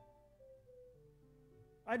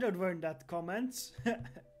 I don't run that comments.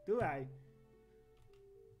 Do I?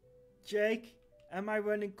 Jake, am I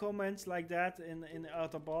running comments like that in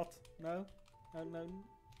Autobot? No? No,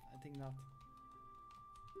 I think not.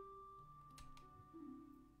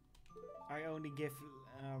 I only give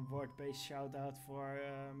word-based shout out for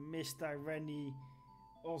Mr. Rennie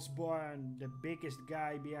Osborne, the biggest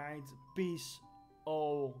guy behind Peace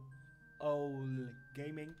All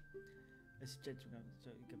Gaming. Let's check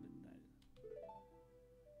so you can.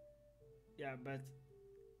 Yeah, but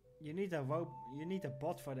you need a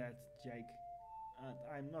bot for that, Jake. And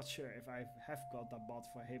I'm not sure if I have got a bot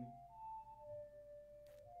for him.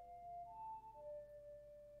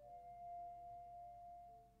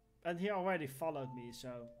 And he already followed me,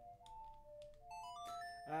 so.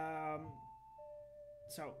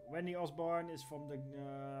 So, Wendy Osborne is from the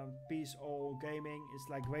Peace All Gaming. It's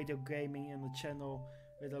like radio gaming in the channel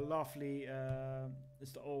with a lovely.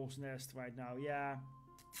 It's the Owl's Nest right now. Yeah,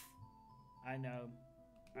 I know.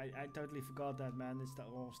 I totally forgot that, man. It's the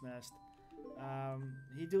Owl's Nest.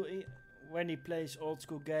 When he plays old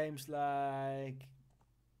school games like.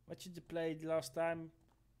 What did you play last time?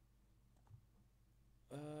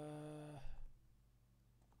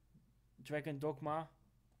 Dragon Dogma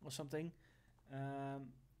or something.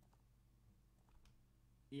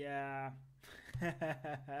 Yeah.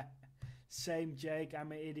 Same, Jake.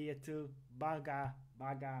 I'm an idiot too. Baga.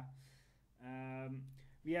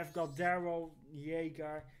 We have got Daryl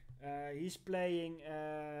Jaeger. He's playing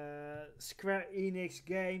Square Enix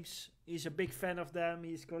games. He's a big fan of them.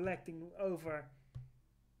 He's collecting over.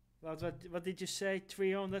 What did you say?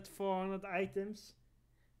 300, 400 items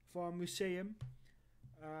for a museum.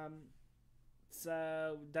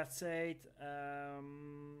 So that's it.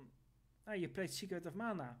 You played Secret of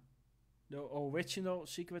Mana, the original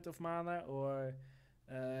Secret of Mana, or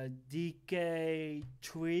DK3.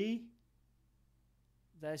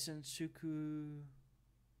 Daisen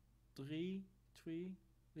 3,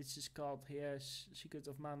 which is called here Secret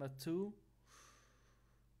of Mana 2.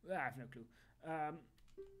 I have no clue.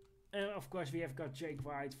 And of course we have got Jake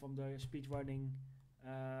White from the speedrunning.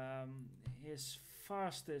 His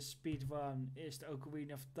fastest speedrun is the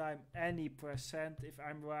Ocarina of Time any percent, if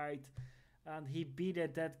I'm right. And he beat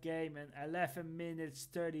that game in 11 minutes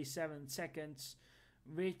 37 seconds,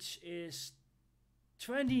 which is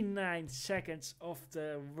 29 seconds of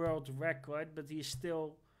the world record, but he's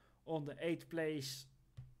still on the 8th place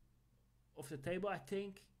of the table, I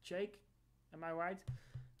think. Jake, am I right?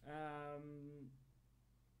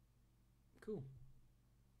 Cool.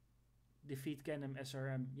 Defeat Canem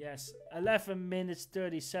SRM. Yes, 11 minutes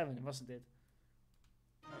 37, wasn't it?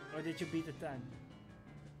 Or did you beat the time?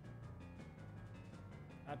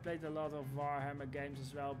 I played a lot of Warhammer games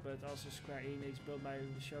as well, but also Square Enix built my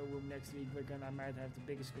showroom next week. We're gonna, I might have the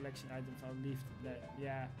biggest collection items. I'll leave that.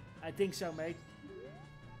 Yeah, I think so, mate.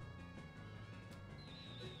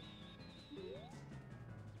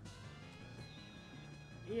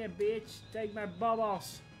 Here, bitch, take my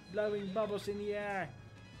bubbles. Blowing bubbles in the air.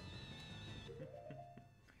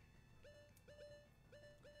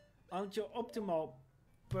 Aren't your optimal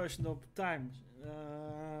personal time?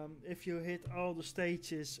 If you hit all the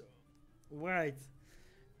stages right,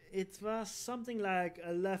 it was something like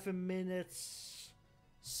 11 minutes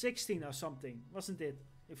 16 or something, wasn't it?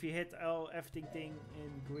 If you hit everything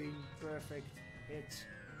in green, perfect hits.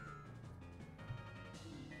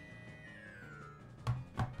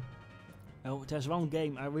 Oh, there's one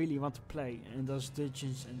game I really want to play, and that's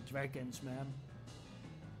Dungeons and Dragons, man.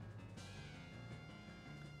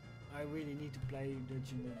 I really need to play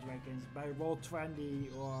Dungeons and Dragons by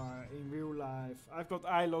Roll20 or in real life. I've got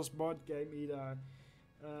iLost board game either.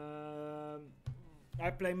 I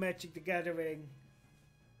play Magic the Gathering.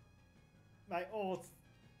 My old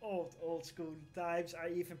school times. I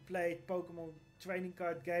even played Pokemon trading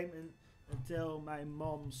card game until my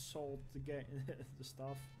mom sold the game, the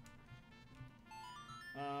stuff.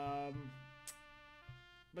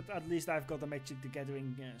 But at least I've got the Magic the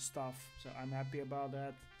Gathering stuff, so I'm happy about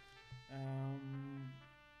that.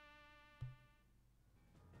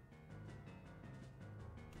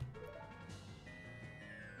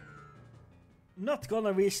 Not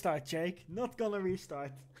gonna restart, Jake. Not gonna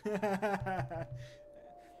restart.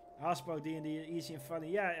 Hasbro D&D easy and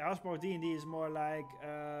funny. Yeah, Hasbro D&D is more like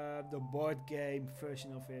the board game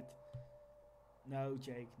version of it. No,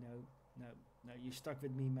 Jake. No. You stuck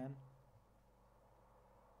with me, man.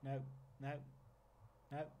 No.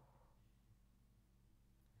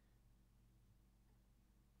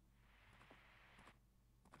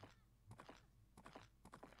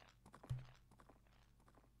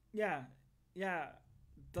 Yeah,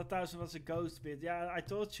 that thousand was a ghost bit. Yeah, I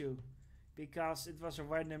told you, because it was a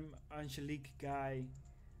random Angelique guy.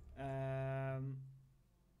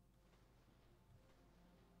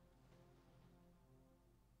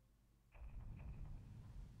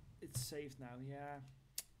 It's saved now. Yeah,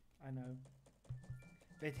 I know.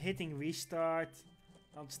 But hitting restart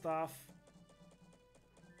on stuff.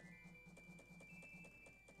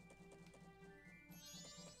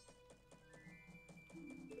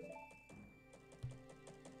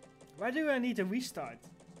 Why do I need a restart?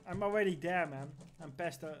 I'm already there, man. I'm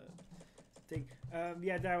past the thing.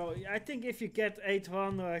 Yeah, Daryl, I think if you get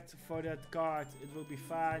 800 for that card, it will be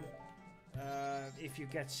fine. If you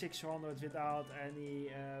get 600 without any,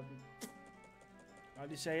 how do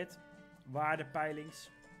you say it? Waardepeilings.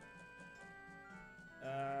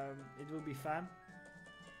 It will be fun.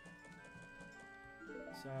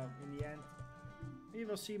 So, in the end, we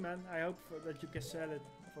will see, man. I hope that you can sell it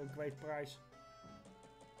for a great price.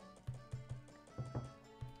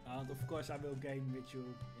 And of course I will game with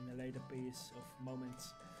you in a later piece of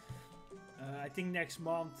moments. I think next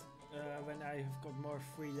month, when I have got more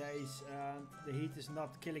free days and the heat is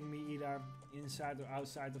not killing me either inside or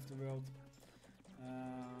outside of the world.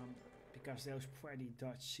 Because those pretty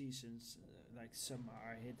Dutch seasons, like summer,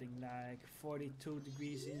 are hitting like 42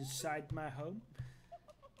 degrees inside my home.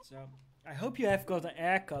 So I hope you have got an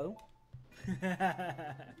airco.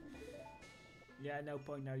 Yeah, no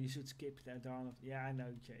point now. You should skip that down. Yeah, I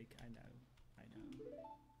know, Jake. I know.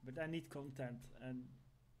 But I need content, and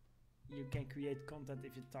you can create content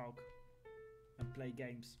if you talk and play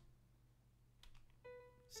games.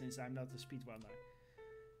 Since I'm not a speedrunner.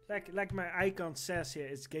 Like my icon says here,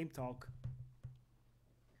 it's game talk.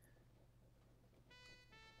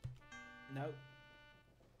 No.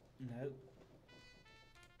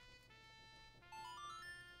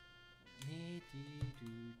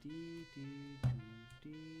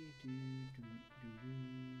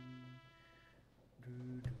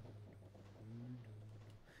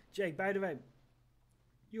 Jake, by the way,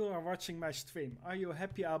 you are watching my stream. Are you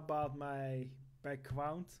happy about my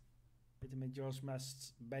background with the Majora's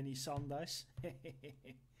Mask Benny Sanders?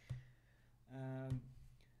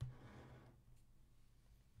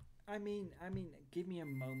 I mean, give me a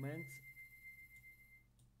moment.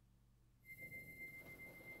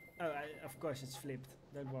 Oh, of course it's flipped.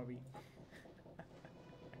 Don't worry.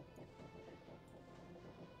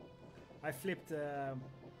 I flipped the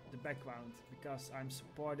background because I'm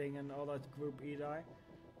supporting an other group either.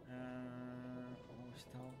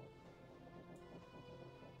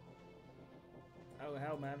 Oh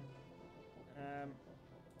hell, man.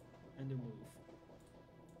 And the move.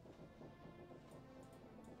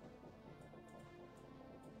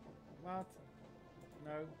 What?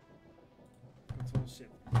 No. Control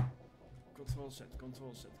shift. Control set,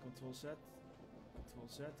 control set, control set, control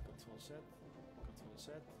set, control set, control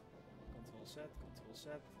set, control set, control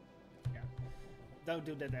set. Yeah, don't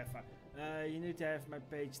do that ever. You need to have my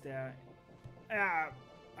page there. Yeah,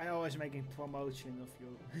 I always making promotion of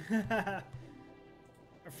you.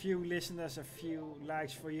 A few listeners, a few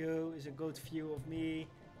likes for you is a good view of me,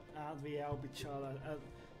 and we help each other.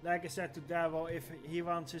 Like I said to Daryl, if he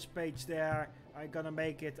wants his page there, I'm gonna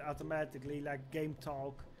make it automatically like game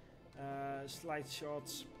talk, slide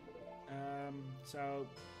shots, so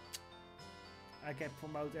I can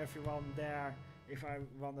promote everyone there if I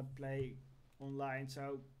wanna play online.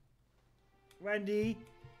 So Wendy,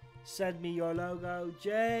 send me your logo.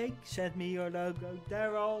 Jake, send me your logo.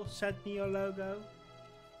 Daryl, send me your logo.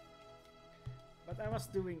 But I was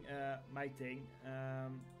doing my thing.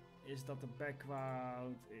 Is that the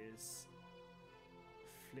background is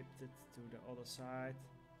flipped it to the other side,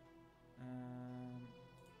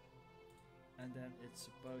 and then it's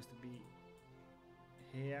supposed to be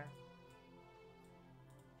here.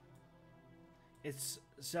 It's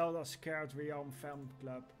Zelda Scared Realm Fan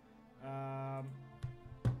Club.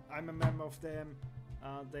 I'm a member of them.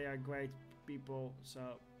 They are great people,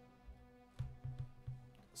 so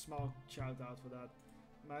small shout out for that.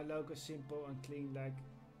 My logo is simple and clean like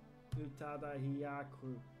Utada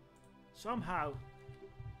Hiyaku. Somehow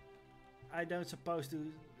I don't supposed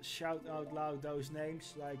to shout out loud those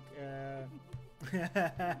names like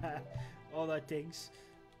other things.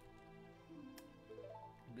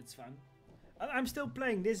 But it's fun. I'm still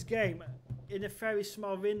playing this game in a very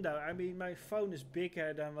small window. I mean, my phone is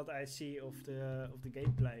bigger than what I see of the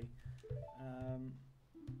gameplay,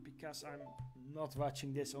 because I'm not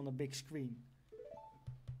watching this on a big screen.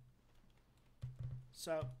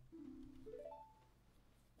 So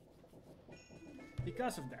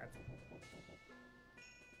because of that.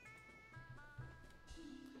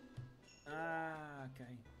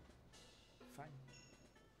 Okay. Fine.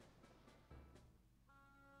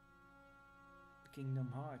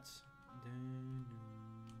 Kingdom Hearts.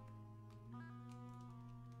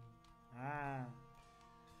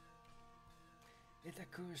 It's a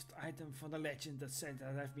cursed item from the legend that said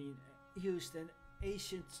that have been used in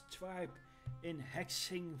ancient tribe in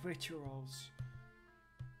hexing rituals.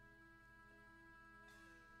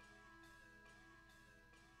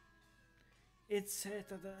 It's said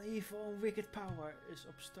that an evil and wicked power is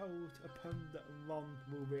bestowed upon the one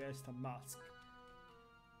who wears the mask.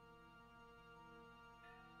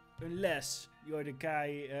 Unless you're the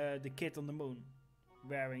guy, the kid on the moon,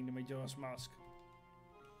 wearing the Majora's mask.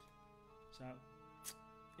 So,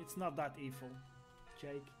 it's not that evil,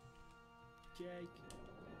 Jake. Jake.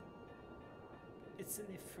 It's an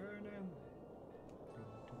inferno.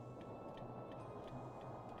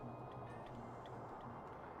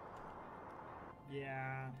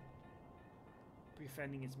 Yeah,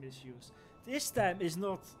 preventing its misuse. This time is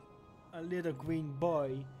not a little green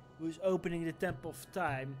boy who's opening the Temple of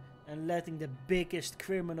Time and letting the biggest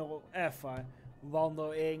criminal ever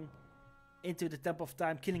wandering into the Temple of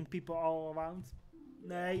Time, killing people all around.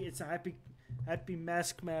 Nay, it's a happy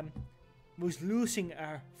mask man who's losing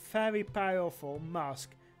a very powerful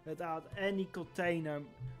mask without any container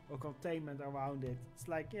or containment around it. It's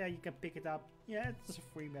like, yeah, you can pick it up. Yeah, it's a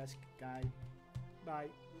free mask guy.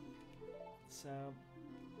 Bye. So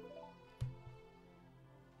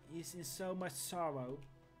he's in so much sorrow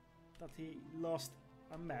that he lost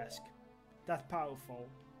a mask that powerful,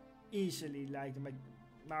 easily like the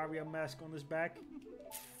Mario mask on his back.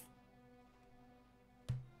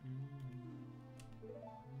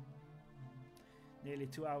 Nearly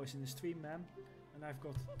 2 hours in the stream, man, and I've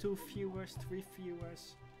got 2 viewers, 3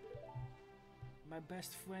 viewers. My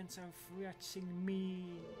best friends are watching me.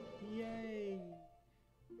 Yay!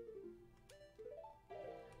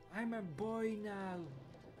 I'm a boy now.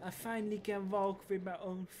 I finally can walk with my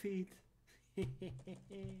own feet.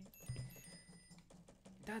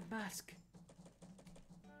 That mask.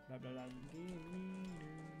 Blah, blah, blah.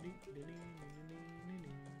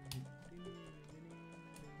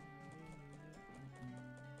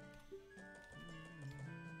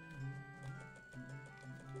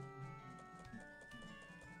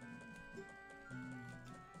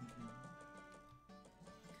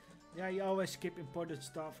 Yeah, you always skip imported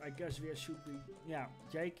stuff. I guess we should be. Yeah,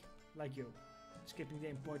 Jake, like you, skipping the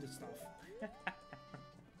imported stuff.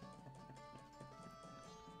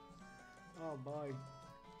 Oh boy.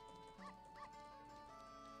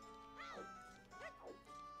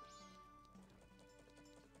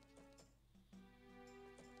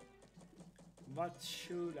 What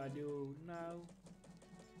should I do now?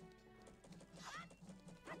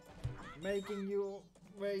 Making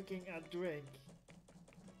a drink.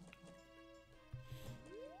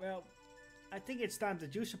 Well, I think it's time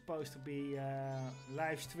that you're supposed to be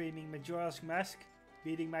live streaming Majora's Mask,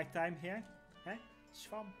 beating my time here. Huh?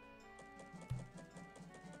 Swamp.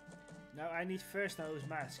 No, I need first those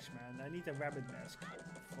masks, man. I need a rabbit mask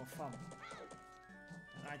for fun.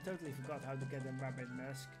 And I totally forgot how to get a rabbit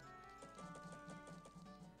mask.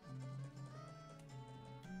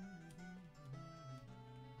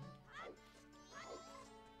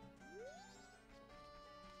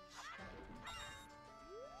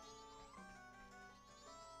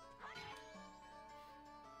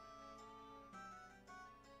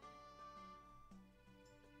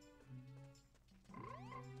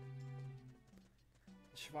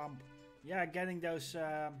 Swamp. Yeah, getting those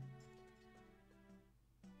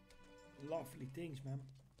lovely things, man.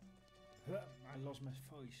 I lost my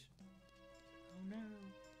voice. Oh no.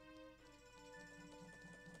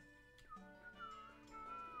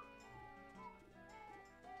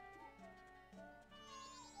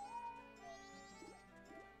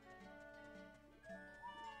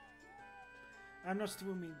 I'm not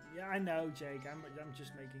streaming. Yeah, I know, Jake. I'm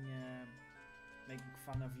just making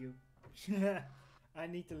fun of you. I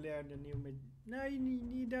need to learn the new No,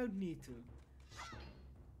 you don't need to.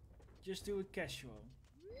 Just do it casual.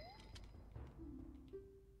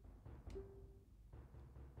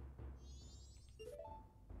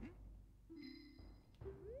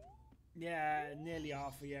 Yeah, nearly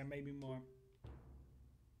half a year, maybe more.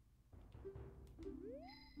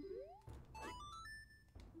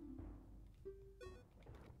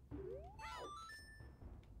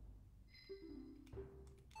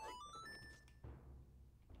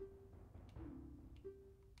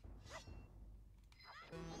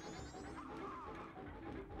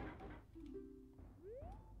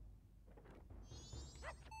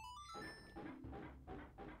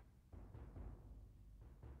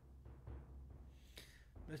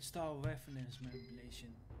 Let's start reference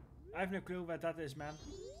manipulation. I have no clue what that is, man.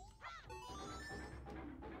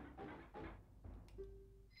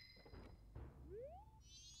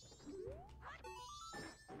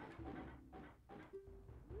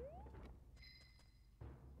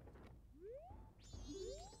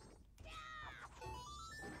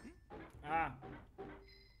 Ah.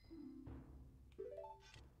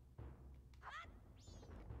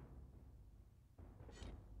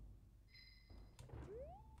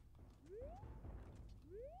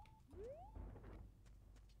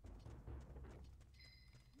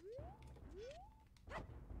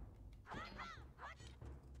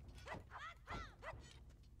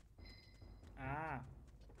 Ah.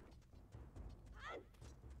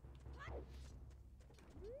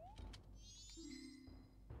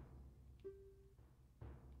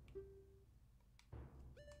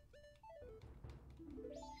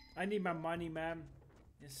 I need my money, man.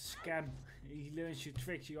 It's a scam. He learns you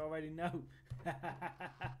tricks you already know.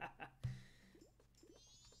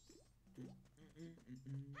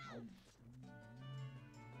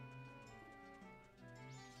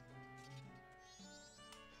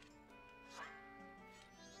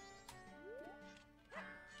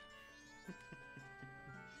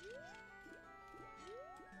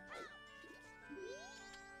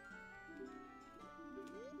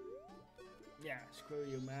 Yeah, screw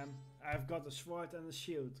you, man. I've got a sword and a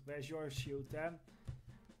shield. Where's your shield, then?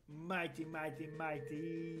 Mighty, mighty,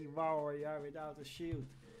 mighty warrior without a shield.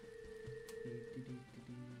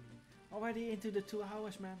 Already into the 2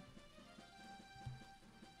 hours, man.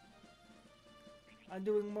 I'm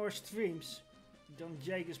doing more streams. Don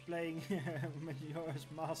Jake is playing Majora's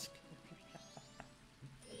Mask.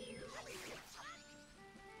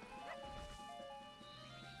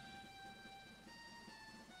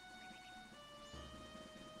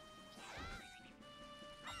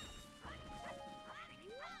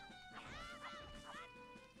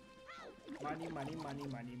 Money, money, money,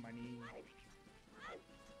 money, money.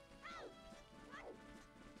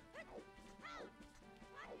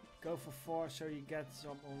 Go for 4 so you get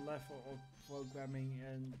some on level of programming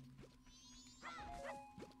and...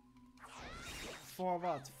 For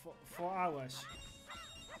what? 4 hours.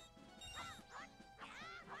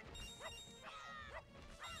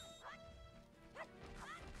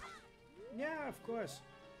 Yeah, of course.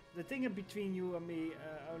 The thing between you and me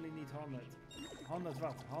only need 100. 100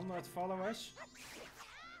 what? 100 followers?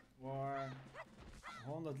 Or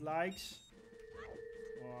 100 likes?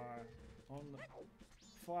 Or 100...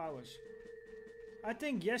 4 hours. I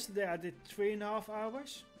think yesterday I did 3.5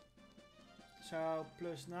 hours. So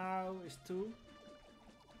plus now is 2.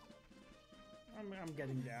 I'm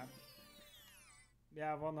getting there.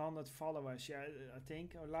 Yeah, 100 followers. Yeah, I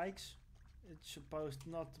think, or likes. It's supposed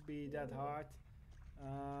not to be that hard.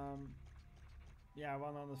 Yeah,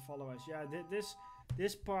 100 followers. Yeah,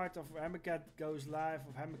 this part of Hammercat Goes Live,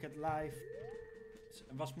 of Hammercat Live,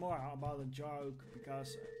 was more about a joke,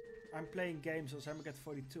 because I'm playing games as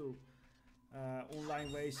Hammercat42,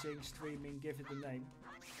 online racing, streaming, give it a name.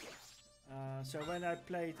 So when I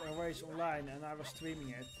played a race online and I was streaming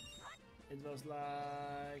it, it was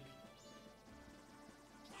like,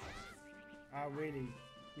 oh really?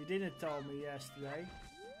 You didn't tell me yesterday,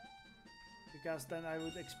 because then I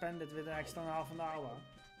would expand it with an extra half an hour.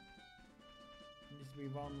 It needs to be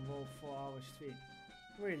one whole 4 hour stream.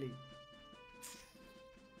 Really?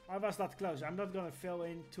 I was that close. I'm not gonna fill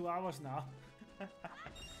in 2 hours now.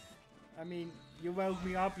 I mean, you woke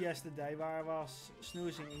me up yesterday while I was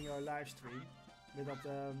snoozing in your live stream with that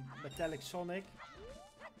metallic sonic.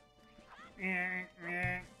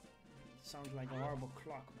 It sounds like a horrible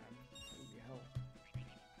clock, man. Holy hell.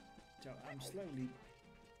 So I'm slowly.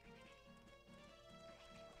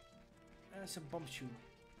 That's a bump shoe.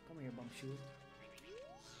 Come here, bump shoe.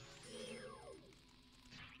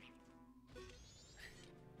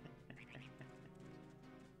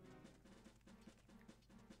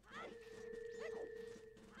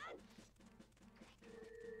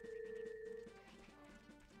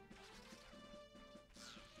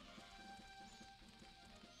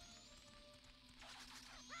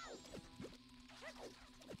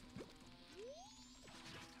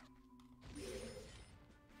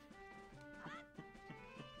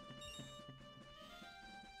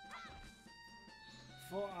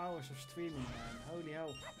 4 hours of streaming, man. Holy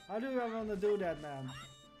hell. How do I want to do that, man?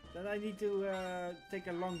 Then I need to take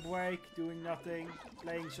a long break, doing nothing,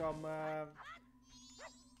 playing some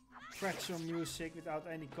fractional music without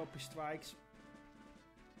any copy strikes.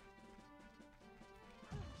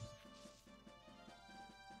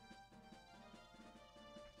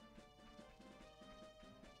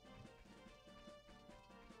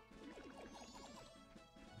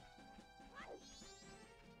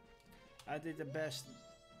 I did the best.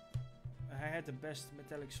 I had the best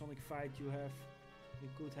metallic sonic fight you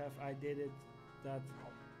could have. I did it that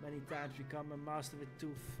many times. Become a master with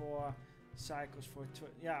 2-4 cycles for.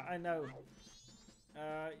 Yeah, I know.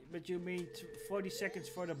 But you mean 40 seconds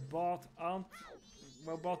for the bot and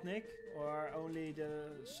Robotnik, or only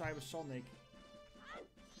the Cybersonic?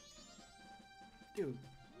 Dude.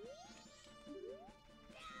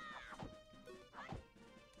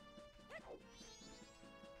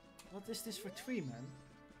 What is this for 3, man?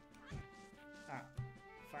 Ah,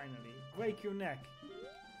 finally. Break your neck.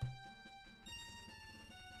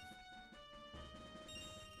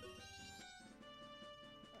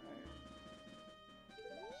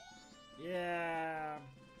 Yeah.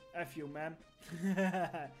 F you, man.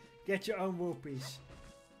 Get your own whoopies.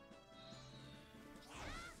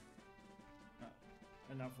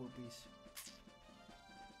 Enough whoopies.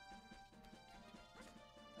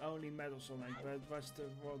 Only Metal Sonic, but what's the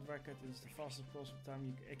world record? It's the fastest possible time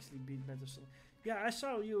you can actually beat Metal Sonic. Yeah, I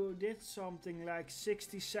saw you did something like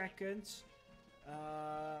 60 seconds.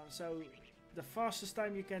 So the fastest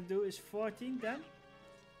time you can do is 14 then?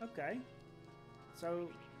 Okay.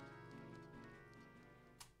 So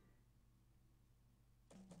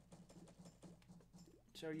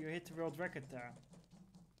you hit the world record there.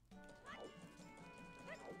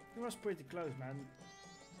 It was pretty close, man.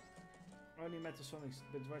 Only Metal Sonics,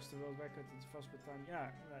 but what's the world record? It's fastest time.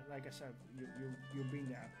 Yeah, like I said, you've been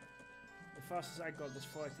there. The fastest I got was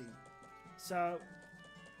 14. So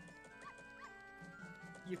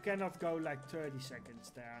you cannot go like 30 seconds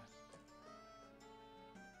there.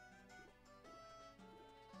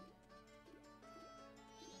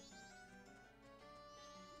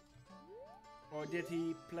 Or did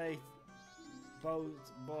he play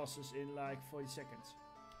both bosses in like 40 seconds?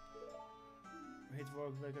 Hit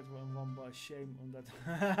world record on one by shame on that.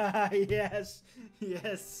 Yes,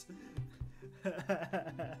 yes. Yeah,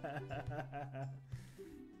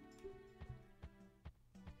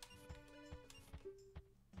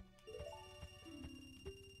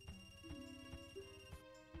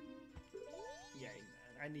 man,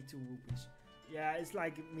 I need 2 rupees. Yeah, it's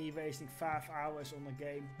like me wasting 5 hours on a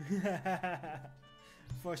game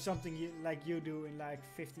for something like you do in like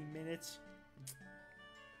 15 minutes.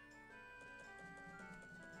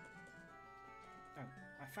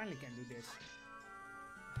 I finally can do this.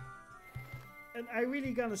 And I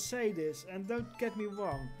really gonna say this, and don't get me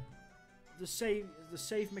wrong, the save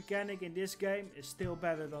mechanic in this game is still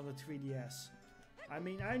better than the 3DS. I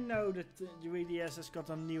mean, I know that the 3DS has got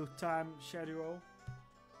a new time schedule.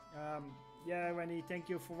 Yeah, Rennie, thank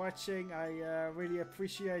you for watching. I really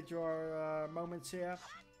appreciate your moments here.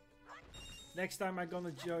 Next time I'm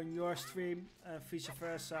gonna join your stream, vice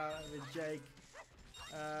versa with Jake.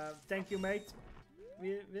 Thank you, mate.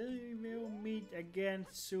 We'll meet again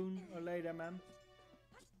soon or later, man.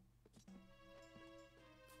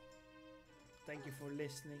 Thank you for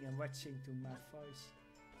listening and watching to my voice.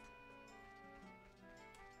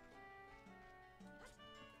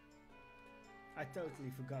 I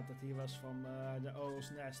totally forgot that he was from the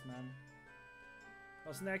Oral's Nest, man.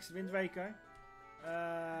 What's next? Wind Waker.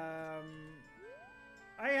 I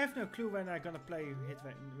have no clue when I'm gonna play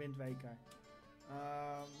Wind Waker.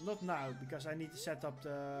 Not now, because I need to set up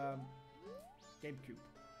the GameCube.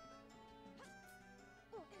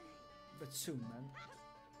 But soon, man.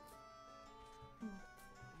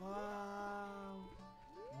 Wow!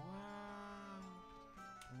 Wow!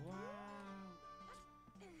 Wow!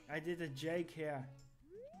 I did a Jake here.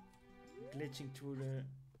 Glitching through the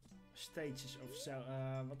stages of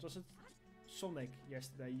what was it? Sonic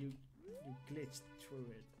yesterday. You glitched through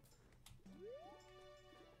it.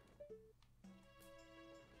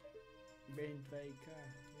 Wind Waker.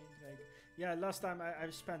 Yeah, last time I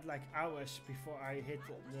spent like hours before I hit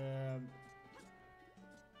the...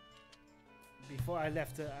 Before I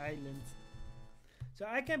left the island. So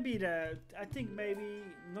I can be there, I think maybe,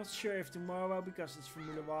 not sure if tomorrow, because it's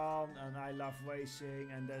Formula 1 and I love racing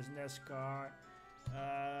and there's NASCAR.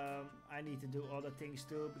 I need to do other things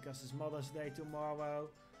too, because it's Mother's Day tomorrow.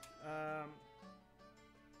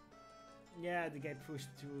 Yeah, the game pushed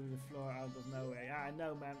through the floor out of nowhere. Yeah, I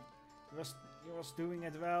know, man. He was doing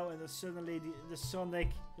it well, and then suddenly the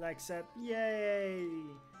Sonic like said, "Yay!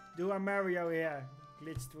 Do a Mario here!"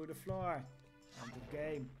 Glitched through the floor. And the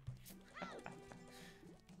game.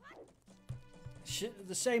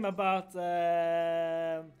 The same about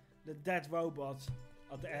the dead robot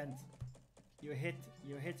at the end. You hit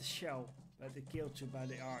the shell, but it kills you by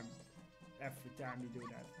the arm every time you do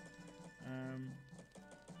that.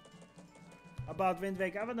 About Wind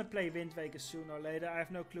Waker, I wanna play Wind Waker sooner or later. I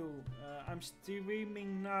have no clue. I'm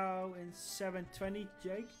streaming now in 720,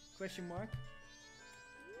 Jake? Question mark.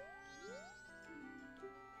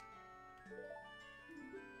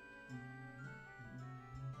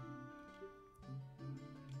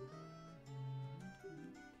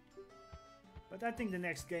 But I think the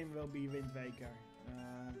next game will be Wind Waker.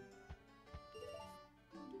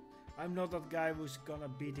 I'm not that guy who's gonna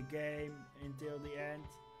beat the game until the end.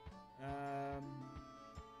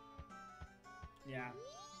 Yeah.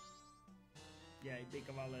 Yeah, big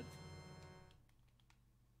wallet.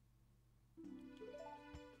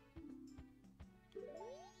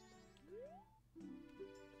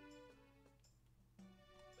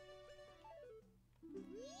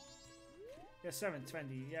 Yeah,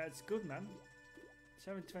 720. Yeah, it's good, man.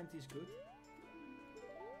 720 is good.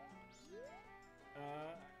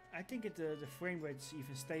 I think the frame rate is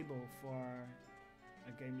even stable for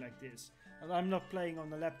a game like this. And I'm not playing on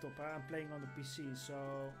the laptop, I'm playing on the PC, so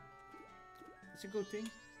it's a good thing.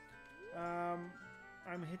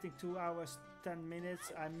 I'm hitting 2 hours 10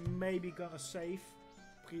 minutes. I'm maybe gonna save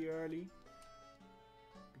pretty early,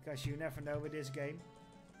 because you never know with this game.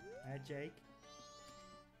 Jake?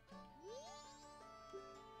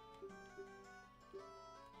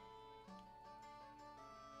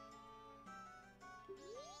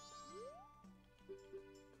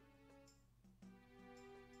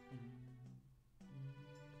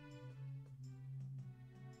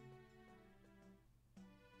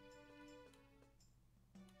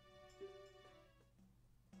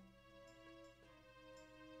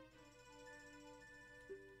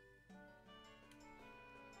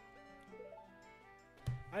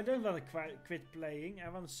 I don't want to quit playing, I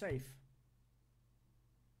want to save.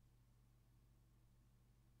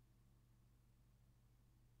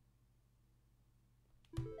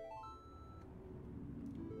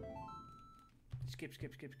 Skip.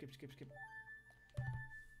 Skip.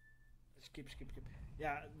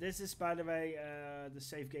 Yeah, this is, by the way, the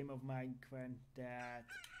save game of mine, Granddad.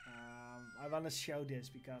 I want to show this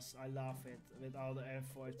because I love it, with all the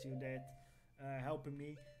effort you did helping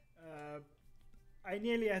me. I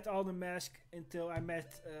nearly had all the mask until I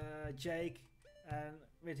met Jake, and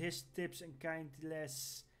with his tips and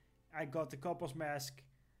kindness I got the couples mask.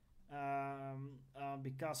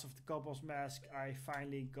 Because of the couples mask I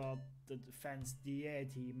finally got the Defense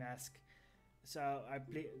Deity mask, so I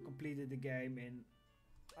completed the game in,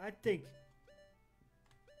 I think,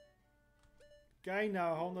 kinda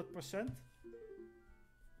 100%.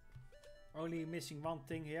 Only missing one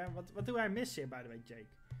thing here. What do I miss here, by the way, Jake?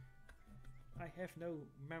 I have no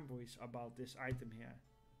memories about this item here.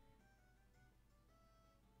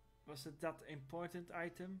 Was it that important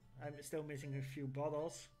item? I'm still missing a few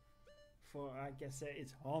bottles. For, I can say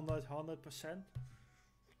it's 100%.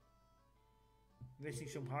 Missing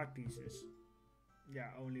some heart pieces.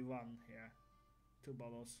 Yeah, only one here. 2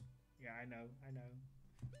 bottles. Yeah, I know, I know.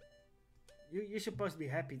 You're supposed to be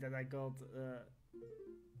happy that I got...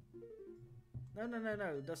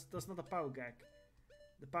 No, that's not a power gag.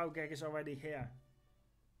 The power gag is already here.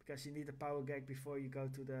 Because you need a power gag before you go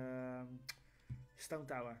to the stone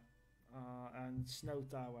tower. And snow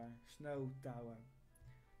tower.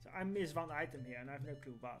 So I missed one item here and I have no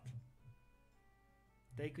clue what.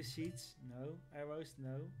 Deku seeds? No. Arrows?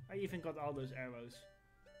 No. I even got all those arrows.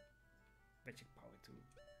 Magic power too.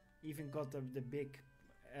 Even got the big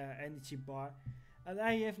energy bar. And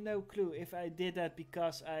I have no clue if I did that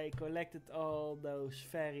because I collected all those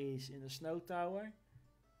fairies in the snow tower.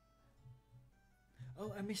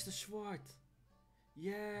 Oh, I missed the sword.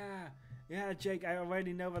 Yeah. Yeah, Jake, I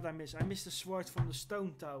already know what I missed. I missed the sword from the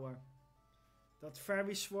stone tower. That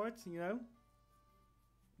fairy sword, you know?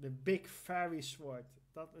 The big fairy sword.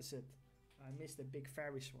 That is it. I missed the big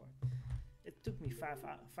fairy sword. It took me 5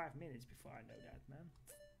 minutes before I know that, man.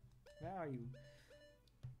 Where are you?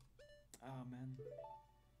 Oh, man.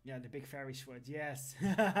 Yeah, the big fairy sword. Yes.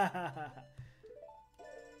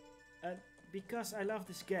 And because I love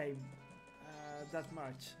this game that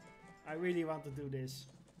much, I really want to do this.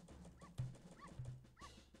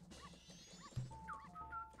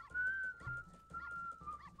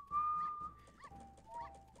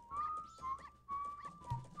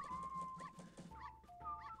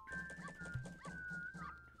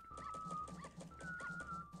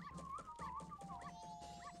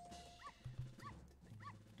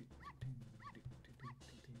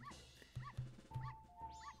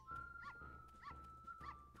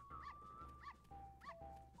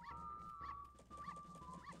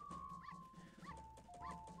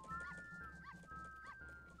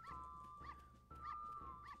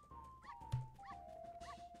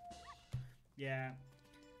 Yeah,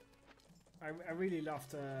 I really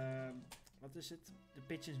loved, what is it? The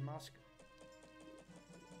Pigeon's Mask.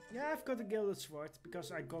 Yeah, I've got a gilded sword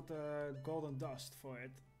because I got a golden dust for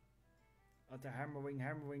it. At the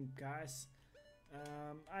hammering guys.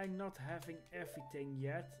 I'm not having everything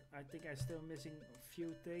yet. I think I'm still missing a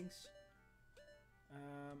few things.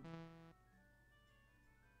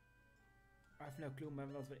 I have no clue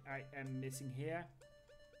man, what I am missing here.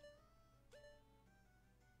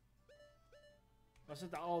 Was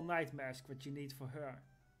it the all-night mask what you need for her?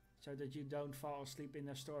 So that you don't fall asleep in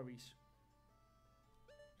her stories.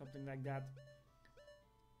 Something like that.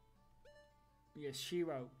 Yes,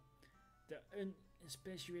 Shiro. The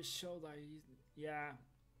inspicious soldier. Yeah.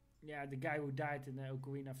 Yeah, the guy who died in the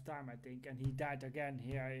Ocarina of Time, I think. And he died again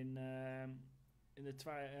here in the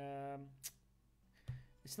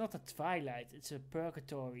it's not a Twilight, it's a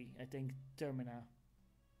Purgatory, I think, Termina.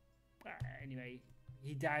 Anyway.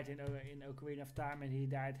 He died in Ocarina of Time and he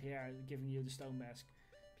died here giving you the stone mask.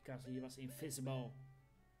 Because he was invisible.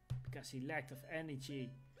 Because he lacked of energy.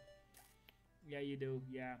 Yeah, you do,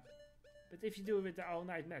 yeah. But if you do it with the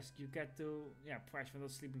all-night mask, you get to, yeah, prize for not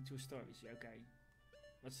sleeping 2 stories. Yeah, okay.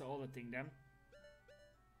 What's the other thing then?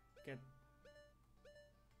 Get...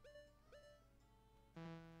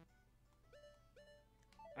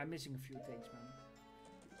 I'm missing a few things, man.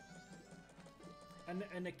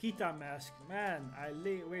 And the Kita mask, man, I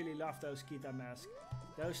really love those Kita masks.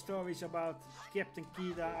 Those stories about Captain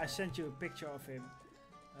Kita, I sent you a picture of him.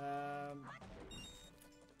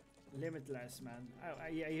 Limitless, man.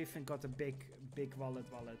 I even got a big wallet.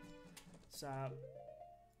 So,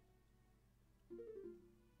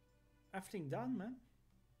 everything done, man.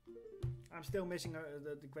 I'm still missing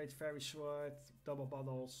the Great Fairy Sword, double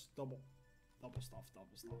bottles, double stuff, I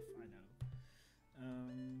know.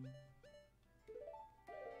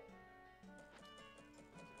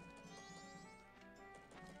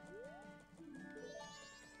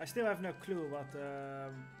 I still have no clue what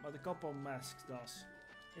the couple masks does.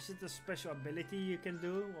 Is it a special ability you can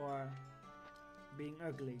do, or being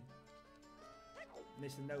ugly?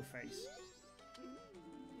 Mr. No Face.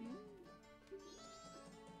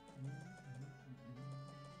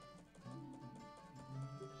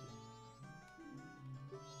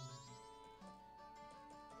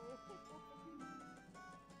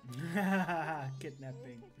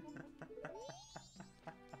 Kidnapping.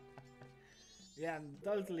 Yeah,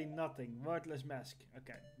 totally nothing. Wordless mask.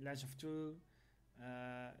 Okay, Lens of True.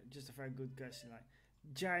 Just a very good question. Like,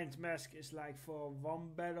 giant mask is like for one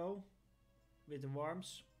battle with the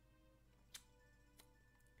worms.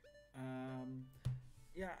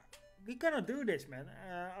 Yeah, we gonna do this, man.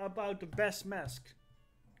 About the best mask,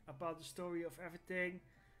 about the story of everything.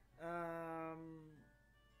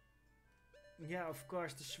 Yeah, of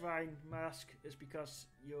course, the Shrine mask is because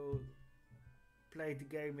you played the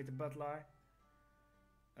game with the butler.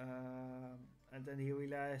 And then he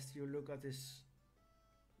realized you look at his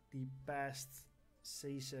the past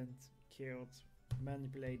seasoned, killed,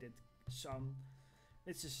 manipulated son.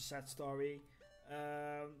 It's just a sad story.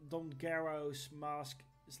 Don Garrow's mask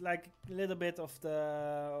is like a little bit of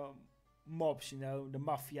the mobs, you know, the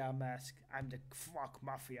mafia mask. I'm the fuck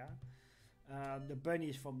mafia. The bunny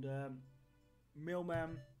is from the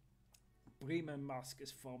mailman. Bremen mask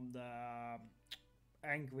is from the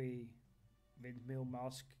angry windmill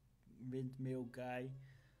mask, windmill guy.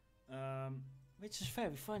 Which is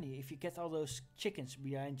very funny if you get all those chickens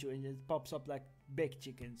behind you and it pops up like big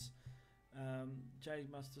chickens. Giant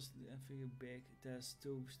masters feel big. There's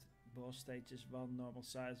two boss stages, one normal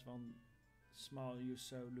size, one small. You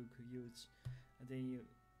so look huge, and then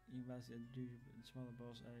you must do smaller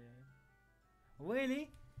boss. Really?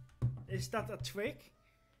 Is that a trick?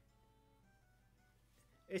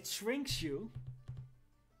 It shrinks you.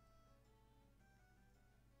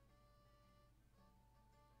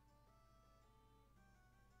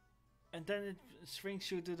 And then it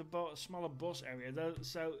shrinks you to the smaller boss area.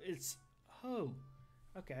 So it's... Oh,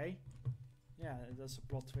 okay. Yeah, that's a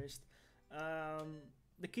plot twist.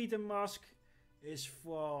 The Keaton mask is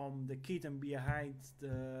from the Keaton behind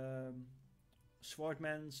the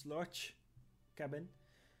Swordman's Lodge cabin.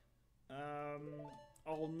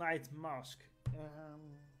 All night mask.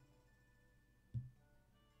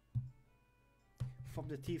 From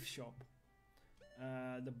the thief shop.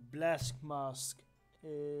 The Blask mask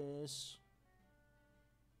is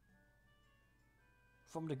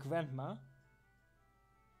from the grandma,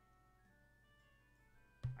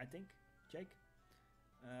 I think. Jake.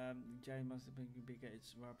 Giant must have been bigger.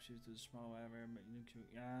 It's warps you to the small area.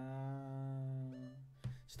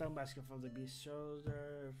 Stone basket from the beast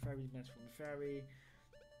shoulder. Fairy mask from the fairy.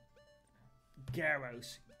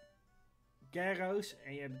 Garrows. Garrows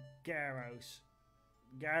and you have Garrows.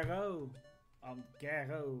 Garrow.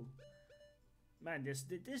 Garrow. Man, this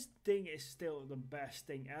thing is still the best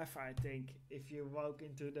thing ever, I think. If you walk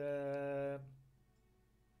into the...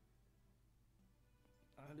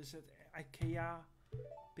 How is it? IKEA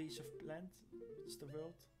piece of land. What's the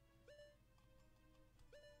world?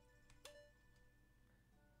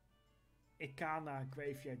 Ikana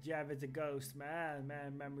graveyard. Yeah, with the ghost. Man,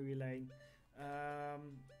 memory lane.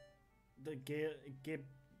 The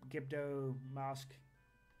Gibdo mask.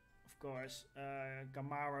 Of course,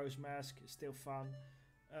 Gamaro's mask is still fun.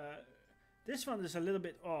 This one is a little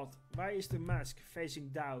bit odd. Why is the mask facing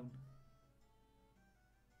down?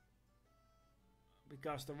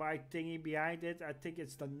 Because the white thingy behind it, I think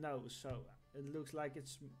it's the nose. So it looks like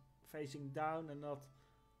it's facing down and not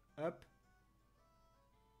up.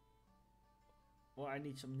 Or I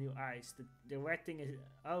need some new eyes. The red thing is...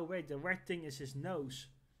 Oh wait, the red thing is his nose.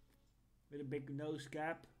 With a big nose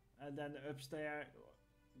gap. And then the upstairs...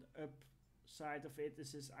 The up side of it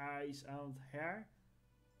is his eyes and hair.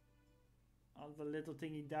 On the little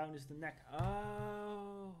thingy down is the neck.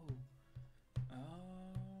 Oh.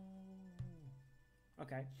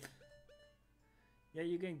 Okay. Yeah,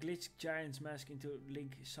 you can glitch Giant's mask into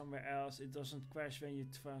Link somewhere else. It doesn't crash when you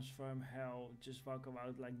transform hell. Just walk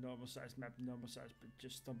around like normal size map, normal size, but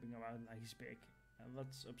just stomping around like he's big. And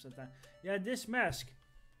what's upside down? Yeah, this mask.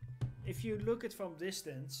 If you look at from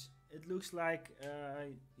distance, it looks like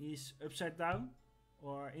he's upside down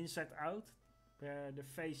or inside out, where the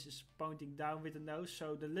face is pointing down with the nose.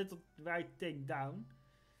 So the little right thing down,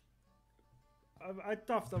 I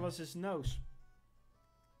thought that was his nose,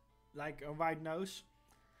 like a white nose.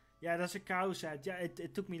 Yeah, that's a cow's head. Yeah,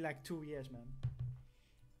 it took me like 2 years, man.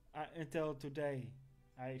 Until today,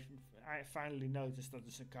 I finally noticed that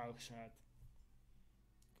it's a cow's head.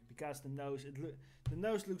 Because the nose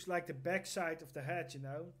looks like the back side of the head, you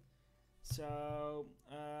know. So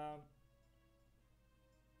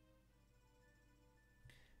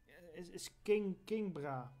it's King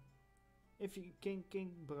Bra. If you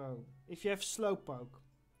King Bro. If you have Slowpoke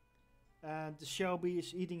and the Shelby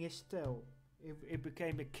is eating his tail, it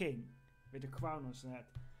became a king with a crown on his head.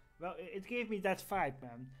 Well, it gave me that vibe,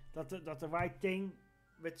 man. That the white thing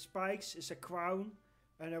with spikes is a crown,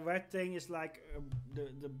 and the red thing is like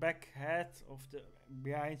the back head of the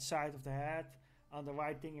behind side of the head. And the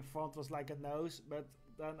white thing in front was like a nose, but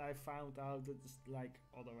then I found out that it's like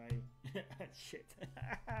other way. Shit.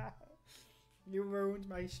 You ruined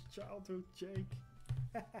my childhood, Jake.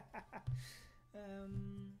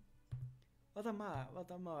 What are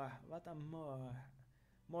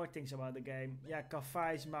more things about the game? Yeah,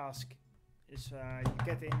 Kafai's mask is you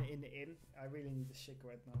get in the inn. I really need a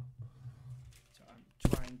cigarette now, so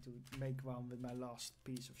I'm trying to make one with my last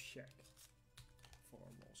piece of shack for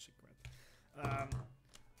a more cigarette.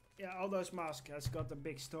 Yeah, all those masks has got a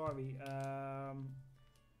big story.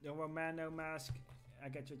 The Romano mask I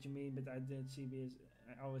get what you mean, but I didn't see it as,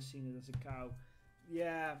 I always seen it as a cow.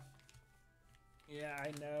 Yeah. Yeah,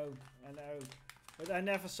 I know. But I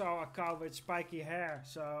never saw a cow with spiky hair,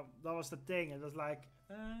 so that was the thing. It was like,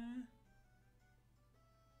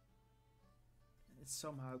 it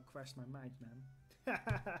somehow crashed my mind, man.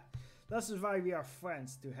 This is why we are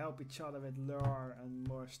friends, to help each other with lore and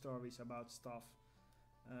more stories about stuff.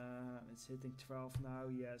 It's hitting 12 now,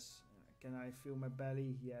 yes. Can I feel my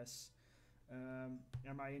belly? Yes.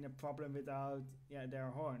 Am I in a problem without, yeah, their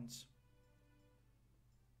horns?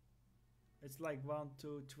 It's like 1,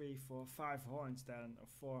 2, 3, 4, 5 horns then, or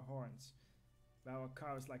 4 horns. Well, a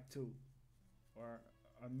cow is like 2. Or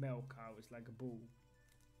a male cow is like a bull.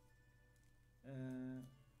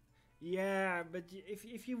 Yeah, but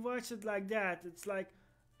if you watch it like that, it's like,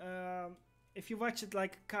 if you watch it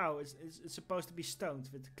like a cow, it's supposed to be stoned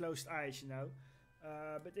with closed eyes, you know.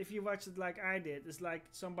 But if you watch it like I did, it's like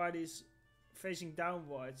somebody's facing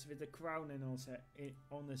downwards with a crown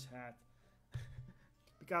on his head.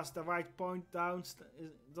 Because the right point down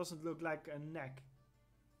doesn't look like a neck.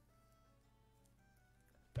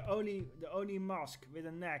 The only mask with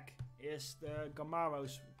a neck is the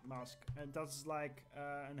Gamaro's mask, and that's like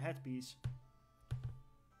a headpiece.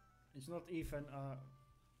 It's not even.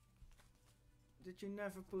 Did you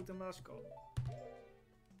never put a mask on?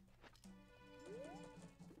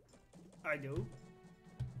 I do,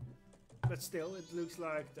 but still, it looks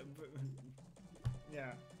like the.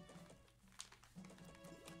 Yeah.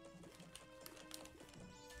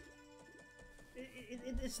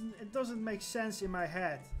 It doesn't make sense in my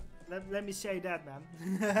head. Let me say that,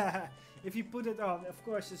 man. If you put it on, of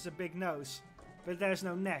course it's a big nose, but there's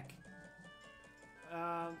no neck.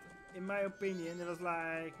 In my opinion, it was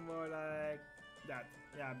like more like that.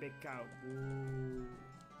 Yeah, big cow. Ooh.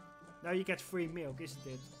 Now you get free milk, isn't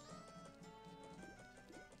it?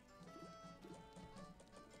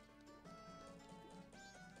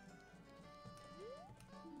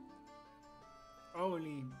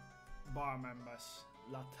 Only bar members,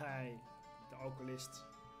 latte, the alcoholists.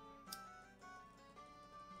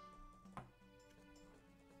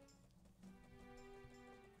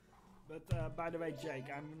 But by the way,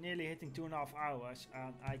 Jake, I'm nearly hitting 2.5 hours,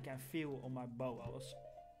 and I can feel on my bowels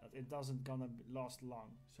that it doesn't gonna last long.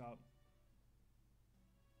 So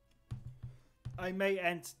I may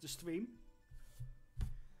end the stream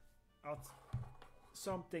at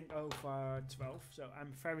something over 12. So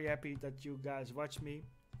I'm very happy that you guys watch me.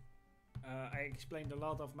 I explained a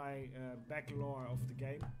lot of my back lore of the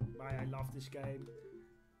game, why I love this game.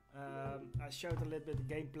 I showed a little bit of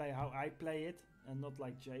gameplay, how I play it, and not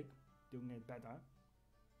like Jake, doing it better.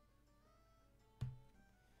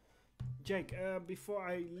 Jake, before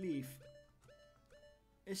I leave,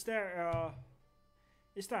 is there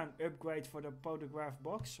an upgrade for the photograph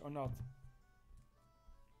box or not?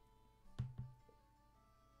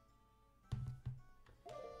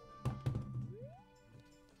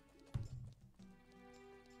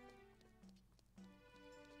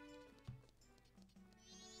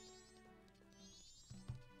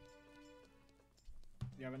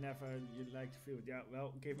 Yeah, whenever you like to feel it. Yeah,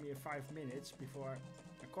 well, give me 5 minutes before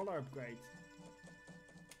a color upgrade.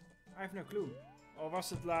 I have no clue. Or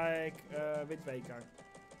was it like Witwaker?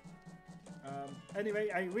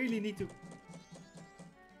 Anyway, I really need to...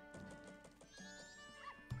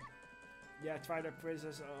 Yeah, try the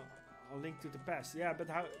Princess A Link to the Past. Yeah, but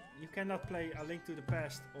how... You cannot play A Link to the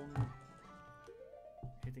Past on...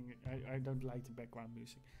 Hitting... I don't like the background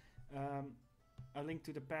music. A Link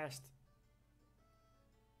to the Past...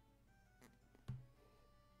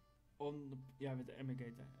 On the, yeah, with the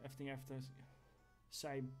emulator, everything after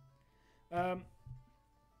same.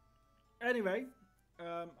 Anyway,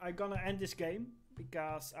 I'm gonna end this game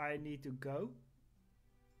because I need to go.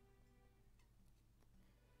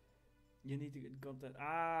 You need to get content.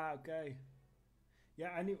 Ah, okay. Yeah,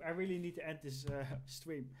 I really need to end this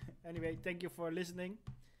stream. Anyway, thank you for listening.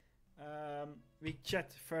 We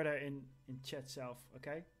chat further in chat self.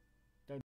 Okay.